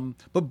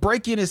 But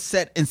Breakin' is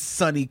set in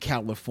sunny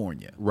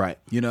California. Right.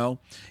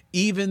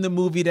 Even the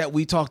movie that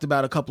we talked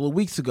about a couple of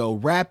weeks ago,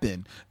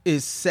 Rappin',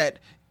 is set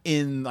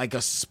in like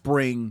a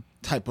spring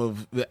type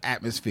of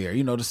atmosphere.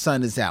 The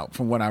sun is out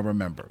from what I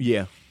remember.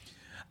 Yeah.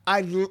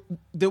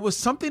 There was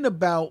something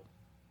about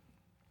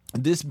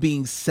this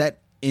being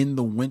set in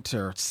the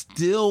winter,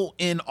 still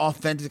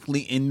authentically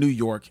in New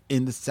York,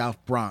 in the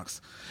South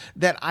Bronx,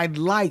 that I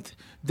liked,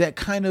 that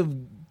kind of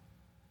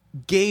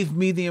gave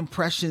me the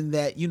impression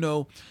that, you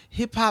know,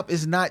 hip hop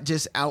is not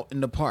just out in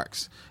the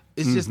parks.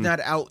 It's just not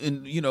out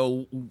in, you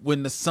know,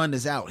 when the sun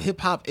is out.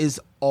 Hip hop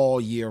is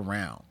all year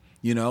round,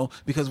 you know,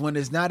 because when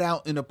it's not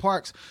out in the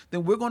parks,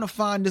 then we're going to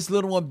find this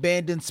little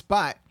abandoned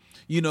spot,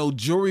 you know,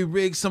 jury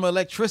rig some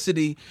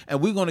electricity,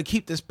 and we're going to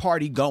keep this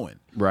party going.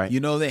 Right. You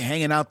know, they're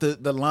hanging out the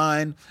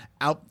line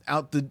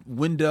out the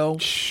window,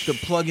 to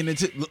plugging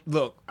into.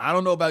 Look, I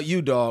don't know about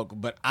you, dog,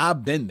 but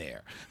I've been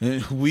there.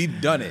 We've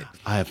done it.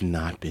 I have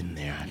not been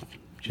there. I've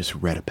just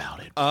read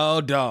about it.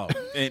 Oh, dog.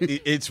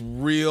 It's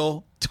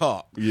real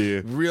talk.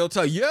 Yeah. Real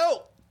talk.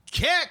 Yo,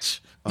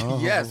 catch.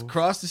 Yes,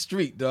 cross the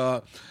street,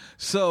 dog.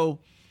 So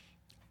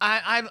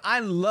I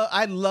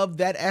love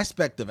that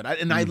aspect of it.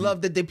 I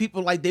love that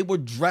people they were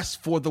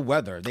dressed for the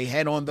weather. They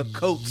had on the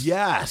coats.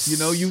 Yes. You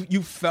know,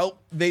 you felt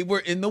they were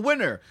in the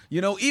winter.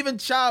 You know, even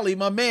Charlie,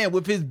 my man,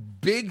 with his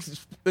big,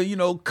 you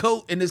know,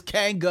 coat and his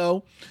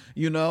Kango,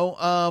 you know,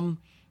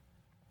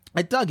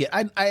 I dug it.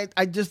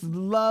 I just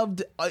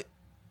loved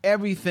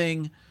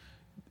everything,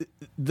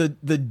 the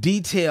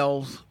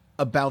details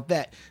about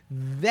that.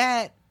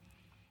 That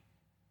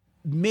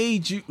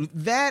made you,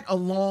 that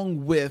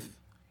along with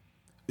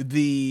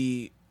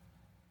the,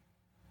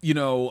 you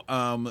know,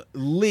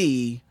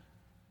 Lee,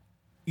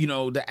 you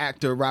know, the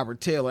actor Robert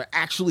Taylor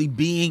actually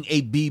being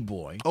a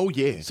b-boy. Oh,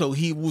 yeah. So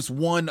he was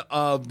one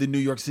of the New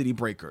York City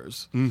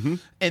Breakers. Mm-hmm.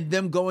 And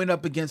them going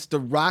up against the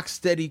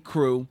Rocksteady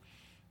crew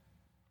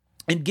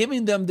and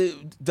giving them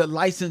the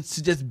license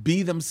to just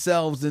be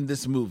themselves in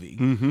this movie,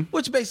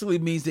 which basically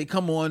means they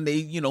come on, they,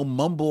 you know,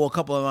 mumble a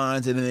couple of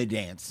lines and then they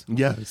dance.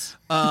 Yes.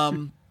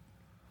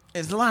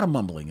 There's a lot of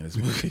mumbling in this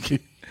movie.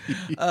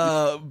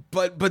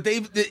 But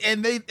then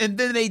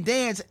they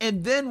dance.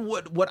 And then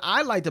what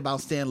I liked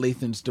about Stan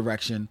Lathan's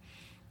direction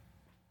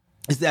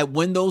is that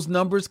when those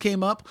numbers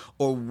came up,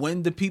 or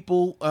when the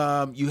people,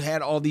 you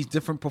had all these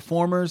different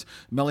performers,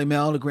 Melly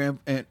Mel, the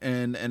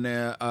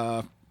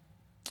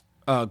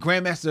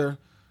Grandmaster.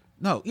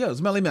 No, yeah, it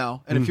was Melly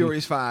Mel and the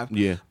Furious Five.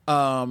 Yeah.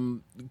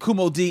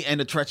 Kumo D and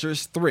the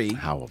Treacherous Three.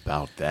 How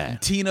about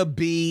that? Tina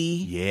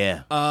B.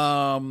 Yeah.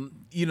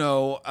 You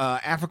know,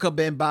 Africa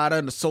Bambaataa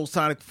and the Soul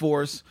Sonic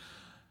Force.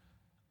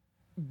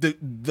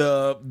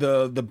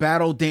 The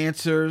battle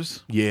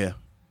dancers. Yeah.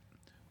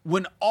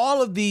 When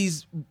all of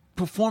these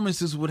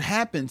performances would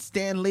happen,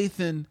 Stan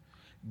Lathan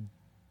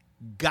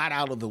got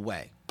out of the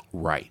way.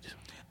 Right.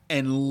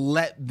 And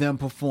let them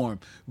perform.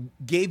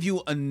 Gave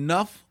you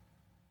enough.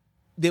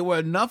 There were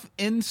enough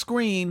in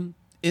screen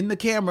in the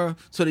camera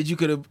so that you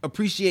could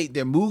appreciate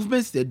their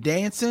movements, their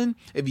dancing.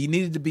 If you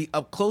needed to be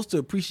up close to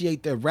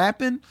appreciate their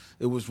rapping,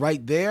 it was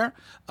right there.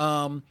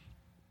 The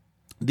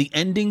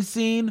ending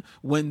scene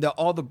when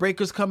all the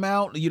breakers come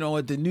out, you know,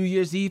 at the New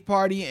Year's Eve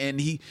party,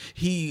 and he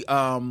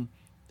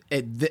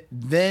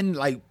then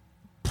like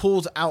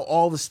pulls out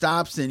all the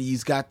stops and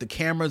he's got the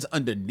cameras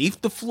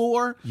underneath the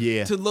floor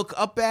to look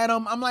up at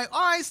him. I'm like, all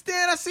right,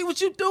 Stan, I see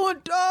what you're doing,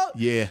 dog.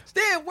 Yeah.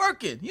 Stan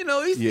working. You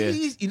know,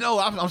 he's you know,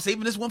 I'm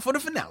saving this one for the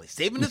finale.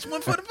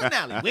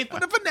 Wait for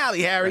the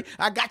finale, Harry.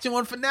 I got you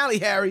on finale,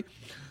 Harry.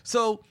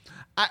 So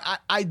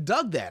I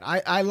dug that.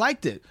 I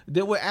liked it.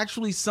 There were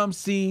actually some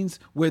scenes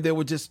where there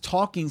were just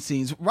talking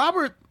scenes.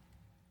 Robert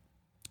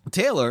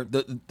Taylor,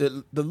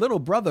 the little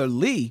brother,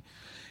 Lee,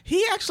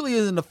 he actually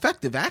is an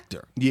effective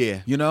actor.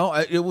 Yeah. You know,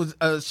 it was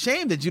a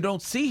shame that you don't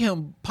see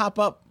him pop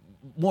up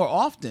more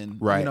often,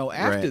 right, you know,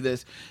 after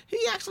this. He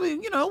actually,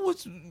 you know,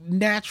 was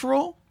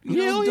natural,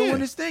 you know, doing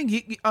his thing.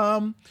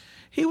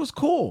 He was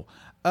cool.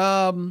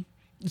 So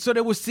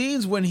there were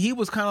scenes when he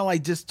was kind of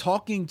like just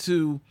talking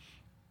to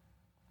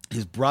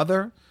his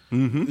brother,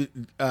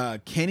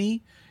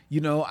 Kenny. You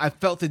know, I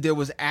felt that there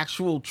was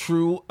actual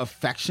true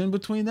affection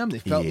between them. They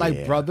felt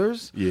like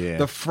brothers. Yeah.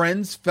 The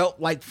friends felt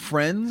like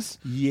friends.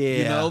 Yeah.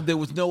 You know, there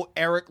was no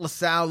Eric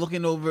LaSalle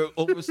looking over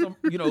some,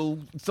 you know,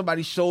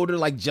 somebody's shoulder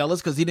like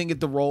jealous because he didn't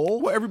get the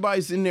role. Well,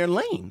 everybody's in their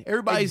lane.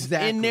 Everybody's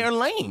in their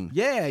lane.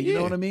 Yeah, you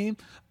know what I mean?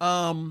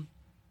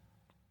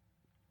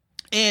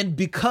 And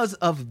because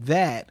of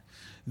that,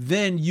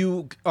 then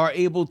you are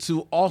able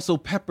to also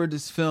pepper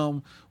this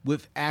film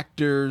with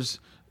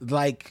actors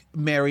like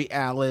Mary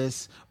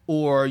Alice,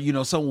 or, you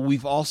know, someone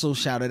we've also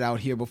shouted out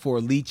here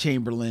before, Lee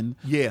Chamberlain.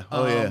 Yeah.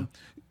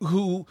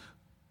 Who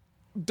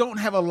don't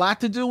have a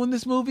lot to do in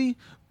this movie,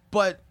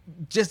 but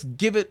just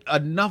give it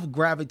enough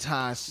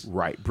gravitas.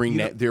 Right. Bring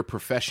their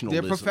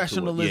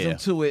professionalism.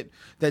 To it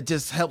that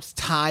just helps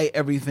tie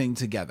everything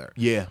together.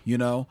 Yeah. You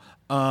know?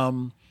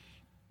 And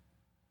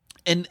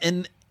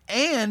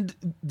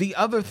the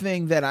other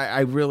thing that I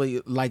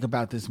really like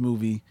about this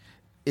movie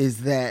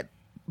is that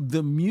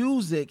the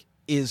music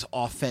is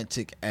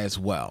authentic as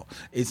well.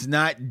 It's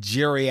not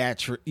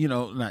geriatric, you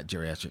know, not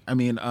geriatric. I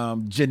mean,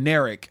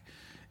 generic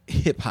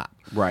hip hop.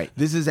 Right.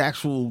 This is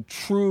actual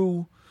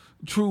true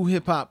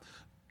hip hop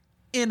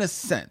in a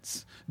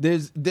sense.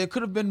 There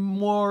could have been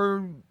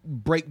more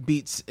break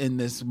beats in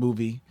this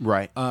movie.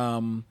 Right.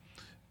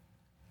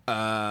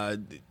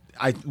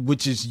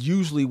 Which is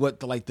usually what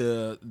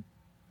the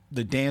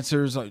the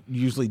dancers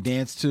usually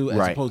dance to, as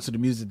Right. opposed to the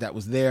music that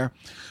was there,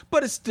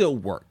 but it still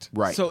worked.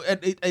 Right. So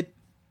it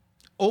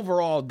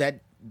overall,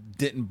 that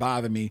didn't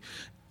bother me.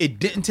 It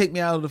didn't take me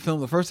out of the film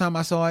the first time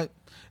I saw it.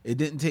 It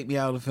didn't take me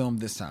out of the film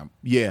this time.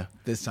 Yeah.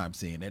 This time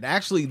seeing it.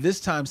 Actually, this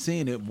time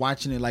seeing it,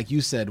 watching it, like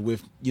you said,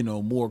 with,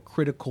 more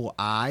critical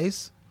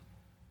eyes,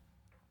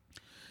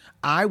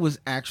 I was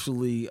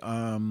actually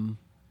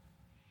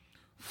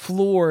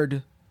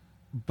floored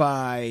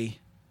by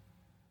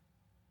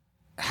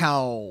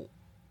how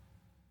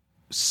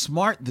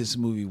smart this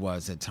movie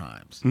was at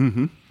times.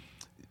 Mm-hmm.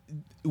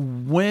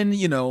 When,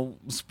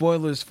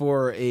 spoilers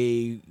for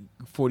a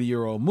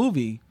 40-year-old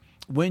movie,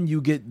 when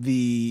you get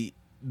the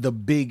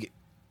big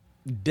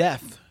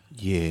death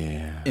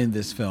Yeah. in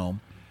this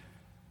film,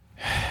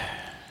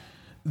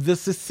 the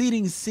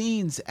succeeding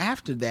scenes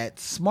after that,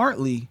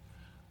 smartly,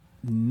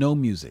 no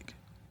music.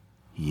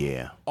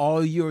 Yeah.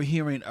 All you're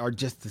hearing are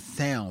just the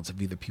sounds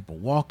of either people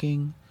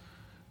walking,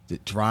 the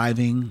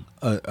driving,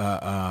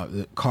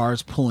 the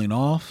cars pulling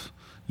off,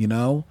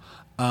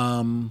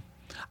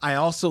 I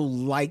also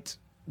liked,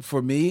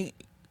 for me,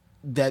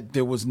 that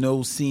there was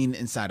no scene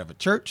inside of a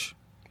church,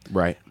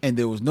 Right. and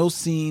there was no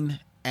scene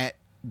at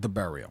the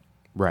burial,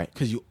 Right.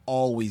 because you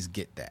always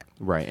get that.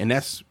 Right. And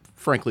that's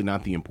frankly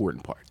not the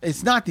important part.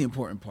 It's not the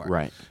important part.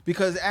 Right.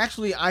 Because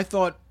actually, I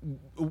thought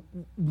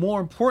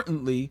more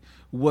importantly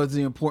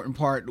the important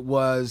part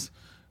was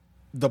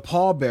the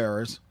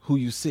pallbearers who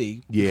you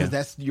see. Yeah. Because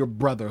that's your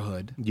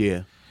brotherhood.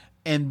 Yeah.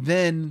 And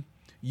then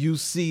you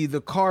see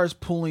the cars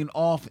pulling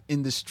off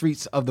in the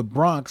streets of the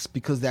Bronx,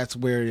 because that's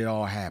where it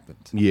all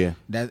happened. Yeah.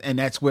 And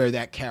that's where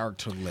that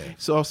character lived.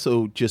 It's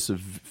also just a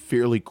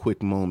fairly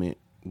quick moment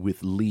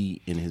with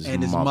Lee and his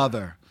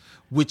mother,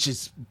 which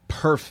is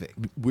perfect.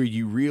 where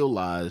you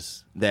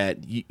realize that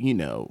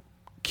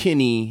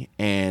Kenny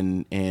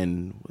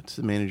and what's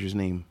the manager's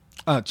name?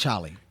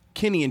 Charlie.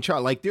 Kenny and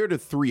Charlie, like they're the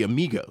three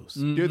amigos.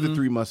 They're the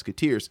three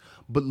musketeers,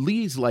 but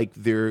Lee's like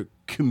their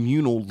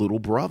communal little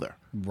brother.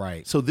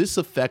 Right. So this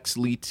affects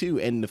Lee too,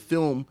 and the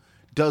film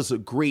does a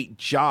great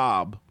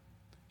job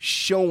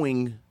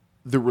showing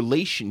the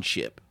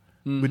relationship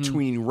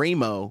between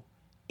Ramo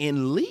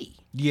and Lee.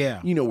 Yeah.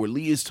 Where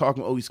Lee is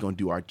talking, he's going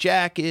to do our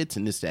jackets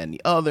and this, that, and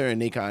the other,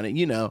 and they kind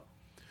of,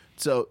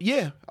 So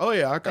yeah,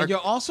 And you're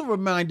also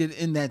reminded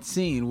in that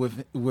scene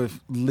with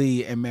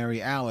Lee and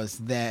Mary Alice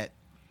that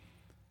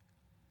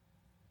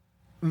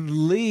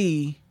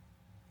Lee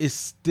is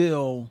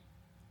still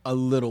a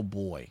little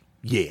boy.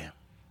 yeah,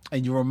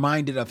 And you're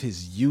reminded of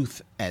his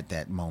youth at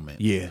that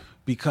moment. Yeah.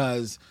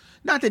 Because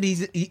not that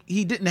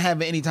he didn't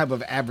have any type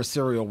of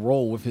adversarial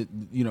role with his,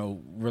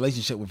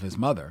 relationship with his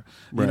mother.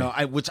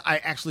 Right. Which I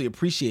actually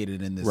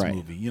appreciated in this Right.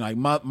 movie. Like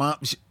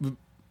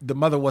the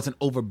mother wasn't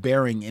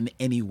overbearing in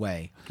any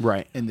way.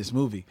 Right. In this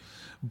movie.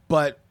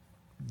 But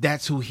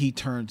that's who he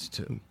turns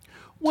to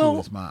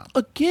his mom.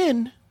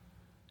 Again,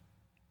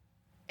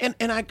 and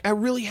I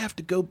really have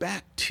to go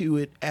back to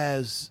it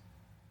as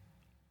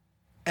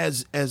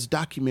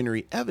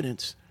documentary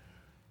evidence.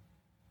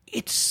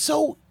 It's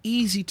so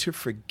easy to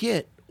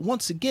forget.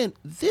 Once again,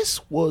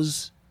 this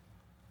was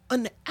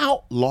an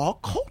outlaw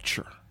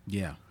culture.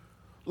 Yeah.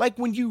 Like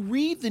when you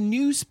read the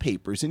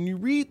newspapers and you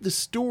read the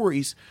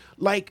stories,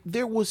 like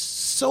there was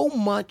so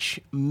much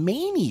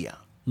mania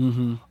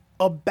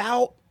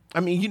about. I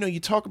mean, you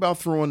talk about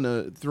throwing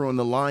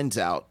the lines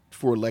out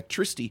for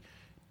electricity.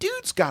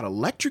 Dudes got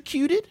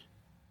electrocuted.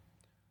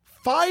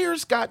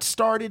 Fires got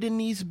started in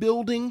these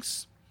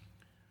buildings.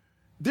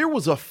 There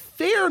was a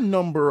fair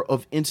number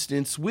of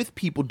incidents with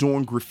people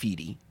doing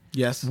graffiti.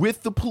 Yes.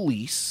 With the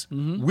police,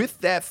 with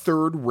that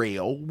third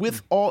rail,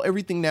 with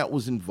everything that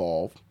was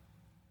involved.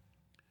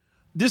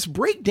 This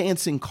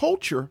breakdancing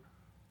culture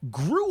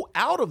grew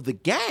out of the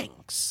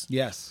gangs.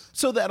 Yes.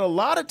 So that a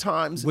lot of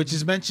times, Which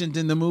is mentioned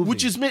in the movie.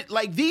 which is meant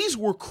like these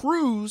were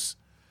crews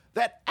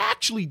that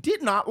actually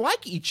did not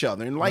like each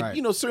other. And like,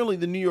 Right. Certainly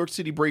the New York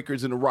City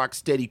Breakers and the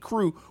Rocksteady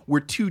crew were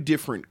two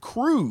different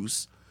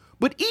crews.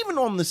 But even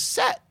on the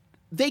set,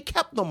 they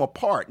kept them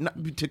apart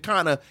to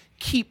kind of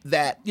keep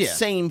that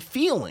same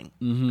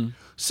feeling.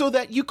 So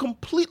that you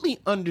completely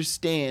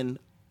understand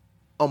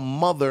a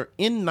mother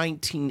in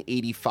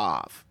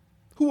 1985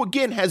 who,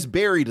 again, has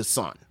buried a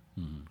son,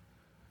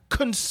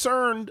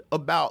 concerned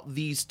about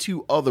these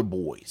two other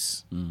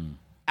boys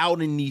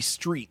out in these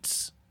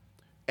streets.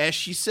 As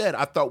she said,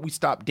 I thought we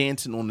stopped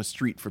dancing on the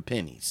street for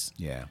pennies.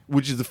 Yeah.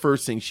 Which is the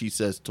first thing she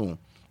says to him.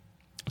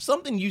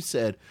 Something you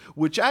said,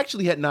 which I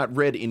actually had not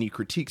read any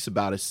critiques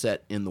about, is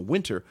set in the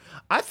winter.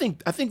 I think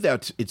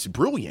that it's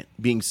brilliant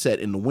being set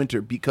in the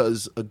winter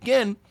because,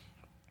 again,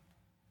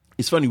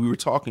 it's funny, we were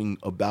talking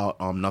about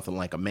Nothing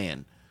Like a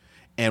Man.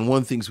 And one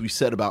of the things we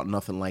said about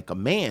Nothing Like a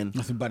Man,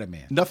 Nothing But a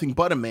Man. Nothing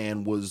But a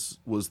Man was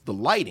the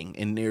lighting.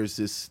 And there's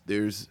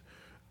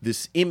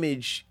this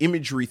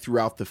imagery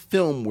throughout the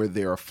film where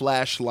there are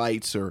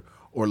flashlights or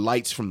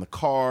lights from the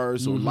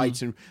cars or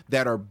lights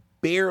that are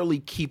barely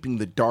keeping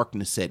the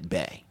darkness at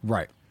bay.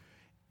 Right.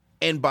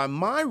 And by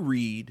my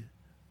read,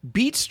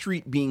 Beat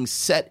Street being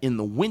set in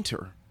the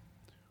winter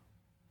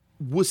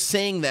was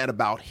saying that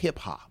about hip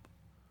hop.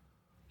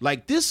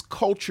 Like, this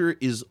culture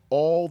is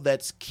all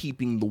that's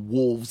keeping the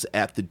wolves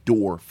at the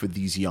door for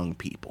these young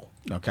people.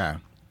 Okay.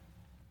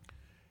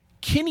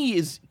 Kenny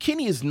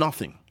is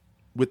nothing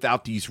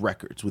without these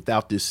records,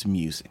 without this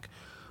music.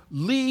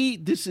 Lee,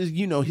 this is,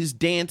 his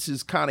dance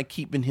is kind of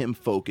keeping him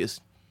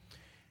focused.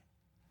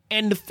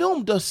 And the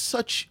film does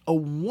such a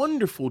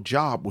wonderful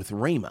job with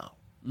Ramo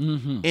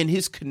and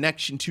his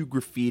connection to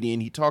graffiti.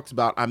 And he talks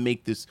about, I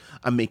make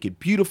it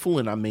beautiful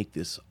and I make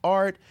this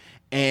art.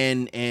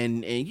 And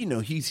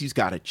he's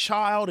got a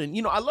child.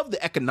 And, I love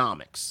the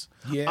economics.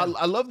 Yeah.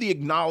 I love the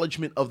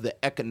acknowledgement of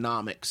the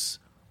economics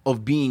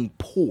of being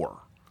poor.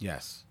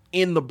 Yes.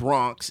 In the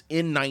Bronx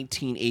in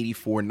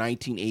 1984,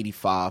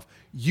 1985,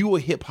 you a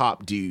hip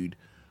hop dude,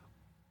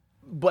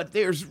 but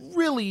there's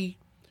really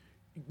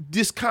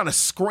this kind of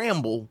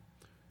scramble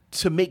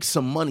to make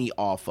some money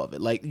off of it.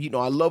 Like,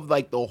 I love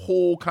like the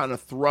whole kind of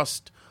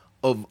thrust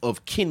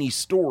of Kenny's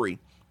story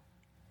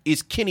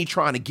is Kenny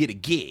trying to get a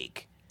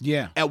gig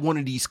at one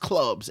of these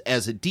clubs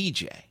as a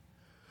DJ.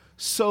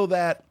 So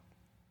that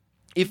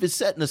if it's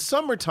set in the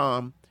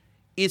summertime,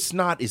 it's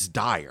not as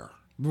dire.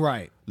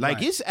 Right.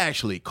 Like, it's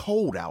actually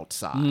cold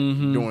outside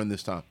during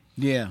this time.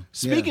 Yeah.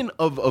 Speaking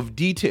of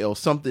detail,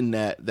 something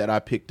that I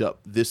picked up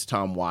this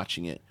time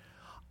watching it,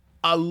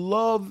 I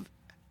love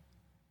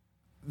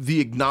the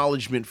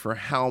acknowledgement for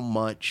how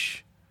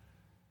much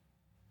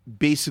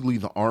basically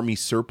the Army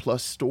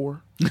surplus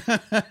store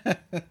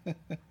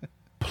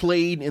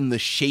played in the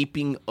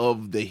shaping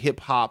of the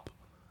hip hop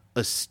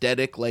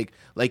aesthetic. Like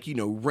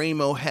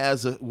Ramo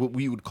has what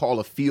we would call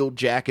a field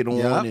jacket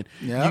on,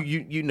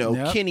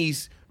 and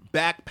Kenny's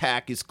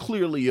backpack is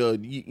clearly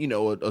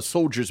a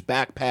soldier's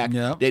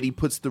backpack that he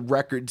puts the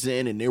records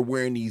in, and they're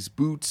wearing these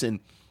boots. And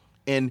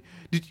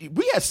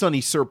we had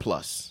Sonny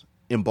Surplus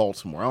in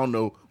Baltimore. I don't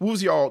know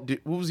what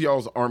was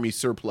y'all's Army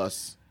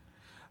surplus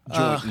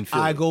joint in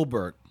Philly? I.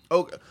 Goldberg.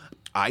 Oh,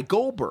 I.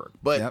 Goldberg.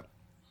 But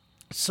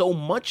so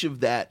much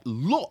of that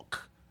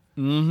look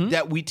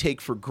that we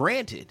take for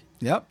granted.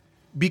 Yep.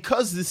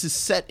 Because this is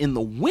set in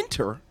the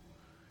winter,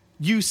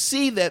 you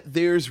see that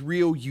there's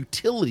real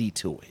utility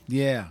to it.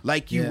 Yeah.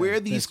 Like, you wear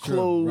these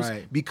clothes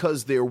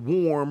because they're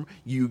warm.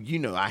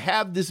 I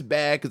have this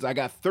bag because I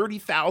got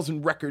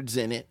 30,000 records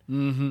in it,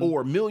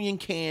 or 1 million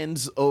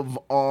cans of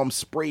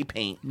spray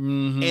paint,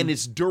 and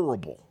it's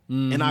durable,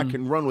 and I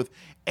can run with.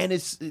 And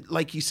it's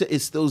like you said,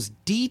 it's those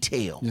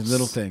details, The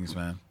little things,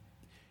 man.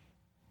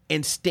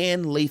 And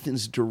Stan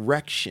Lathan's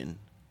direction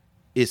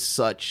is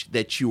such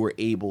that you are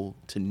able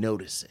to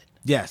notice it.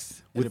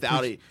 Yes.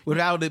 Without it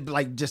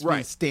like just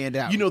being stand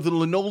out. The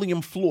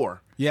linoleum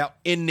floor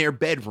in their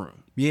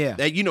bedroom. Yeah.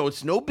 That,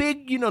 it's no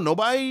big,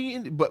 nobody,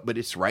 but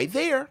it's right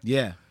there.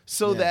 Yeah.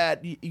 So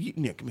that,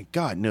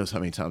 God knows how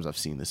many times I've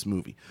seen this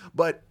movie.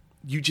 But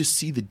you just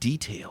see the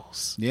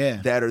details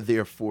that are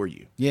there for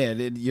you. Yeah,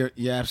 you're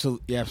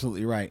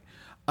absolutely right.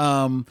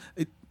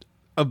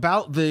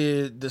 About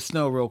the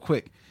snow real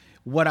quick.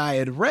 What I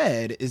had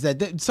read is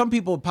that some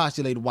people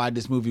postulated why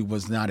this movie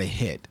was not a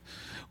hit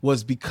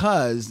was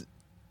because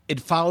it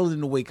followed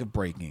in the wake of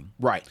Breaking.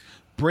 Right.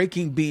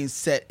 Breaking being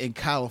set in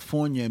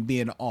California and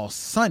being all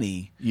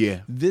sunny. Yeah.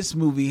 This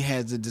movie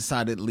has a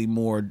decidedly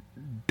more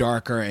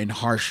darker and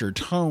harsher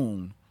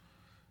tone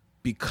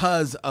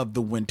because of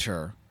the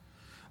winter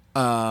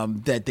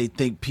that they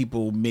think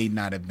people may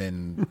not have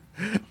been.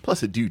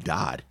 Plus, a dude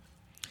died.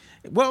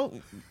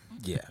 Well,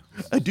 yeah.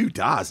 A dude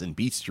dies in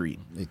Beat Street.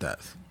 He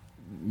does.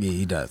 Yeah,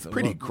 he does.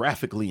 Pretty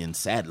graphically and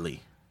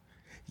sadly.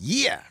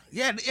 Yeah,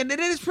 and it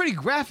is pretty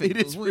graphic. It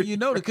is,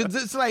 because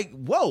it's like,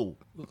 whoa,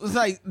 it's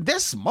like they're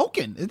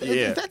smoking.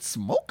 Is that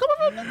smoke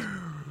coming from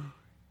them?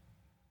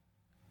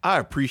 I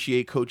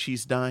appreciate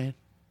Cochise dying,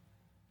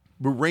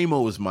 but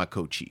Ramo is my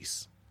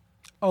Cochise.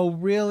 Oh,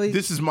 really?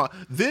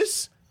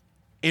 This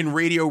and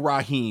Radio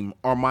Raheem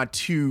are my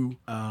two.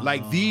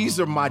 Like, these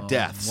are my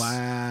deaths.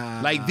 Wow.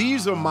 Like,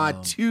 these are my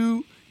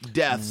two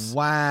deaths.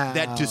 Wow.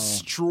 That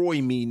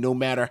destroy me no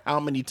matter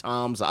how many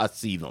times I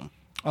see them.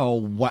 Oh,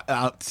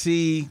 wow.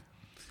 See,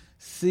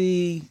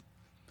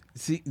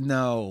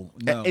 no.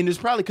 And it's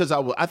probably because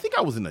I think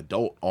I was an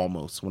adult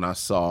almost when I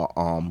saw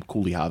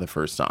Cooley High the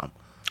first time.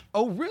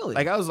 Oh, really?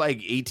 Like, I was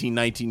like 18,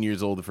 19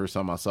 years old the first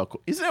time I saw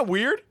Isn't that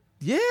weird?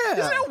 Yeah. Isn't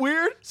that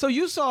weird? So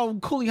you saw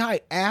Cooley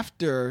High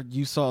after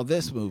you saw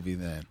this movie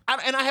then?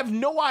 And I have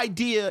no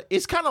idea.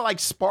 It's kind of like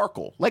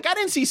Sparkle. Like, I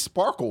didn't see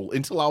Sparkle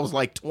until I was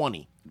like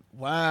 20.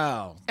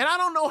 Wow. And I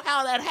don't know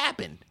how that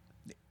happened.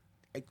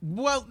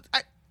 Well,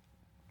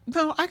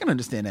 I can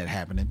understand that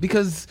happening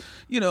because,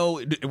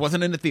 it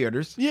wasn't in the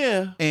theaters.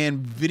 Yeah.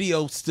 And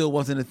video still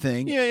wasn't a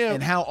thing. Yeah.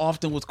 And how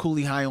often was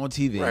Cooley High on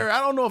TV? Right. I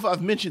don't know if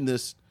I've mentioned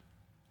this.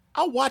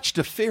 I watched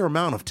a fair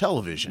amount of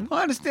television.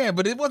 I understand,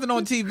 but it wasn't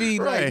on TV.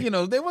 Right.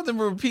 Like, they wasn't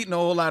repeating a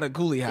whole lot of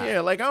Coolie High. Yeah,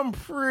 like I'm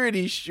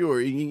pretty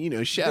sure,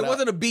 shout It out.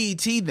 wasn't a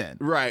BET then.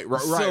 Right. So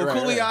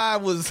Coolie High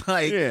was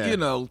like, Yeah.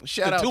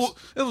 Shout out.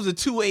 It was a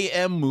 2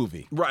 a.m.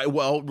 movie. Right.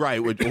 Well, right.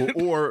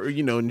 Or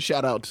and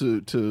shout out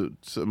to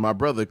my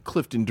brother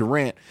Clifton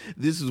Durant.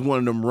 This is one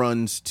of them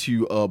runs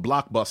to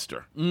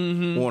Blockbuster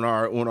on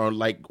our one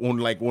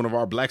of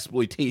our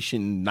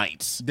blaxploitation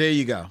nights. There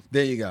you go.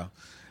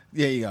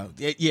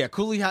 Yeah,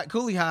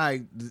 Coolie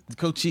High,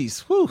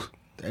 Cochise. Whew,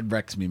 that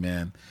wrecks me,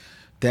 man.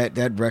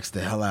 That wrecks the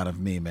hell out of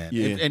me, man.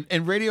 Yeah.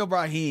 And Radio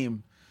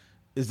Brahim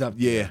is up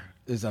there.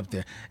 Yeah. Is up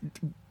there.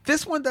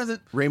 This one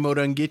doesn't. Ramo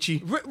doesn't get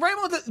you.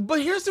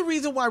 But here's the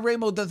reason why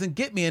Ramo doesn't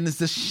get me, and it's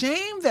a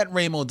shame that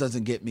Ramo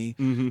doesn't get me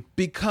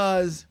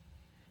because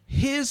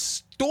his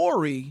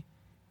story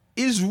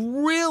is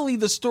really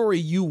the story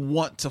you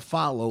want to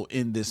follow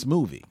in this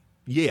movie.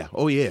 Yeah.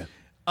 Oh yeah.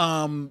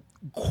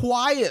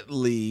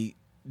 Quietly,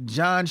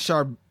 John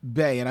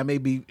Charbet, and I may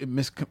be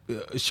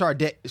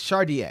Chardier,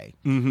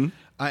 and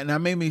I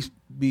may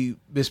be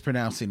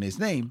mispronouncing his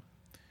name.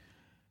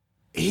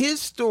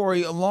 His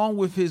story, along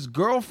with his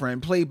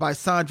girlfriend, played by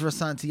Sandra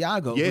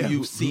Santiago, who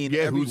you've seen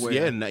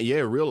everywhere. Not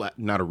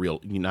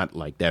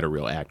like that, a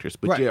real actress,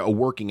 but Right. a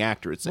working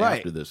actress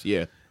after this.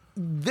 Yeah,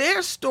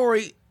 Their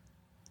story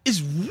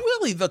is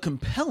really the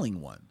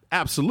compelling one,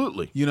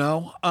 absolutely.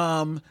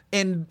 and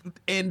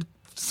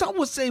some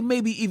would say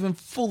maybe even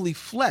fully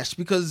fleshed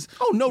because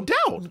No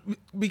doubt.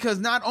 because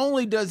not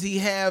only does he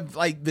have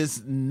like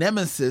this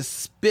nemesis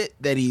Spit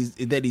that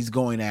he's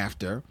going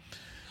after,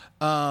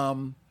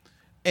 and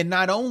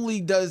not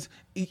only does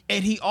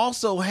and he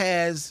also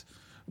has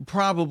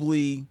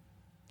probably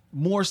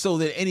more so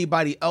than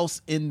anybody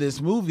else in this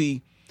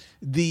movie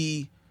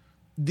the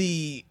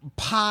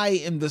pie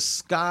in the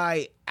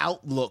sky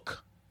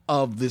outlook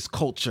of this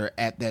culture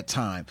at that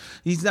time.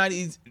 He's like,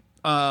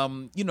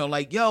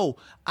 yo,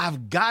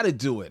 I've got to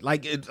do it.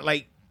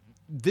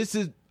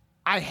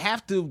 I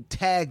have to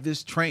tag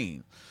this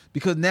train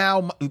because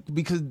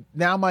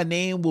now my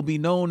name will be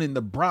known in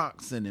the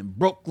Bronx and in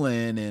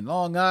Brooklyn and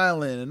Long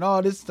Island and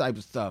all this type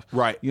of stuff.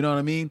 Right. You know what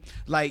I mean?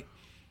 Like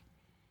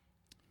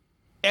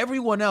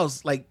everyone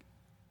else, like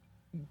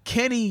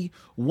Kenny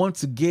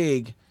wants a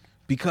gig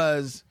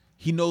because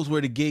he knows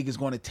where the gig is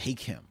going to take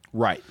him.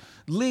 Right.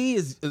 Lee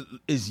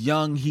is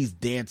young. He's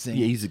dancing.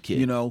 Yeah, he's a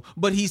kid.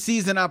 But he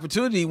sees an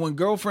opportunity when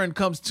girlfriend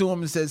comes to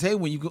him and says, "Hey,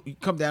 when you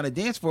come down and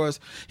dance for us,"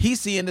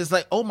 he's seeing this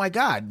like, "Oh my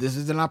God, this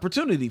is an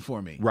opportunity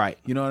for me." Right.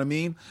 You know what I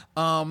mean?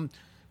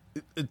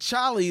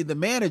 Charlie, the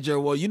manager,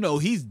 well,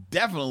 he's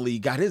definitely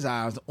got his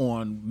eyes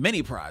on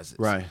many prizes.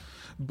 Right.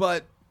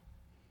 But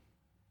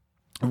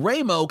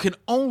Ramo can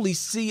only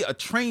see a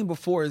train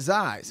before his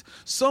eyes,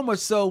 so much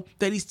so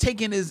that he's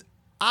taking his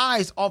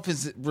eyes off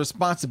his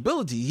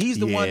responsibility. He's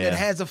the one that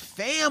has a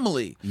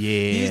family.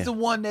 Yeah. He's the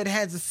one that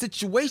has a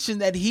situation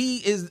that he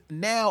is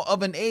now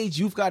of an age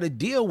you've got to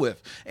deal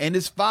with. And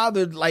his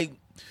father,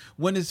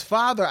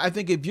 I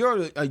think if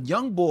you're a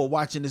young boy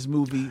watching this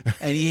movie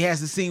and he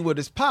has a scene with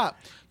his pop,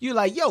 you're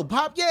like, yo,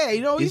 Pop, yeah,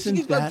 Isn't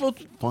he's that supposed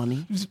to,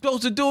 funny? He's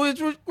supposed to do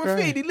his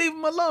graffiti, leave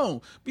him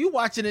alone. But you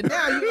watching it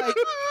now, you're like,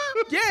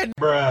 yeah,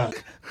 bruh.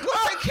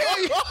 Take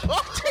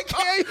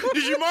care of you.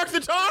 Did you mark the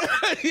time?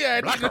 Yeah,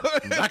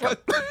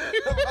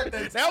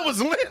 That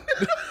was lit.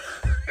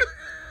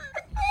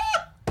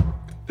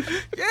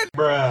 yeah,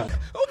 bruh.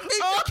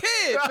 Oh,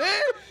 kid,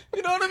 man.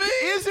 You know what I mean?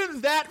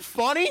 Isn't that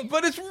funny?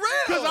 But it's real.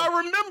 Because I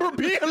remember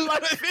being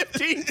like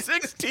 15,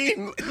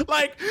 16.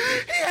 Like,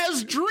 he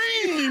has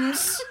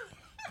dreams.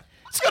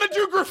 He's going to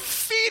do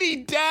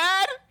graffiti,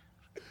 Dad.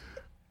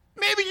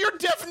 Maybe your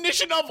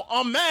definition of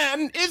a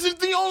man isn't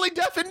the only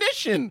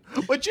definition.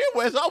 But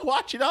as I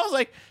watch it, I was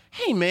like,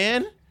 hey,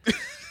 man,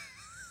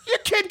 your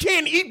kid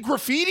can't eat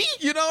graffiti?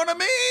 You know what I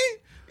mean?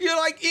 You're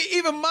like,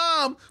 even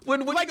mom,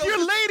 when Like, you go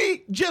your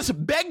lady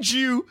just begged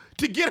you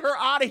to get her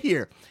out of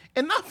here.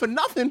 And not for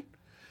nothing,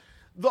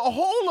 the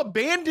whole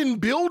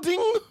abandoned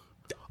building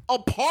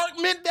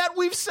apartment that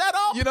we've set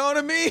up. you know what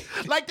I mean?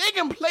 Like they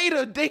can play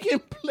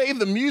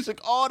the music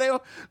all day.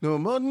 No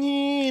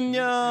money,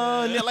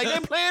 like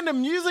they're playing the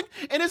music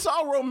and it's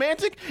all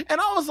romantic.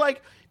 And I was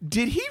like,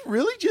 did he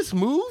really just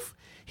move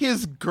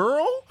his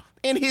girl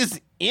and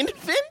his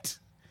infant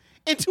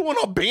into an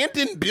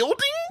abandoned building?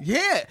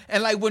 Yeah,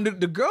 and like when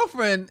the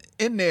girlfriend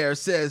in there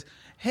says,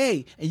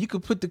 "Hey, and you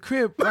could put the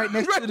crib right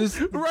next to this,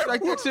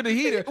 right next to the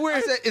heater."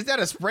 I said, "Is that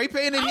a spray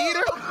painted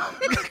heater?"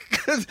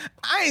 Because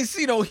I ain't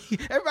see no.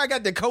 Everybody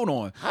got their coat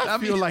on. I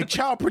feel like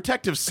Child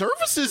Protective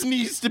Services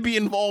needs to be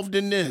involved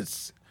in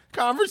this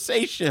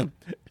conversation.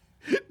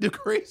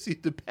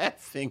 The bad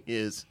thing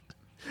is,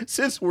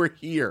 since we're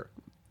here,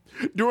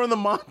 during the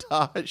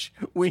montage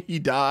when he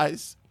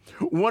dies,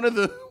 one of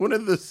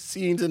the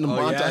scenes in the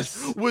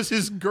montage was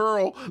his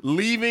girl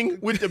leaving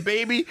with the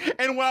baby.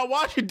 And when I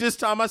watched it this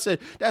time, I said,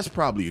 "That's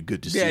probably a good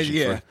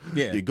decision."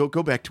 Yeah.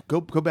 Go back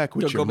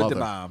with your with mother. the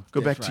mom.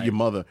 Go back That's to right. your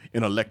mother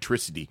in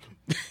electricity.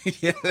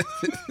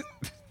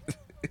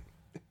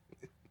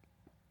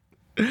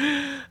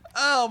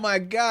 Oh my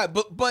God.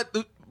 But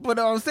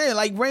I'm saying,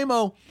 like,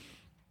 Ramo,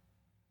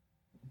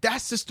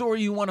 that's the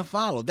story you want to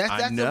follow.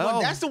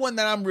 That's the one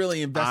that I'm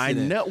really invested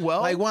in. I know.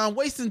 Well, like, when I'm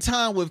wasting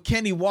time with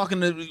Kenny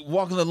walking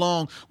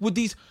along with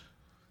these.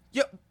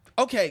 Yeah,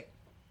 okay.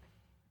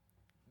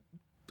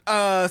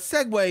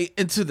 Segue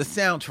into the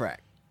soundtrack.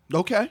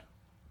 Okay.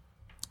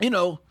 You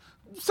know,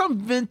 some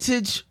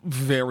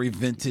very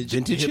vintage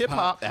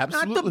hip-hop,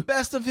 absolutely. Not the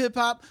best of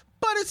hip-hop,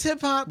 but it's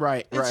hip-hop.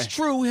 Right, it's right.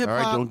 true hip-hop.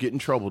 All right, don't get in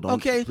trouble.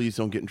 Please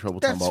don't get in trouble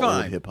That's talking about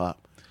fine. old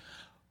hip-hop.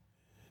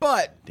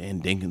 But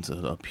Dan Dinkins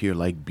is up here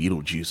like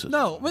Beetlejuice.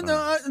 no,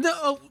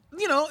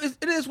 you know,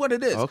 it is what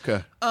it is.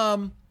 Okay.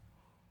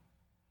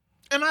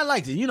 And I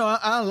liked it. You know,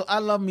 I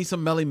love me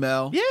some Melly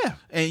Mel. Yeah.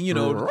 And you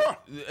know,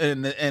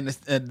 and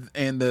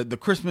the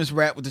Christmas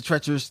rap with the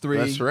Treacherous Three.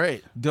 That's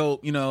right.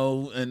 Dope. You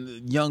know,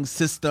 and Young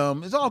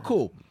System. It's all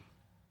cool.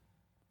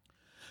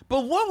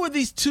 But what were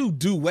these two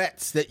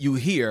duets that you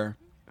hear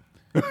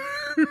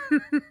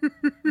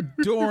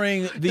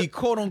during the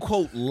quote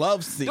unquote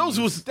love scene?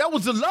 That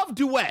was a love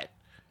duet.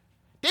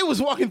 They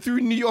was walking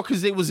through New York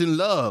because they was in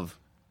love.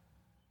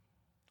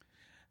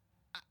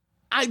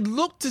 I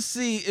looked to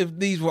see if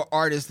these were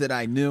artists that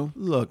I knew.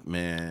 Look,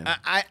 man.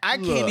 I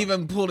can't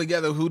even pull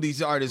together who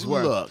these artists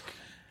were.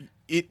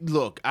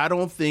 Look, I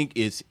don't think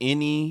it's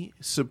any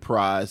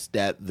surprise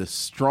that the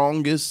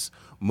strongest,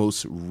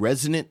 most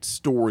resonant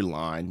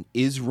storyline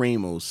is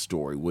Ramo's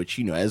story, which,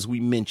 you know, as we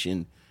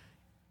mentioned,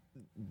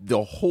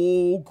 the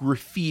whole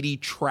Graffiti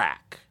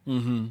track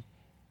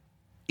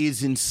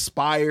is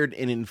inspired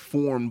and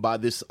informed by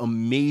this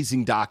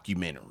amazing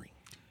documentary.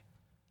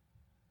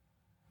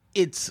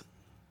 It's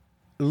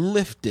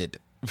lifted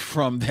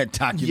from that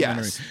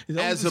documentary. Yes,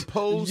 as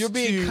opposed you're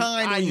being to,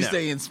 kind when you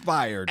say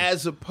inspired.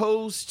 As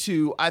opposed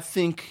to, I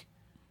think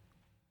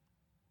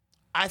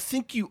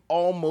you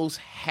almost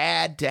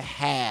had to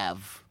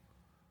have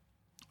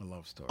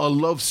a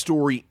love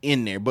story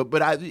in there,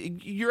 but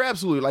you're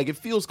absolutely like, it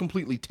feels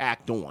completely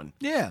tacked on.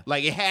 Yeah,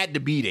 like it had to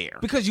be there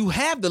because you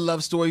have the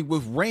love story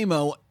with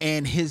Ramo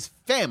and his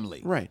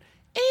family, right?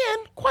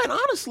 And quite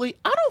honestly,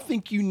 I don't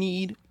think you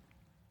need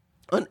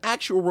an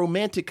actual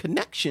romantic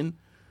connection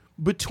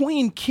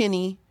between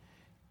Kenny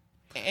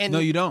and... No,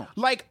 you don't.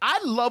 Like, I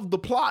love the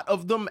plot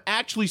of them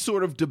actually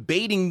sort of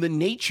debating the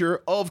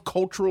nature of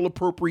cultural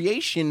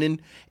appropriation,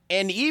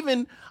 and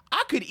even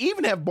I could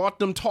even have bought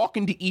them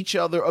talking to each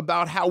other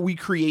about how we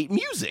create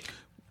music.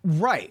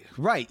 Right.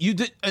 You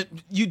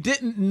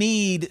didn't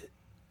need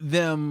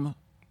them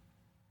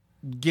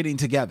getting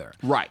together,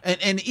 right?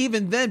 And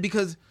even then,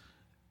 because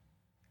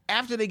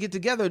after they get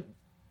together,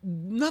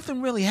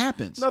 nothing really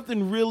happens.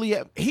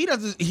 He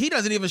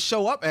doesn't even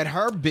show up at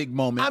her big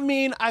moment. I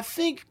mean, I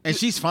think, and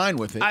she's fine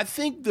with it. I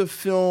think the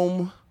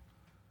film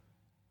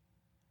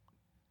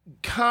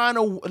kind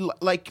of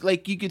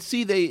like you could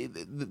see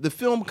the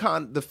film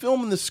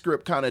and the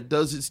script kind of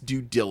does its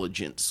due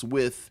diligence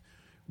with,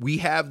 we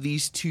have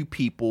these two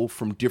people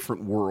from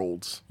different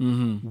worlds.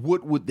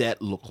 What would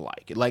that look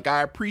like? Like,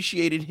 I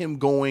appreciated him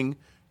going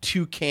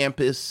to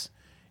campus,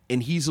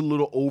 and he's a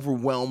little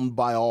overwhelmed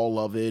by all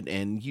of it,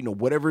 and, you know,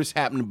 whatever's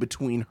happening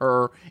between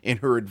her and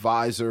her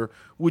advisor,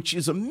 which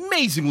is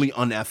amazingly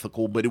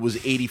unethical, but it was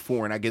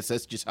 84, and I guess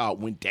that's just how it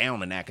went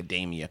down in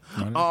academia.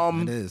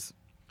 It is.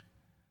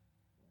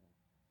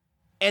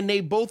 And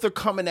they both are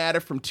coming at it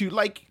from two,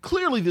 like,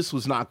 clearly this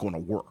was not going to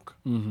work.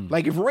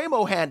 Like, if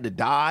Ramo hadn't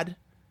died,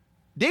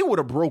 they would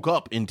have broke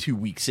up in 2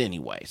 weeks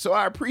anyway. So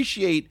I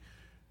appreciate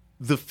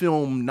the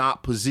film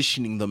not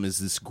positioning them as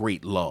this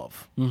great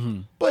love.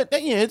 But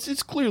yeah,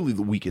 it's clearly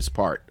the weakest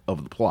part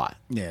of the plot.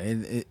 Yeah,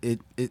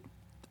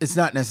 it's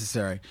not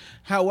necessary.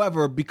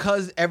 However,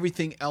 because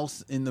everything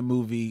else in the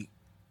movie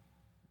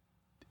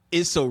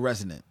is so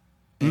resonant,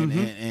 and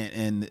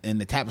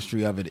the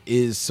tapestry of it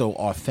is so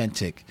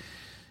authentic,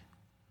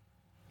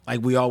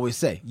 like we always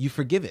say, you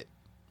forgive it.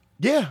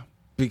 Yeah.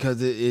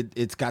 Because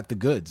it's got the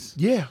goods.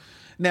 Yeah.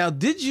 Now,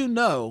 did you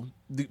know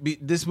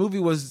this movie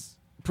was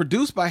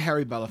produced by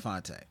Harry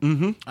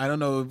Belafonte? I don't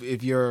know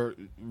if your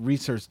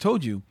research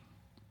told you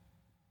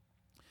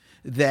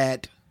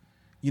that,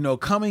 you know,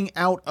 coming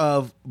out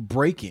of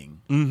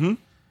Breaking,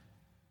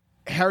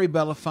 Harry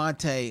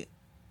Belafonte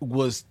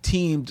was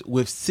teamed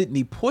with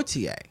Sidney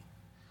Poitier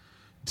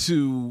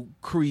to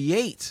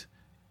create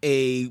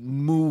a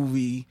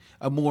movie,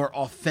 a more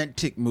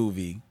authentic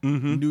movie,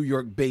 New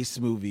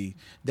York-based movie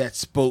that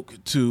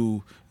spoke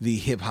to the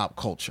hip-hop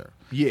culture.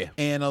 Yeah.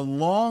 And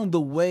along the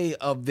way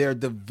of their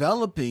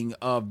developing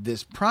of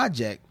this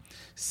project,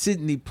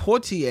 Sidney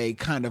Poitier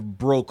kind of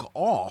broke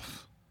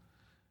off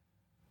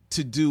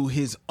to do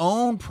his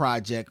own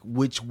project,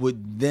 which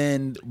would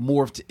then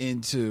morph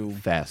into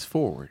Fast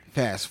Forward.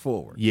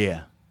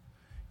 Yeah.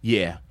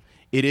 Yeah.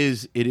 It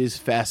is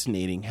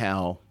fascinating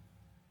how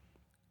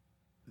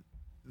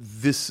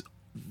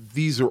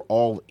these are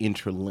all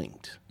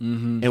interlinked.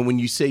 And when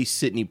you say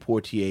Sidney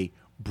Poitier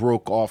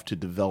broke off to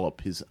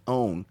develop his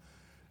own,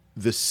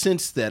 the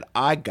sense that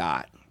I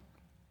got,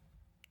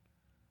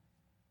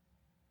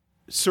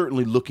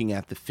 certainly looking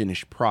at the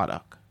finished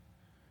product,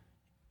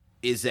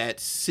 is that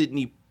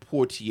Sidney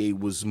Poitier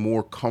was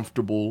more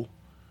comfortable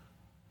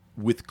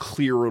with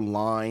clearer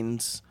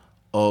lines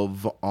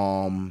of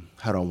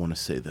how do I want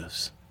to say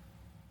this?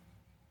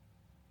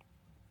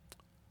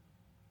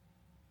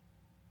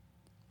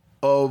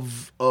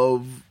 Of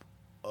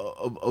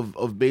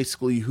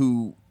basically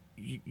who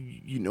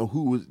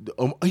who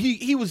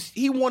was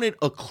he wanted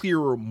a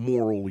clearer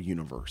moral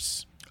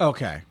universe,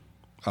 Okay.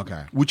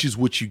 which is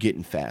what you get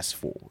in Fast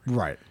Forward.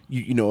 Right.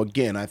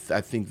 Again, I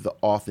think the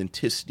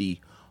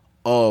authenticity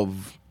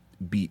of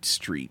Beat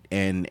Street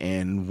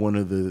and one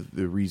of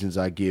the reasons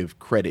I give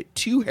credit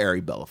to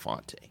Harry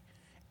Belafonte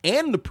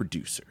and the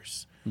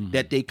producers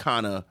that they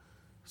kind of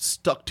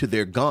stuck to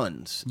their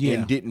guns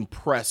and didn't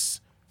press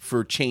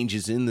for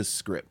changes in the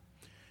script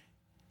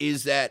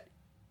is that,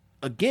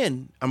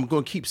 again, I'm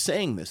going to keep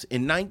saying this.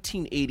 In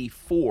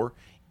 1984,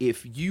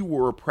 if you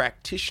were a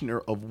practitioner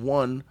of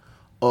one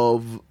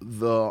of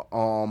the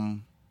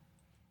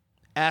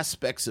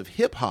aspects of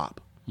hip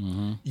hop,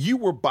 you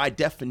were by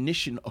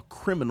definition a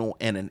criminal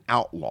and an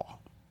outlaw.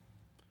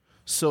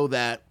 So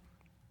that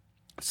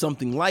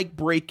something like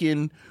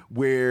Breakin',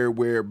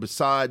 where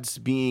besides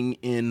being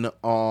in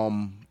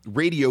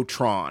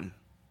Radiotron,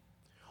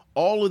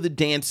 all of the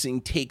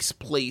dancing takes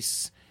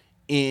place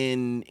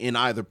in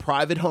either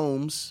private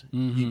homes,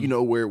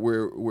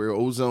 where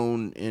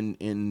Ozone and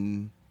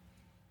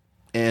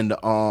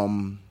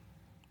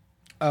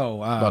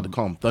about to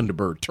call him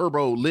Thunderbird,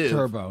 Turbo live.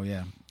 Turbo,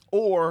 yeah.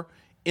 Or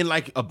in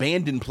like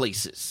abandoned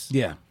places.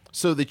 Yeah.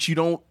 So that you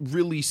don't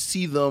really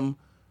see them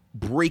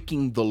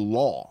breaking the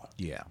law.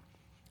 Yeah.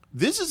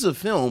 This is a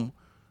film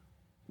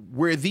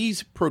where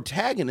these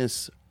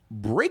protagonists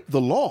break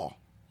the law.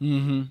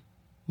 Mm-hmm.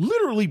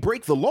 Literally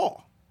break the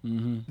law.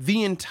 Mm-hmm.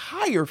 The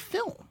entire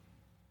film.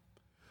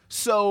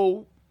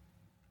 So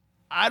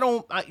I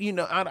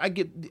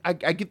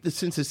get the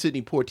sense that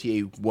Sidney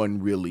Poitier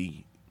wasn't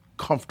really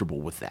comfortable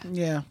with that.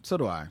 Yeah, so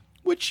do I.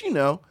 Which,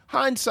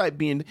 hindsight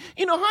being,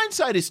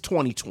 hindsight is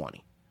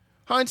 2020.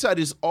 Hindsight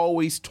is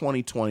always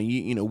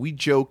 2020. We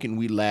joke and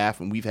we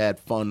laugh and we've had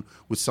fun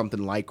with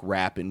something like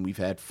rap and we've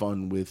had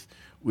fun with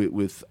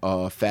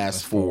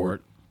Fast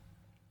Forward.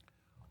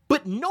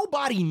 But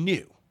nobody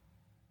knew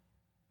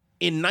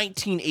in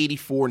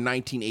 1984,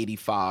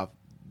 1985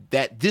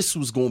 that this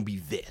was going to be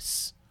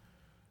this.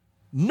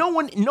 No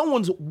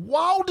one's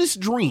wildest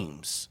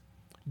dreams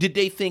did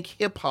they think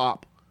hip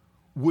hop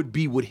would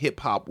be what hip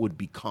hop would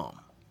become.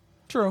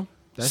 True.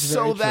 That's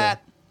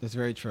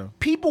very true.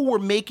 People were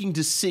making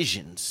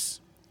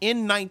decisions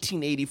in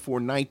 1984,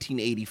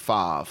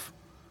 1985,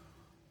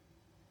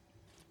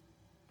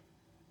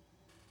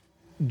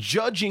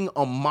 judging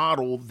a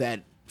model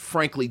that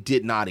frankly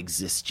did not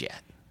exist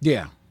yet.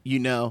 Yeah.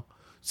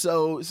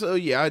 So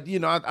yeah,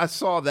 I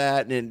saw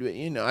that,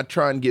 and I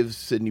try and give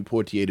Sidney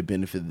Poitier the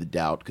benefit of the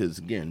doubt because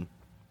again,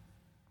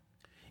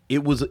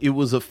 it was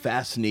a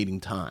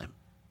fascinating time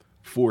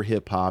for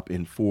hip hop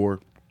and for.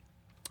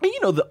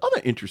 And the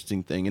other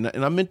interesting thing,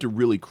 and I meant to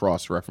really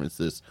cross-reference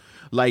this,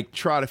 like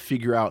try to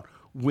figure out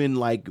when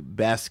like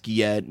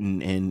Basquiat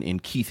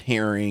and Keith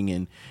Haring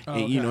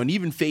and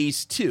even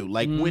Phase 2,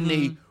 like when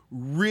they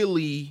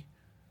really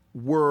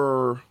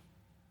were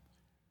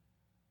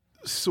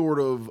sort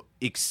of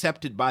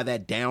accepted by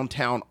that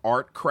downtown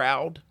art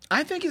crowd.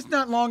 I think it's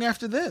not long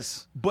after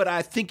this. But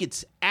I think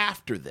it's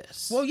after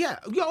this. Well, yeah.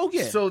 Oh,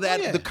 yeah. So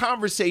that the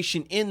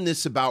conversation in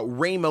this about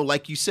Ramo,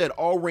 like you said,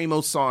 all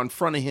Ramo saw in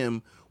front of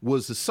him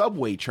was the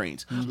subway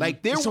trains.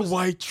 Like there was a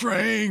white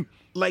train.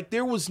 Like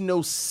there was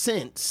no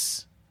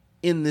sense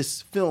in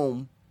this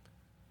film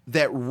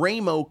that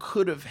Ramo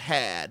could have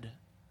had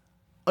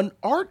an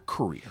art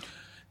career.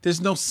 There's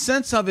no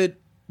sense of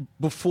it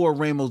before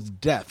Ramo's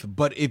death,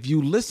 but if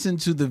you listen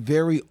to the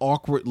very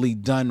awkwardly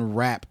done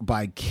rap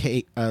by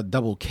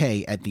Double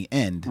K at the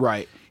end,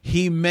 right,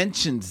 he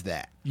mentions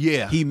that.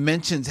 Yeah, he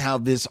mentions how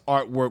this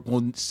artwork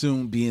will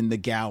soon be in the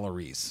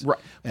galleries. Right,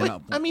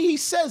 but, he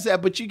says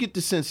that, but you get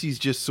the sense he's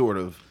just sort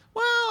of.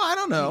 Well, I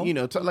don't know.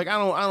 Like I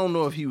don't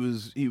know if he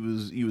was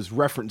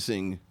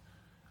referencing.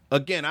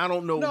 Again, I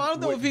don't know. No, I don't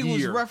know if he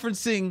was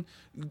referencing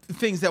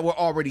things that were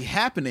already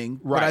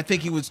happening. Right. But I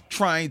think he was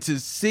trying to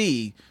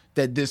see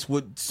that this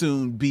would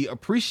soon be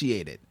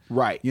appreciated.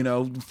 Right.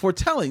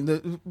 Foretelling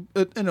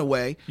in a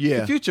way,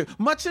 the future,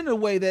 much in a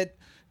way that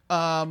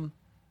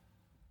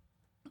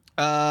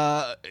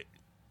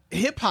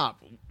hip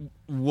hop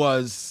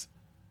was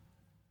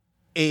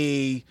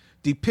a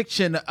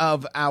depiction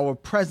of our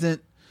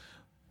present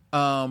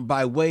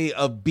by way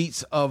of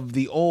beats of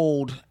the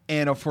old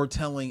and a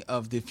foretelling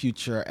of the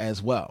future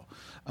as well.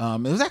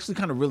 It was actually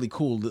kind of really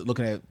cool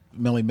looking at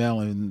Melly Mel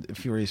and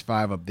Furious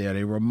 5 up there.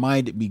 They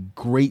reminded me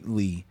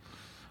greatly,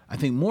 I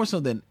think more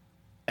so than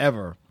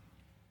ever,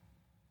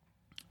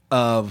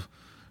 of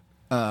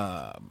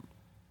Earth,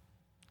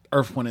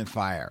 Wind, and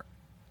Fire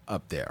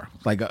up there.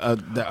 Like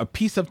a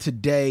piece of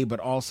today, but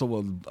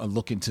also a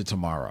look into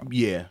tomorrow.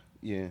 Yeah,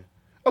 yeah.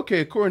 Okay,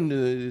 according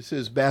to it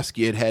says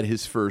Basquiat had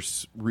his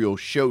first real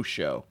show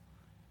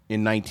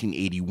in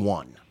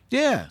 1981.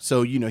 Yeah.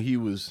 So, he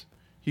was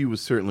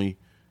certainly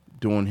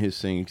doing his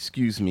thing.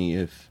 Excuse me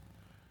if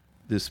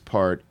this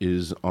part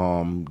is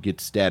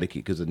gets staticky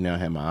because I now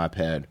have my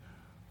iPad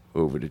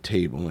over the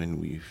table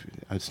and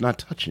it's not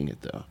touching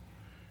it though.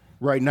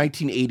 Right,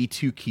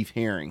 1982 Keith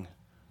Haring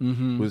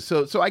was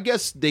so I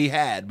guess they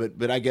had,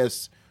 but I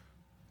guess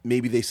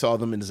maybe they saw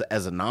them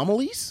as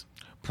anomalies.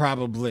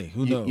 Probably.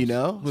 Who knows? You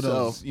know? Who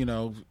knows? So- You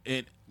know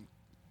it.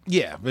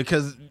 Yeah,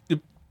 because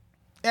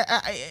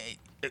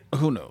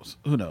who knows?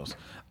 Who knows?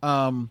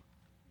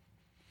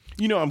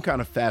 You know, I'm kind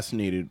of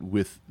fascinated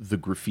with the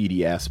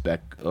graffiti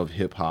aspect of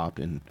hip hop,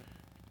 and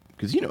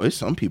because there's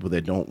some people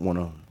that don't want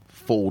to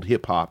fold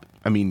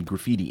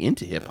graffiti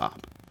into hip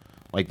hop.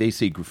 Like they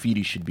say,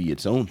 graffiti should be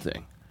its own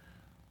thing,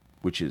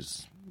 which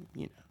is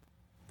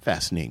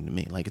fascinating to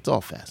me. Like it's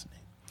all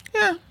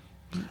fascinating.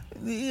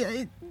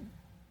 Yeah.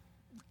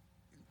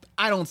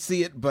 I don't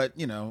see it, but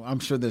I'm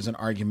sure there's an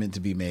argument to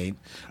be made.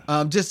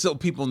 Just so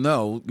people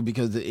know,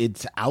 because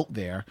it's out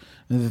there,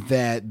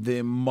 that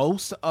the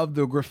most of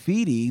the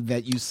graffiti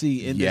that you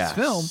see in this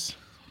film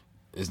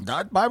is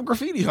not by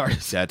graffiti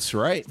artists. That's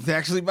right. It's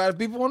actually by the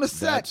people on the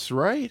set. That's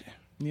right.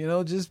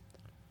 Just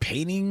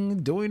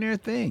painting, doing their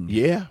thing.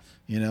 Yeah.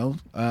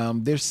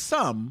 There's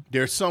some,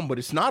 but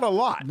it's not a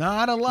lot.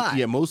 not a lot.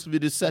 Yeah, most of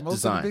it is set Most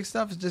design. of the big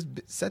stuff is just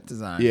set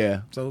design.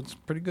 Yeah. So it's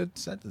pretty good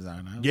set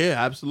design. Yeah,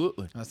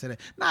 absolutely. I'll say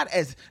that. Not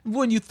as,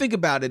 when you think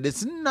about it,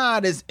 it's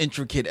not as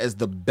intricate as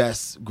the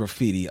best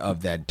graffiti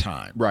of that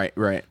time. Right.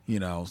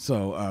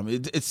 So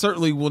it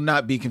certainly will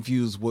not be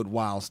confused with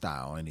Wild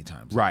Style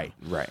anytime soon. Right.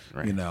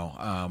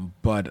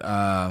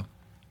 But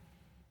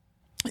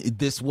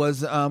this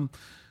was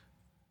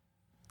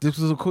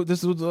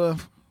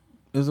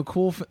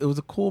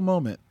a cool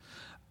moment.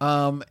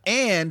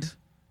 And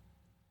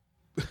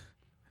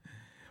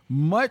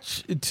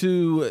much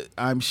to,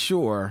 I'm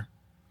sure,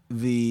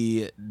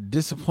 the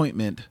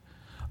disappointment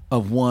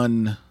of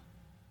one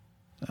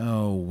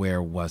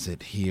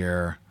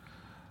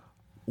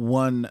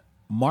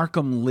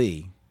Markham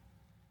Lee.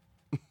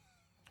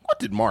 What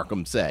did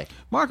Markham say?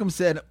 Markham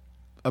said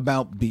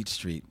about Beat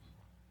Street,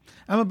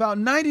 I'm about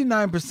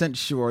 99%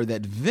 sure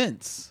that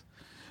Vince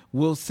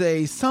will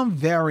say some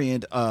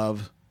variant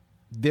of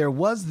there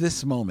was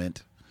this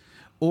moment,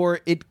 or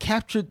it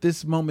captured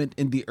this moment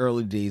in the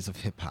early days of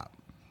hip hop.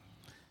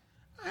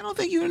 I don't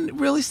think you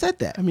really said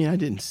that. I mean, I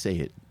didn't say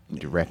it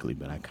directly,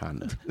 but I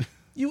kind of.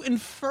 You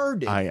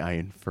inferred it. I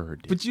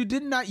inferred it. But you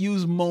did not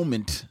use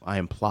moment I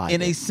implied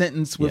in it. a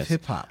sentence with Yes,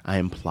 hip hop. I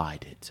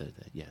implied it so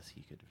that, yes,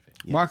 he could.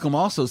 Yes. Markham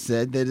also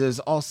said that there's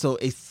also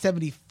a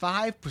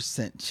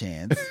 75%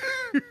 chance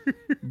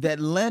that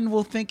Len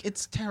will think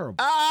it's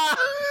terrible.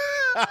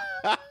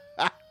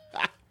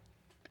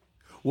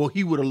 Well,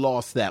 he would have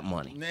lost that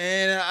money.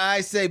 And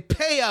I say,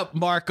 pay up,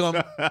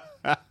 Markham,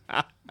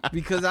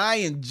 because I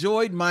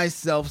enjoyed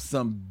myself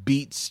some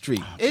Beat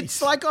Street.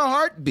 It's like a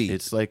heartbeat.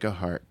 It's like a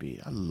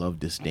heartbeat. I love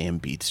this damn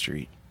Beat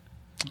Street.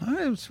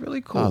 It was really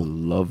I cool.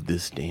 love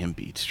this damn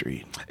Beat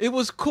Street. It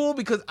was cool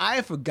because I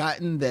had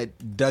forgotten that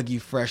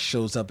Dougie Fresh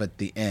shows up at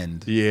the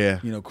end. Yeah.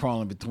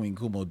 Crawling between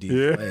Kumo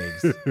D's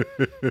legs.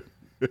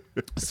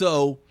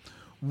 So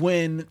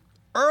when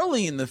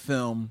early in the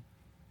film,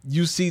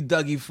 you see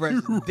Dougie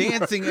Fresh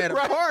dancing at a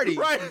party.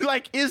 Right.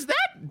 Like, is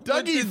that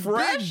Dougie With this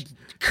Fresh? big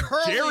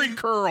curly- Jerry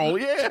Curl,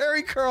 yeah.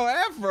 Jerry Curl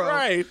afro.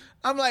 Right.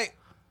 I'm like,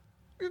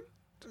 is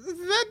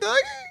that Dougie?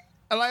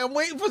 And like, I'm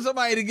waiting for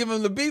somebody to give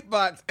him the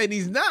beatbox, and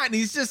he's not. And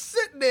he's just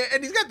sitting there,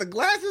 and he's got the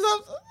glasses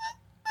up.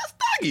 That's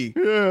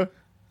Dougie.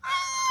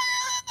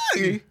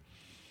 Yeah.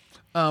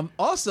 Dougie.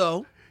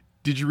 Also,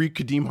 Did you read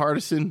Kadeem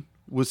Hardison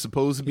was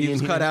supposed to be He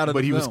was in cut here, out of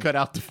but the he was film. cut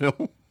out the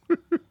film.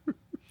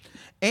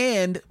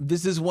 and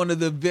this is one of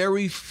the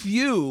very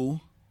few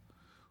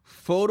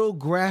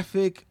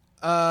photographic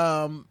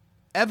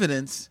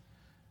evidence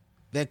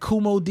that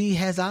Kumo D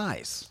has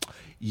eyes.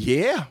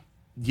 Yeah.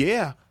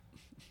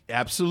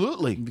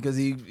 Absolutely. Because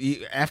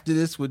he after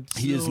this would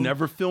He has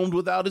never filmed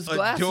without his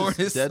glasses. adorn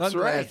his That's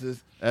sunglasses.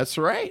 right. That's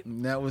right.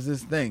 And that was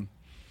his thing.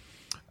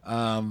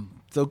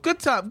 So good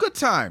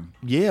time.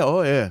 Yeah,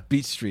 oh yeah.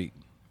 Beat Street.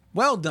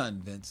 Well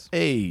done, Vince.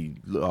 Hey,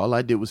 all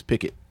I did was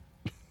pick it.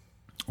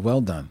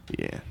 Well done.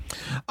 Yeah.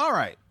 All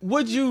right.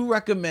 Would you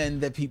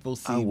recommend that people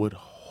see? I would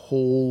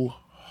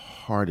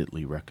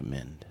wholeheartedly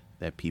recommend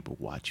that people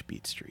watch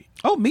Beat Street.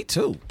 Oh, me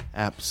too.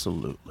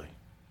 Absolutely.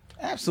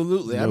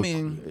 Absolutely. I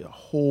mean,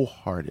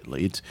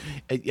 wholeheartedly. It's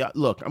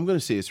look, I'm going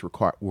to say it's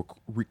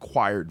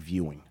required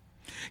viewing.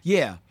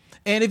 yeah.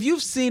 And if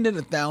you've seen it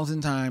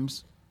 1,000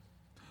 times,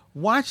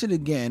 watch it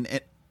again.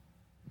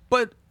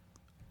 But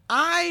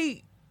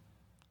I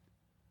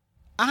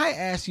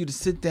ask you to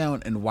sit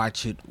down and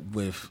watch it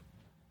with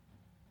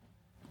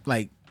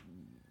like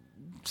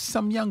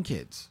some young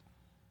kids.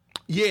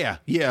 Yeah.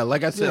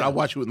 Like I said, Yeah. I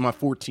watch it with my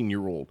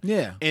 14-year-old.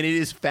 Yeah. And it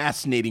is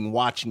fascinating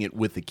watching it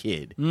with a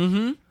kid.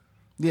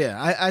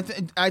 Yeah,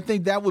 I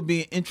think that would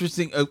be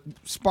interesting.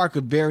 Spark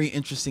a very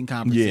interesting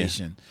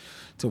conversation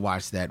to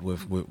watch that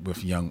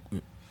with young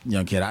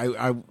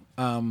kid.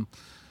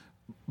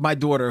 My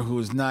daughter, who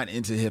is not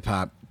into hip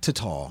hop, to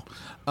tall.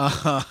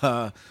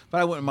 But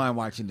I wouldn't mind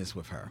watching this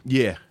with her.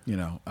 Yeah. You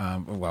know,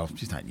 well,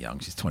 she's not young.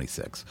 She's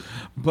 26.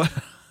 But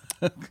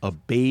A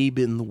babe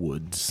in the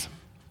woods.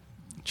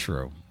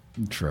 True.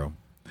 All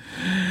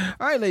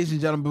right, ladies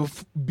and gentlemen,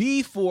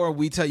 before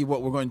we tell you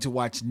what we're going to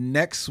watch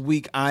next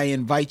week, I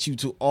invite you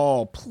to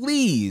all,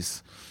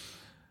 please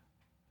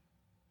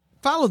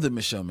follow the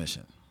Michelle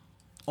Mission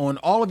on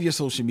all of your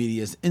social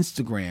medias,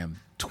 Instagram,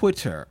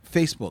 Twitter,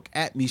 Facebook,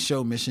 at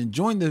Michelle Mission.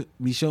 Join the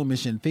Michelle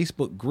Mission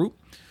Facebook group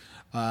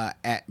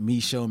at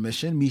Michelle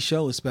Mission.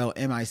 Michelle is spelled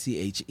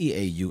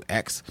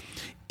Micheaux.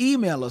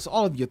 Email us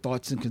all of your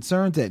thoughts and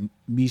concerns at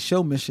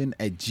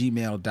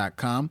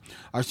michellemission@gmail.com.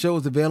 Our show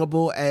is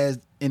available as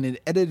in an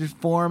edited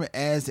form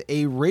as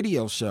a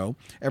radio show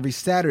every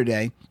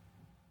Saturday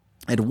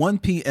at 1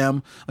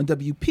 p.m. on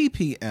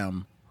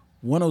WPPM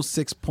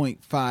 106.5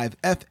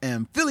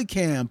 FM, Philly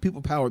Cam,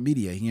 People Powered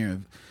Media here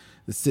in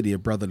the city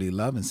of brotherly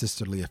love and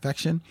sisterly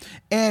affection.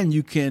 And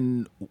you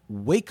can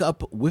wake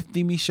up with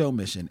the Michelle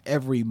Mission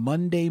every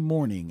Monday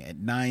morning at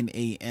 9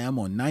 a.m.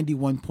 on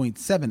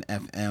 91.7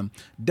 FM,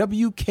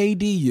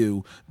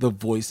 WKDU, the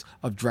voice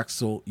of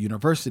Drexel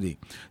University.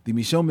 The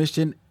Michelle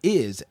Mission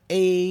is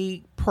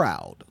a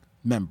proud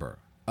member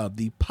of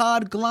the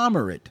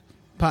Podglomerate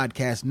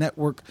Podcast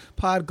Network.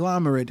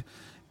 Podglomerate,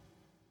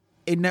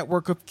 a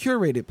network of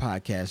curated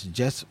podcasts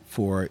just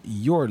for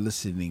your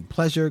listening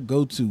pleasure.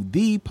 Go to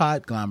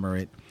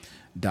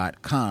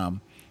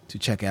thepodglomerate.com to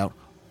check out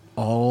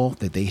all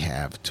that they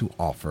have to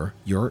offer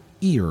your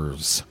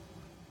ears.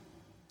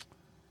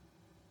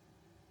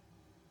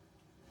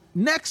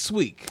 Next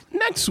week.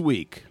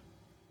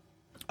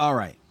 All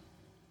right.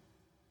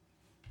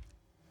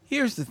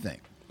 Here's the thing.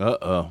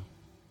 Uh-oh.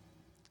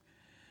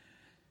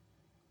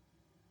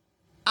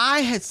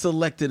 I had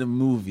selected a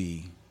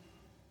movie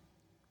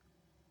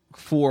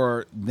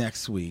for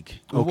next week,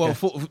 Okay.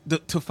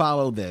 to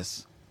follow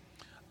this,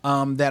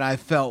 that I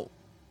felt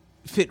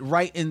fit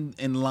right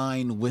in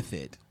line with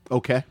it.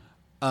 Okay.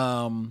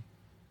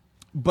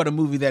 But a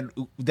movie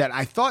that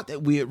I thought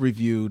that we had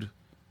reviewed,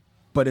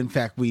 but in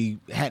fact we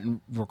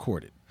hadn't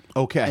recorded.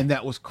 Okay. And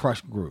that was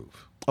Crush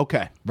Groove,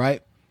 Okay.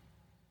 right?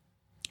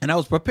 And I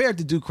was prepared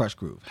to do Crush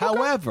Groove.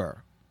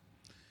 However,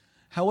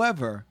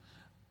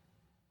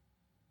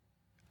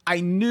 I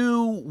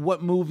knew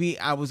what movie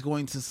I was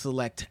going to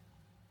select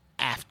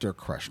after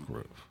Crush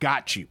Groove.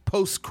 Got you.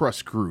 Post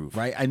Crush Groove.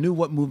 Right? I knew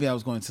what movie I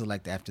was going to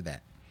select after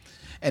that.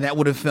 And that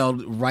would have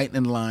felt right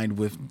in line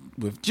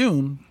with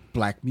June,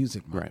 Black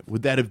Music Month. Right.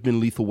 Would that have been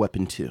Lethal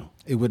Weapon 2?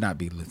 It would not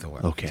be Lethal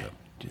Weapon. Okay. 2.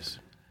 Just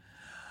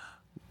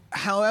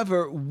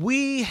However,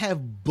 we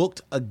have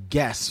booked a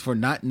guest for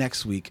not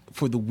next week,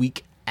 for the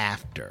week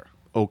after.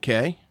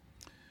 okay.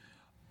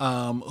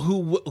 Who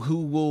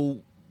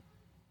will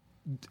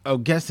a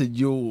guest that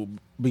you'll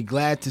be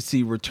glad to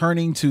see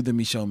returning to the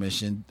Michelle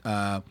Mission.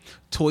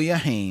 Toya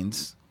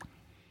Haynes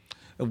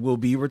will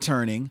be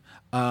returning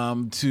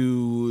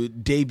to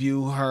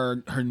debut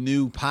her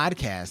new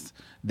podcast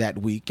that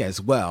week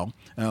as well.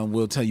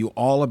 We'll tell you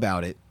all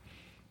about it.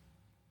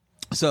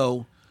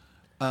 So,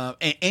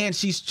 and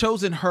she's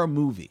chosen her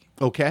movie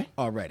Okay.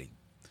 already.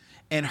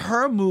 And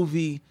her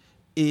movie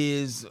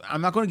is,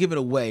 I'm not going to give it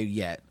away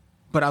yet,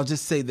 but I'll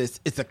just say this,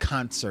 it's a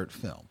concert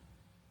film,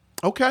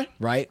 Okay.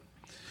 right?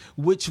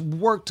 Which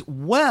worked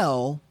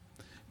well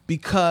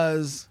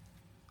because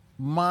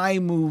my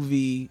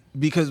movie,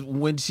 because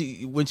when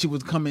she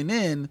was coming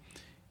in,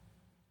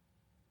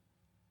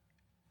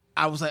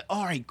 I was like,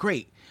 all right,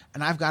 great.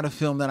 And I've got a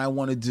film that I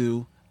want to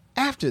do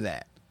after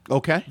that.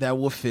 Okay. That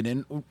will fit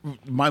in,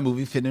 my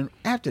movie fit in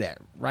after that,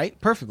 right?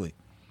 Perfectly.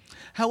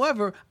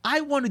 However,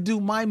 I want to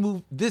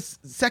do this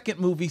second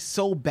movie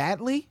so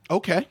badly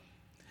Okay.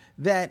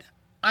 that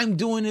I'm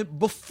doing it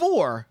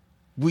before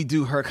we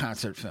do her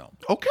concert film,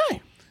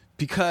 Okay.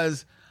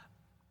 because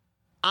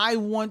I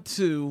want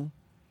to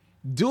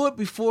do it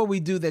before we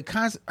do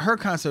her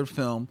concert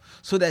film,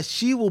 so that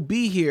she will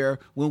be here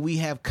when we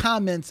have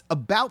comments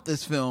about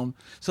this film,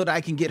 so that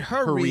I can get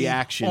her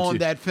reaction on to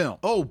that film.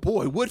 Oh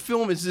boy, what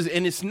film is this?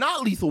 And it's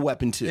not Lethal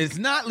Weapon 2. It's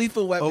not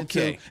Lethal Weapon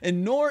Okay. 2,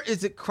 and nor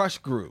is it Crush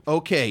Groove.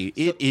 Okay,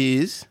 it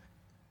is.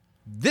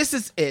 This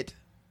is it,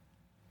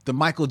 the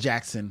Michael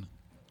Jackson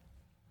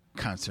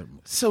concert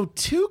movie. So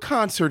 2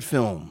 concert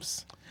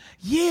films.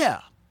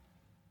 Yeah,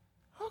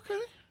 Okay.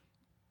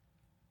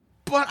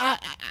 but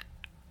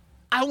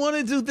I want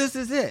to do This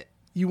Is It.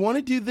 You want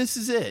to do This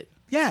Is It?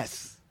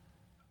 Yes,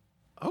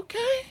 Okay.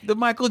 the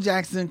Michael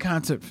Jackson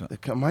concert film.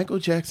 The Michael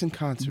Jackson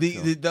concert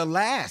film. The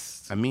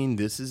last. I mean,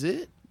 this is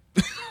it.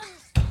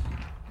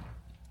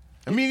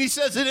 I mean, he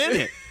says it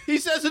in it. He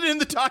says it in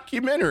the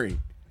documentary.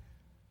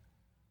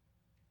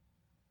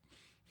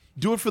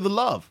 Do it for the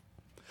love.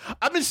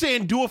 I've been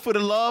saying do it for the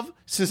love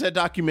since that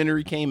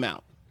documentary came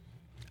out.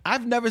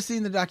 I've never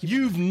seen the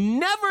documentary. You've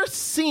never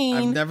seen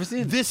I've never seen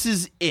it. This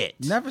Is It.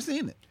 Never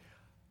seen it.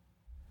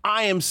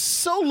 I am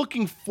so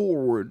looking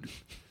forward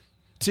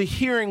to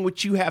hearing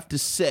what you have to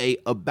say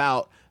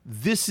about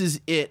This Is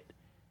It,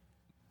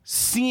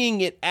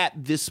 seeing it at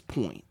this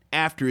point.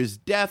 after his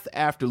death,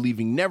 after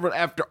leaving Neverland,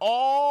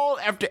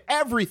 after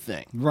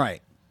everything.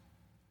 Right.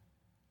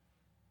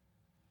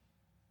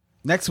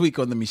 Next week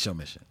on the Micheaux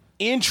Mission.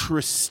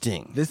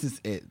 Interesting. This is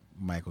it,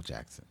 Michael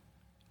Jackson.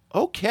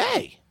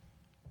 Okay.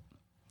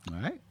 All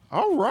right.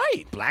 All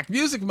right. Black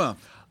Music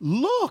Month.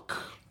 Look.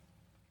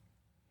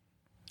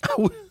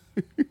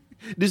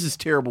 This is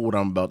terrible what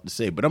I'm about to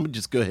say, but I'm going to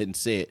just go ahead and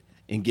say it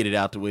and get it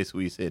out the way so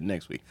we say it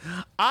next week.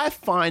 I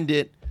find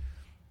it,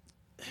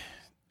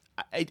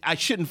 I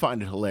shouldn't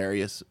find it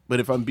hilarious, but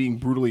if I'm being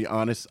brutally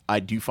honest, I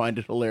do find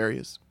it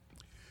hilarious.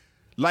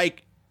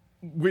 Like,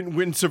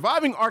 when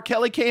Surviving R.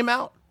 Kelly came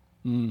out,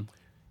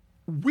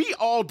 we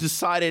all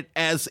decided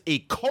as a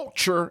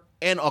culture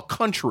and a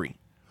country,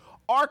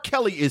 R.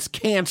 Kelly is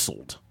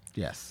canceled.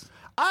 Yes.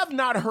 I've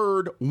not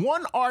heard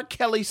one R.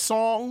 Kelly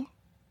song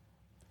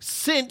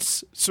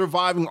since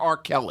Surviving R.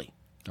 Kelly.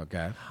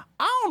 Okay.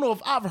 I don't know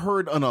if I've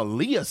heard an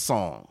Aaliyah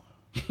song.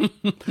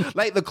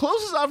 Like, the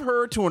closest I've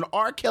heard to an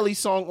R. Kelly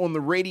song on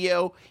the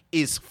radio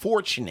is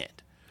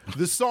Fortunate,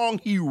 the song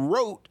he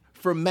wrote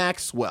for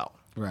Maxwell.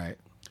 Right.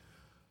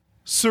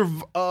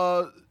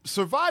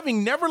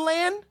 Surviving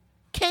Neverland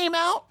came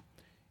out,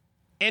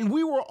 and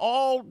we were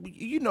all,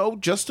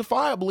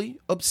 justifiably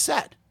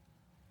upset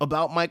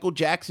about Michael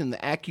Jackson,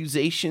 the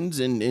accusations,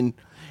 and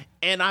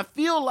I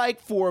feel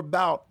like for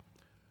about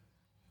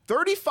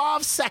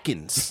 35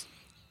 seconds,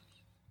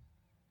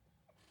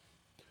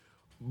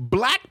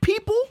 black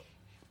people,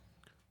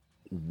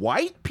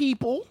 white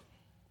people,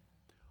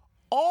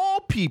 all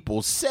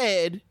people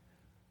said,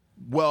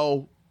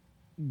 well,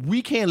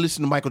 we can't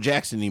listen to Michael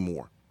Jackson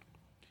anymore.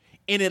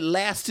 And it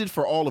lasted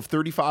for all of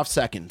 35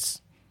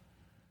 seconds.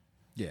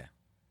 Yeah.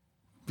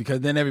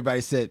 Because then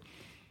everybody said,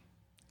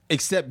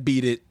 except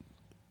Beat It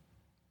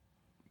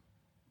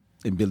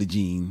and Billie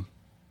Jean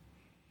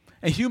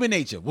and Human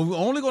Nature. Well, we're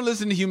only going to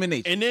listen to Human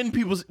Nature. And then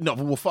people said, no,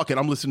 well, fuck it.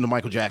 I'm listening to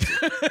Michael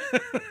Jackson.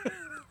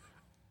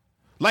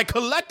 Like,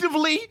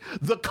 collectively,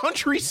 the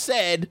country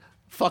said,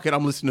 fuck it,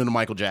 I'm listening to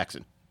Michael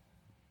Jackson.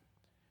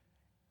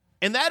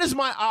 And that is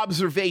my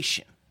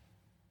observation.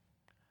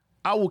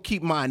 I will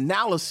keep my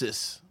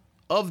analysis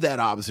of that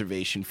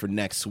observation for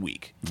next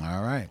week.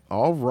 All right.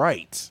 All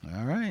right.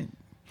 All right.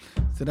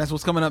 So that's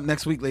what's coming up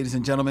next week, ladies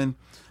and gentlemen.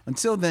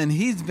 Until then,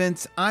 he's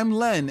Vince. I'm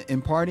Len.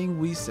 In parting,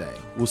 we say,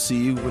 we'll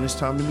see you when it's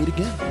time to meet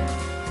again.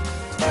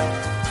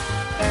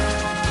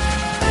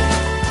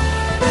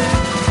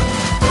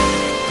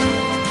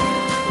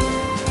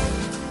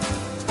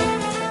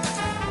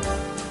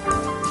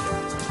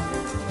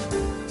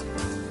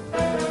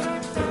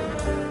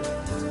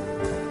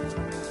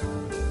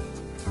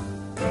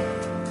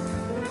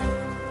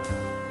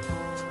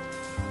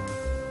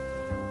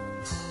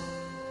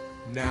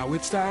 Now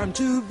it's time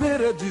to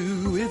bid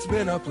adieu. It's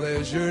been a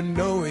pleasure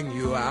knowing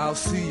you. I'll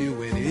see you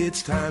when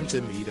it's time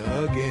to meet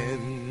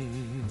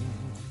again.